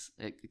sacrifice.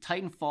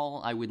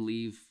 Titanfall, I would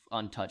leave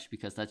untouched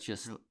because that's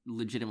just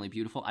legitimately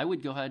beautiful. I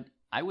would go ahead.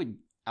 I would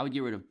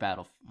get rid of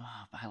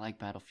I like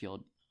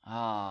Battlefield.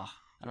 I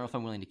don't know if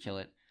I'm willing to kill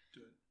it.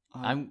 Do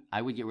it.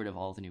 I would get rid of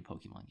all the new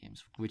Pokemon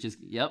games, which is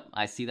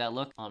I see that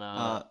look on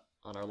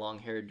our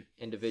long-haired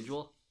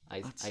individual.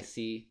 I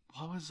see.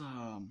 What was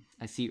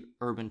I see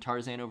Urban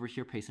Tarzan over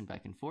here pacing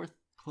back and forth.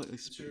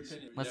 It's your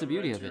opinion. That's the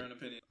beauty of it.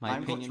 My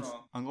opinions.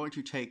 I'm going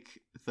to take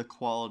the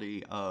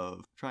quality of.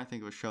 I'm trying to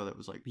think of a show that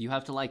was like. You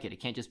have to like it. It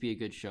can't just be a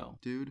good show.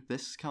 Dude,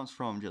 this comes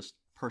from just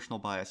personal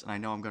bias, and I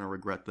know I'm going to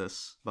regret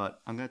this,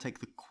 but I'm going to take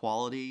the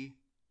quality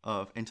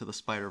of Into the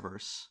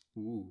Spider-Verse.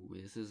 Ooh,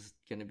 this is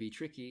going to be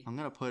tricky. I'm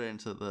going to put it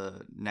into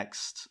the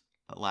next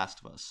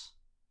Last of Us,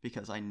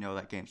 because I know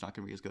that game's not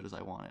going to be as good as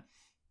I want it.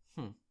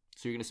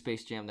 So you're going to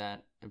Space Jam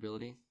that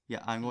ability? Yeah,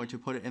 I'm going to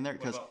put it in there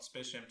because. What about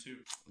Space Jam 2?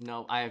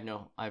 No, I have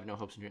no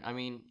hopes and dreams. I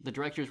mean, the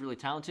director is really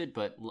talented,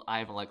 but I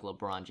haven't liked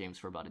LeBron James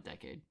for about a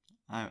decade.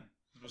 I was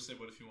going to say,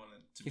 what if you want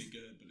it to be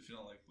good, but if you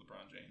don't like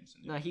LeBron James?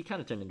 No, he kind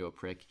of turned into a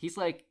prick. He's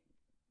like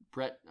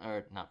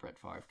not Brett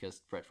Favre,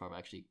 because Brett Favre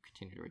actually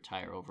continued to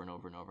retire over and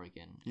over and over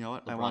again. You know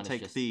what? I want to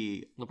take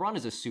LeBron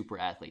is a super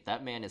athlete.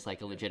 That man is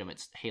like a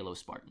legitimate Halo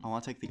Spartan. I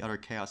want to take the utter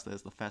chaos that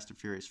is the Fast and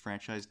Furious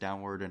franchise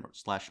downward and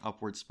 /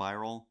 upward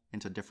spiral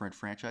into different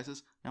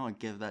franchises. I want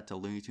to give that to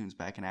Looney Tunes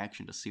back in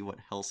action to see what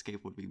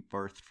hellscape would be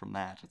birthed from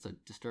that. That's a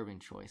disturbing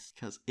choice.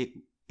 Because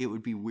it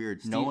would be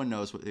weird. No one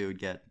knows what they would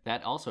get.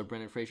 That also had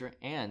Brendan Fraser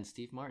and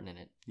Steve Martin in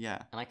it.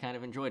 Yeah. And I kind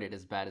of enjoyed it,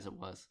 as bad as it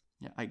was.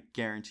 Yeah, I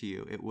guarantee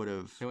you it would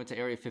have... They went to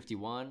Area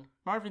 51.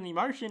 Marvin the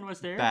Martian was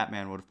there.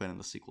 Batman would have been in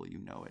the sequel, you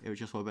know it. It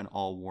just would have been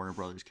all Warner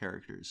Brothers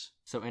characters.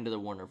 So into the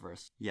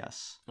Warnerverse.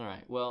 Yes. All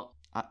right, well...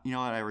 you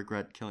know what? I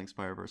regret killing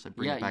Spider-Verse. I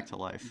bring it back to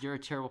life. You're a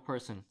terrible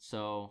person.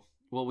 So,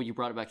 well, you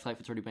brought it back to life.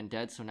 It's already been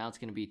dead, so now it's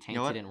going to be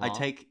tainted and wrong.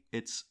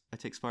 I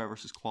take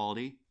Spider-Verse's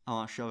quality. I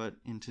want to shove it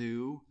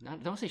into...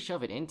 Don't say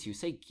shove it into.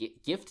 Say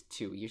gift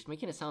to. You're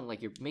making it sound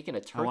like you're making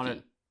a turkey. I want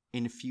to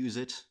infuse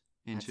it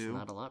into...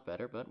 That's not a lot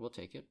better, but we'll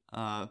take it.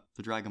 The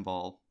Dragon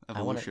Ball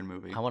Evolution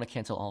movie. I want to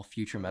cancel all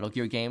future Metal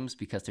Gear games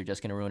because they're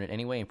just going to ruin it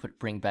anyway and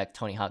bring back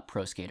Tony Hawk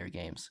Pro Skater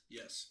games.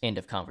 Yes. End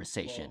of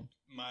conversation.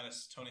 Well,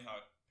 minus Tony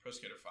Hawk Pro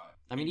Skater 5.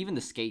 I mean, even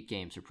the Skate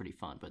games are pretty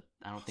fun, but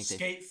I don't think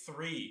Skate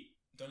 3.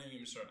 Don't even get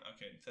me started.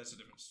 Okay, that's a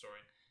different story.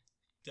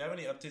 Do you have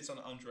any updates on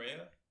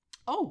Andrea?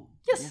 Oh,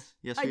 yes.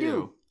 Yes, I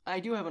do. I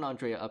do have an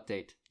Andrea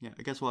update. Yeah,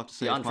 I guess we'll have to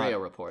The save Andrea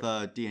report.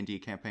 the D&D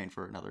campaign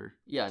for another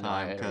Yeah, no,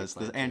 time I because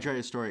the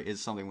Andrea story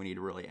is something we need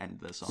to really end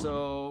this on.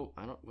 So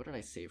what did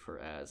I save her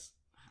as?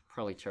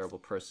 Probably terrible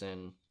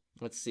person.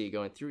 Let's see,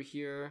 going through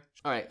here.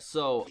 All right,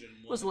 so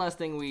what was the last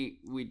thing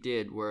we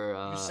did? Where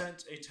you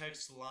sent a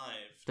text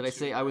live. Did I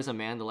say I was a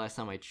man the last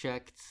time I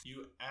checked?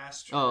 You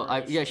asked her.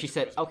 Oh, yeah, she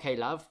said, "Okay,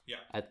 love."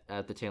 Yeah.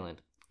 At the tail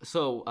end.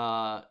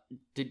 So,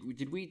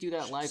 did we do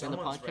that live in the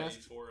Someone's podcast?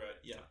 Ready for,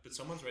 but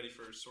someone's ready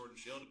for Sword and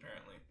Shield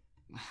apparently.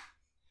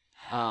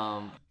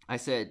 I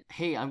said,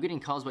 "Hey, I'm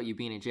getting calls about you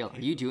being in jail. Are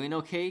you doing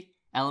okay?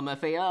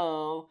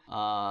 LMFAO."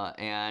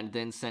 And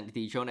then sent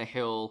the Jonah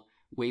Hill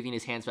waving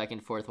his hands back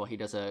and forth while he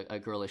does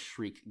a girlish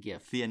shriek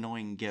gif. The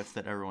annoying gif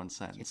that everyone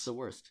sends. It's the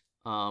worst.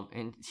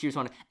 And here's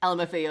one,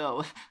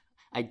 LMFAO.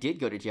 I did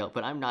go to jail,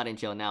 but I'm not in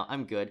jail now.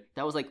 I'm good.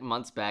 That was like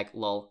months back.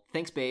 Lol.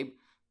 Thanks, babe.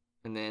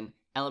 And then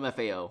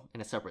LMFAO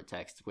in a separate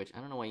text, which I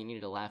don't know why you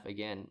needed to laugh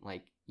again.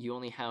 Like, you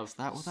only have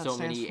so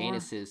many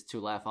anuses to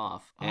laugh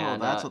off. Oh,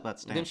 and, that's what that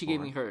stands for. Then she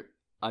gave me her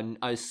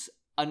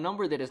a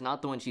number that is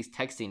not the one she's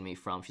texting me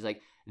from. She's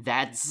like,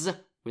 "That's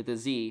with a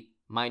Z,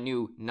 my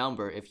new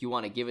number if you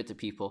want to give it to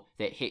people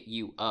that hit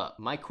you up."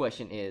 My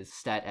question is,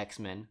 Stat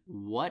X-Men,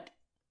 what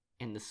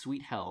in the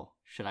sweet hell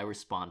should I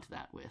respond to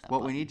that with?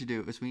 What we need to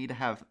do is we need to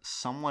have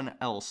someone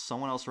else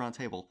around the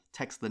table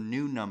text the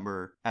new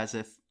number as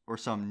if, or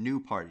some new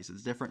parties.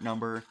 It's a different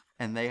number,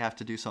 and they have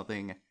to do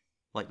something,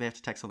 like they have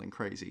to text something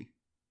crazy.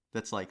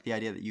 That's like the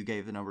idea that you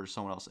gave the number to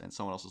someone else, and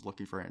someone else is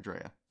looking for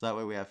Andrea. So that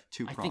way we have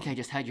two prongs. I think I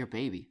just had your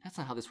baby. That's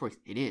not how this works.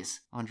 It is.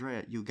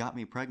 Andrea, you got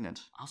me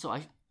pregnant. Also,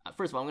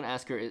 first of all, I'm going to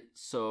ask her,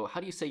 so how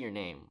do you say your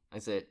name?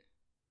 Is it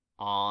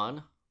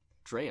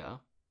Andrea?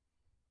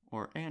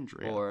 Or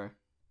Andrea. Or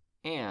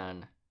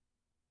Andrea?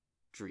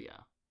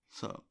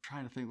 So,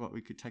 trying to think what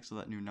we could text with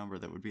that new number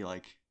that would be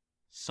like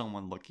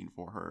someone looking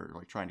for her,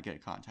 like trying to get in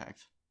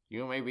contact.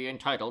 You may be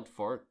entitled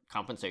for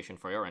compensation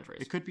for your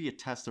entries. It could be a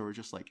test that we're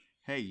just like,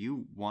 "Hey,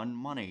 you won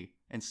money,"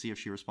 and see if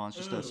she responds.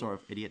 Just a sort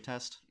of idiot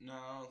test.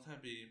 No,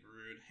 that'd be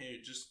rude.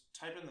 Hey, just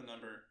type in the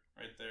number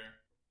right there.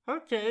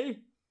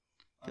 Okay.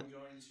 I'm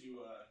going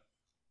to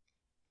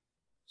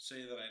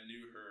say that I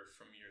knew her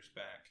from years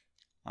back.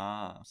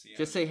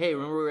 Just say, "Hey,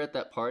 remember we were at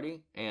that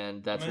party?"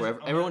 And that's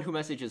where everyone who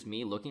messages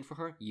me looking for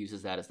her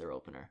uses that as their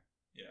opener.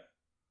 Yeah.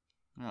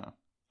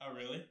 Oh,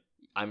 really?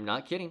 I'm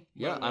not kidding.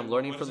 Yeah, I'm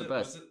learning from the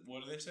best.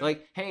 What do they say?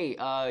 Like, "Hey,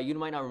 you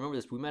might not remember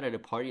this, but we met at a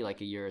party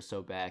like a year or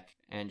so back,"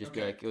 and just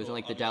be like, "It was in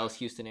like the Dallas,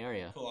 Houston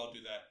area." Cool, I'll do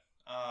that.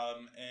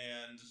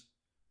 And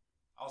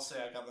I'll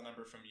say I got the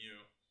number from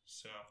you.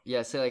 So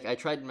yeah, say like, "I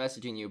tried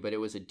messaging you, but it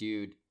was a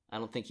dude. I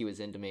don't think he was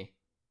into me."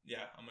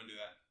 Yeah, I'm gonna do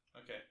that.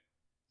 Okay,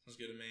 sounds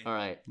good to me. All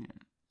right. Yeah.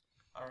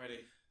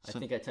 Alrighty. I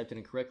think I typed it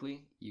in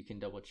correctly. You can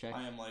double check.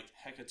 I am like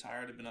hecka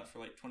tired. I've been up for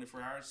like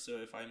 24 hours, so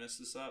if I mess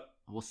this up,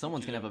 well,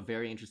 someone's gonna have a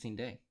very interesting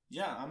day.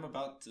 Yeah, I'm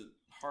about to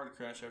hard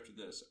crash after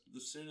this.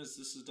 As soon as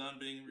this is done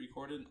being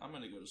recorded, I'm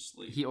gonna go to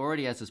sleep. He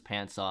already has his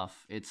pants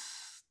off.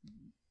 It's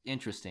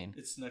interesting.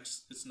 It's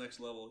next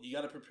level. You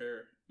got to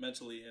prepare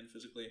mentally and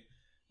physically,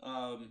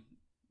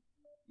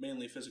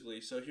 mainly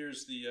physically. So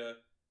here's the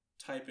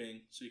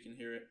typing, so you can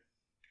hear it.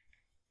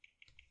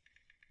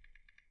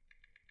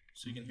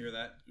 So you can hear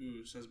that.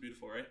 Ooh, sounds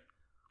beautiful, right?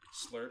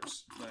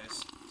 Slurps,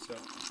 nice.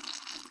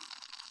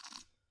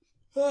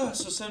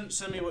 So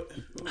send me what.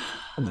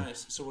 Ooh,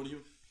 nice. So what do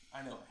you?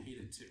 I know, I hate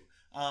it too.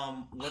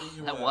 What do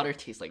you? That water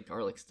tastes like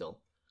garlic still.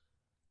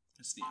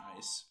 It's the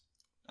ice.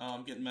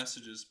 I'm getting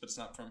messages, but it's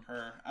not from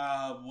her.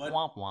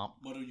 Womp womp.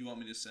 What do you want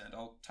me to send?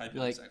 I'll type it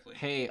like, exactly.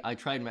 "Hey, I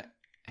tried.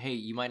 Hey,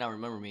 you might not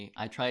remember me.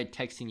 I tried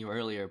texting you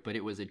earlier, but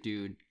it was a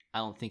dude. I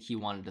don't think he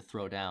wanted to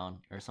throw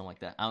down or something like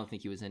that. I don't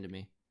think he was into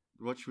me."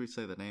 What should we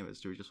say the name is?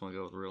 Do we just want to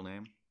go with the real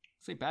name?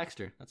 Say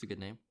Baxter. That's a good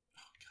name.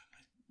 Oh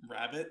God,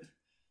 Rabbit.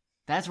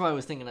 That's why I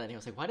was thinking of that name. I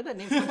was like, why did that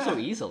name come so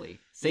easily?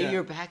 Say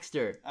you're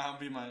Baxter.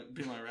 Be my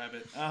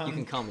rabbit. You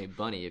can call me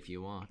Bunny if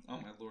you want. Oh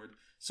my lord.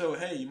 So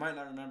hey, you might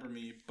not remember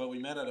me, but we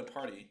met at a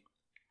party.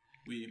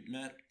 We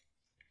met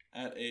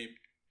at a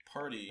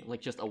party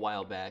like just a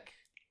while back.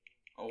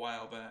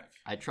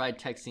 I tried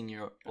texting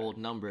your old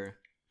number,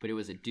 but it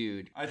was a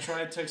dude. I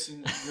tried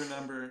texting your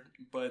number,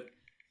 but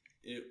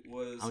it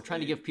was. I'm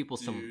trying to give people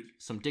some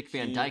Dick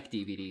Van Dyke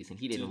DVDs, and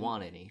he didn't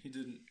want any. He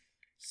didn't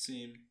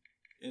seem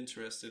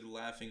interested.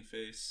 Laughing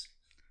face.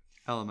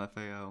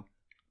 LMFAO.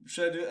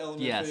 Should I do LMFAO,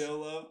 yes.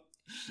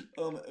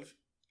 Love?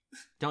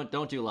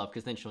 Don't do love,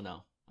 because then she'll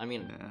know. I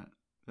mean, yeah,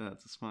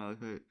 that's a smiley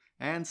face.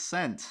 And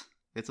sent.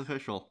 It's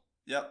official.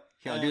 Yep.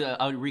 Okay, I'll do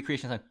that. I'll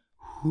recreation time.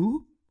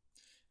 Who?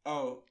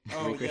 Oh yeah.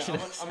 I'm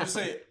gonna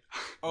say.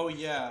 Oh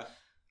yeah.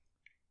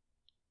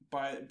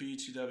 By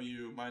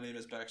BTW, my name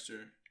is Baxter.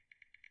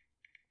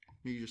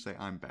 You can just say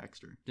I'm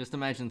Baxter. Just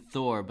imagine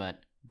Thor,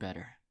 but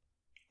better.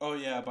 Oh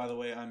yeah. By the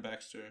way, I'm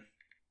Baxter.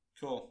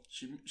 Cool.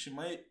 She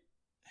might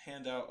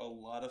hand out a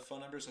lot of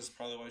phone numbers. That's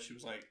probably why she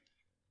was like,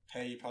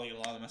 "Hey, you probably get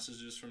a lot of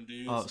messages from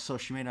dudes." Oh, so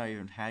she may not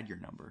even had your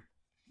number.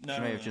 No,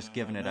 she may have just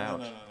given it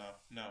out.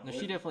 No,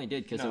 she definitely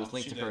did because it was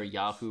linked to her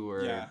Yahoo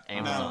or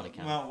Amazon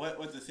account. Well,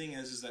 what the thing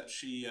is that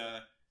she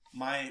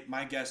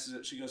My guess is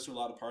that she goes to a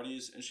lot of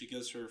parties and she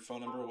gives her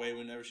phone number away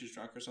whenever she's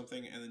drunk or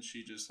something, and then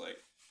she just like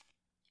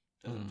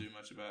doesn't do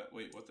much about it.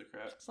 Wait, what the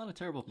crap? It's not a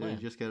terrible Yeah, plan.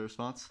 you just get a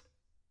response.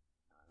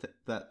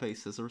 That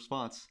face is a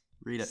response.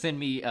 Read it. Send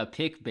me a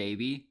pic,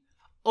 baby.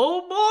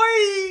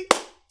 Oh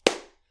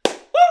boy!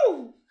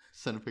 Woo!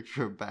 Send a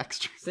picture of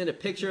Baxter. Send a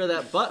picture of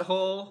that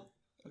butthole.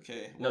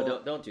 Okay. No,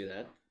 well, don't do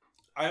that.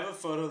 I have a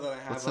photo that I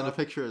have. Let's send a up.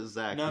 picture of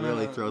Zach. No,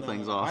 really throw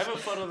things off. I have a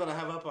photo that I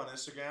have up on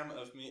Instagram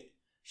of me.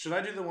 Should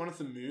I do the one with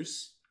the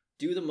moose?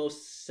 Do the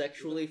most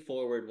sexually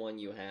forward one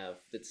you have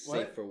that's What?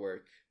 safe for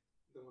work.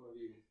 The one of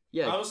you.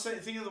 Yeah. I was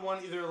thinking of the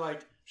one either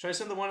like. Should I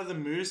send the one of the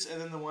moose and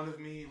then the one of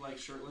me like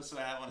shirtless that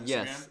I have on Instagram?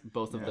 Yes,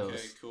 both of Yeah. those.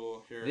 Okay,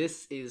 cool. Here.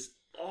 This is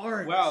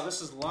art. Wow,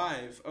 this is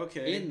live.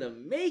 Okay. in the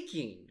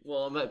making.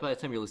 Well, by the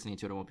time you're listening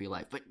to it, it won't be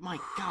live. But my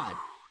God.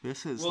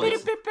 This is Well, like,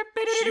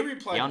 she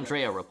replied. The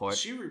Andrea report.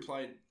 She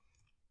replied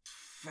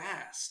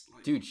fast.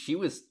 Like, Dude, she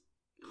was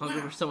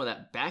hungry Wow. for some of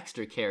that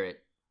Baxter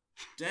carrot.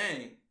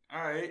 dang.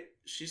 All right.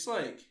 She's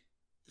like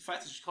the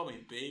fact that she called me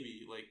a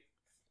baby. Like,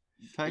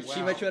 in fact, Wow.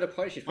 She met you at a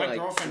party. She's My probably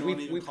girlfriend like, won't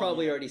we even call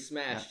probably me that. already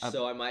smashed, Yeah,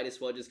 so I might as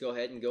well just go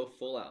ahead and go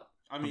full out.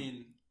 I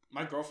mean,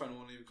 my girlfriend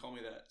won't even call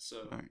me that.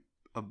 So All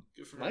right.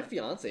 good for My her.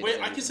 fiance. Wait,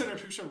 doesn't I even can send her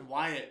know. a picture of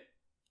Wyatt.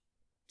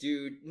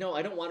 Dude, no,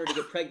 I don't want her to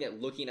get pregnant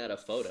looking at a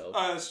photo.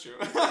 Oh, that's true.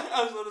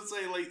 I was going to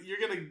say, like, you're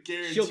gonna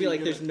guarantee. She'll be like,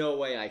 you're "There's gonna- no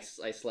way I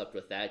slept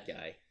with that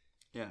guy."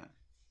 yeah.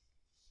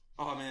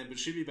 Oh man, but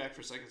she'd be back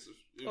for seconds.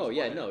 If it was Oh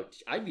yeah, Wyatt. no,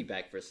 I'd be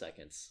back for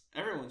seconds.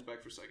 Everyone's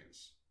back for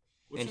seconds.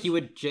 Which And is- he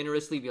would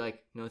generously be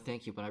like, "No,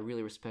 thank you, but I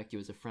really respect you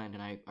as a friend,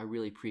 and I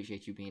really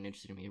appreciate you being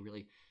interested in me. It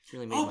really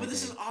made Oh, my but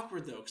this day." is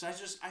awkward though,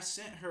 because I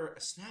sent her a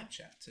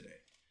Snapchat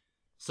today.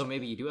 So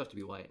maybe you do have to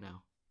be Wyatt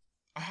now.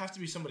 I have to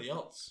be somebody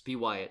else. Be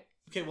Wyatt.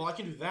 Okay, well I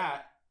can do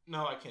that.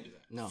 No, I can't do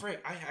that. No.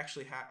 Frick, I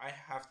actually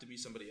have to be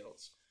somebody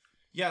else.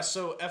 Yeah,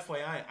 so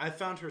FYI, I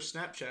found her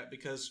Snapchat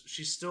because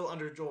she's still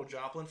under Joel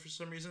Joplin for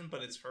some reason,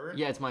 but it's her.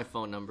 Yeah, it's my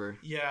phone number.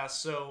 Yeah,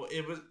 so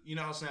it was, you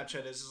know how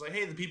Snapchat is. It's like,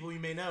 hey, the people you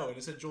may know. And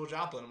it said Joel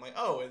Joplin. I'm like,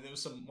 oh, and it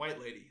was some white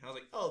lady. I was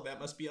like, oh, that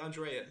must be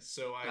Andrea.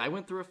 So I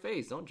went through a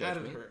phase. Don't judge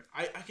added me. her.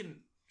 I can,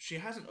 she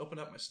hasn't opened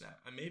up my Snap.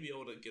 I may be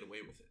able to get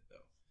away with it, though.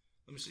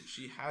 Let me see.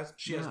 She has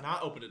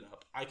not opened it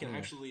up. I can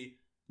actually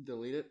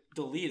Delete it.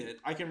 delete it.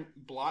 Can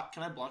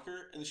I block her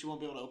and then she won't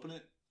be able to open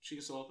it? She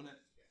can still open it?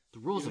 The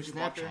rules You of would you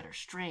block her? Snapchat are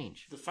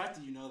strange. The fact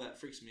that you know that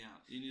freaks me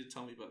out. You need to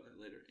tell me about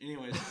that later.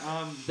 Anyways,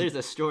 There's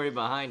a story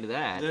behind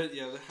that. there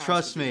has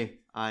Trust to be. me,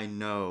 I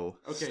know.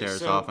 Okay, Stares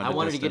so off. I into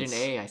wanted to get an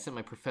distance. A. I sent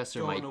my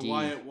professor my Going to D.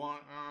 Wyatt,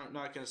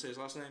 not gonna say his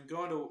last name.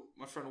 Going to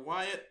my friend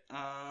Wyatt.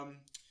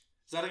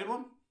 Is that a good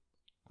one?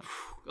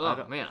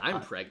 Oh man,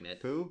 I'm pregnant.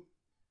 Who?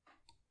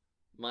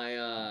 My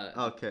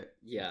Okay.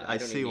 yeah, I I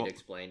don't see even need what- to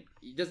explain.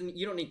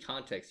 You don't need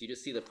context. You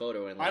just see the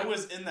photo and I like,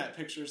 was in that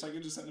picture, so I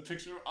could just send a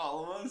picture of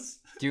all of us.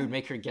 dude,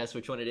 make her guess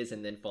which one it is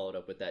and then follow it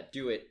up with that.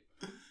 Do it.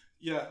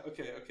 Yeah.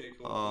 Okay.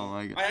 Cool. Oh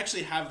my god. I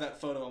actually have that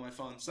photo on my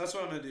phone, so that's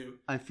what I'm gonna do.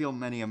 I feel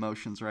many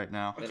emotions right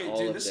now. And Okay, all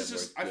dude, of this is them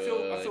just. were I feel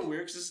good.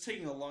 weird because this is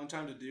taking a long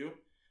time to do.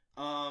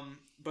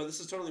 But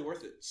this is totally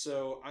worth it.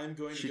 So I'm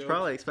going to She's go.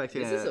 probably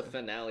expecting This is a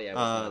finale I was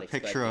not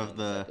expecting picture of on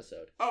the- this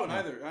episode. Oh,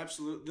 neither.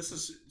 Absolutely. This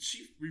is.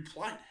 She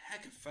replied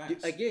heck of fast.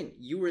 Dude, again,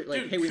 you were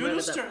like, Dude, "Hey, we met at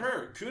kudos that." to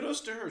her. Kudos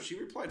to her. She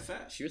replied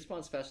fast. She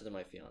responds faster than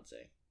my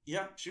fiance.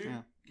 Yeah, she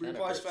Yeah. replies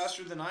Kinda hurts.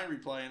 faster than I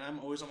reply, and I'm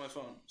always on my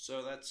phone.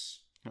 So that's.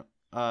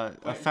 a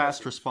Quite fast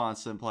impressive.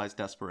 response implies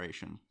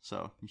desperation,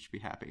 so you should be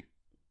happy.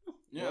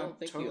 Yeah, Well,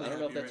 thank totally you. I don't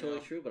know if happy that's right totally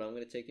now. true, but I'm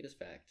going to take it as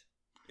fact.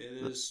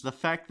 It The, is. the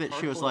fact that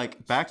she was hardcore like,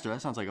 evidence. Baxter,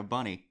 that sounds like a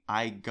bunny.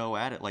 I go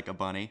at it like a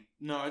bunny.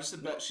 No, I just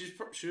said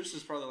she was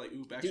just probably like,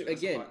 ooh, Baxter. Dude,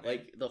 that's a again, hot name.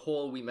 like the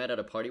whole we met at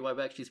a party while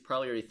back, she's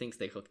probably already thinks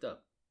they hooked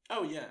up.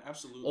 Oh yeah,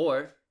 absolutely.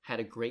 Or had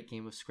a great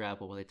game of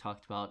Scrabble where they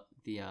talked about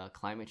the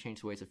climate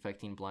change, the ways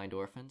affecting blind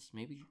orphans.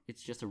 Maybe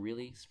it's just a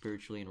really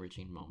spiritually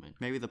enriching moment.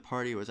 Maybe the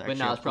party was actually But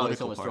now a it's probably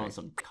political someone's party. throwing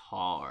some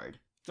card.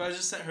 So I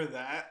just sent her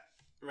that,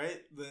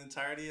 right? The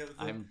entirety of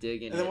the. I'm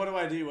digging And then it. what do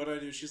I do? What do I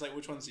do? She's like,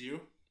 which one's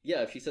you?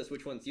 Yeah, if she says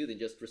which one's you, then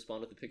just respond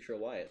with a picture of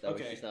Wyatt. That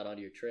way Okay. she's not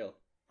onto your trail.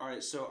 All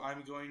right, so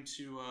I'm going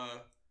to.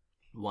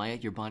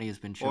 Wyatt, your body has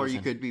been chosen. Or you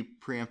could be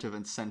preemptive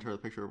and send her the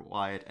picture of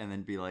Wyatt and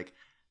then be like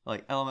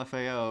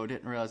LMFAO,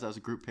 didn't realize that was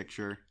a group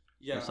picture.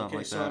 Yeah. Or something Okay.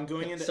 like So that. I'm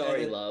going into.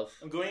 Sorry, edit. love.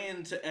 I'm going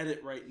into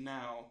edit right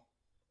now.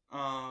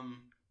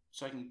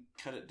 So I can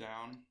cut it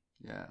down.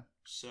 Yeah.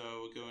 So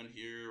we'll go in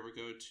here. We'll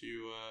go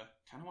to.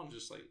 Kind of want to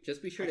just like.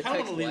 Just be sure I to kinda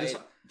text wanna leave this-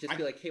 Wyatt. Just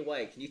be like, hey,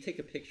 Wyatt, can you take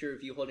a picture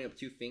of you holding up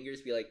 2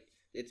 fingers? Be like,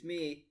 it's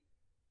me.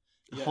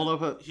 Yeah,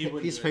 Hold up a he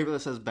wouldn't piece of do it. paper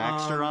that says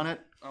Baxter on it.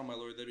 Oh my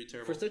lord, that'd be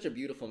terrible. For such a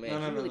beautiful man, No,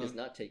 he no, really no. does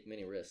not take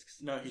many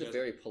risks. No, he He's a doesn't.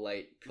 very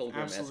polite,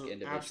 pilgrim-esque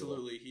individual.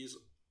 Absolutely, he's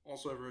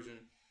also a virgin.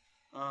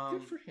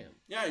 Good for him.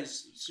 Yeah,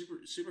 he's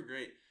super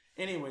great.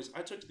 Anyways,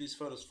 I took these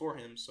photos for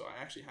him, so I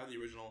actually have the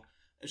original.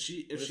 If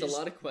There's she's a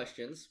lot of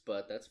questions,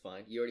 but that's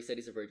fine. You already said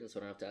he's a virgin, so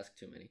I don't have to ask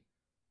too many.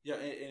 yeah.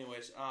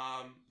 Anyways,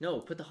 No,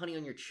 put the honey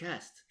on your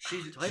chest.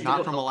 She- Do I have to Not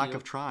go from a help lack you?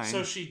 of trying.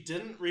 so she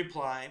didn't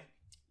reply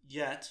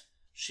yet.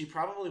 She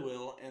probably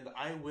will, and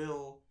I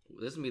will.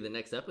 This will be the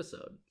next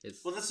episode.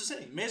 It's Well, that's the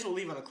thing. May as well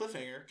leave on a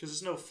cliffhanger because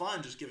it's no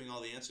fun just giving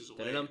all the answers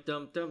away. dum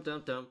dum dum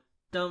dum dum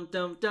dum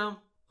dum dum.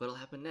 What'll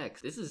happen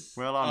next? This is.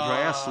 Will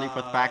Andrea sleep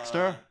with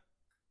Baxter?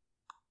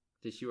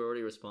 Did she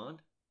already respond?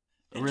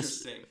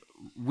 Interesting.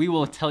 We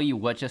will tell you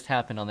what just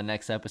happened on the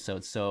next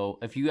episode. So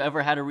if you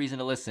ever had a reason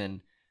to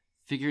listen,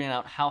 figuring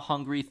out how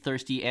hungry,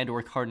 thirsty,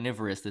 and/or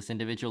carnivorous this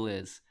individual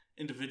is.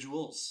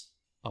 Individuals.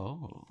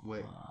 Oh.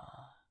 Wait.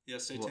 Yeah,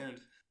 stay tuned.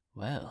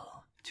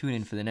 Well, tune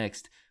in for the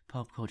next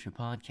pop culture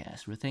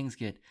podcast where things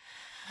get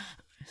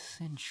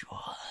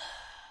sensual.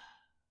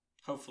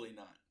 Hopefully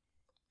not.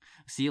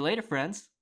 See you later, friends.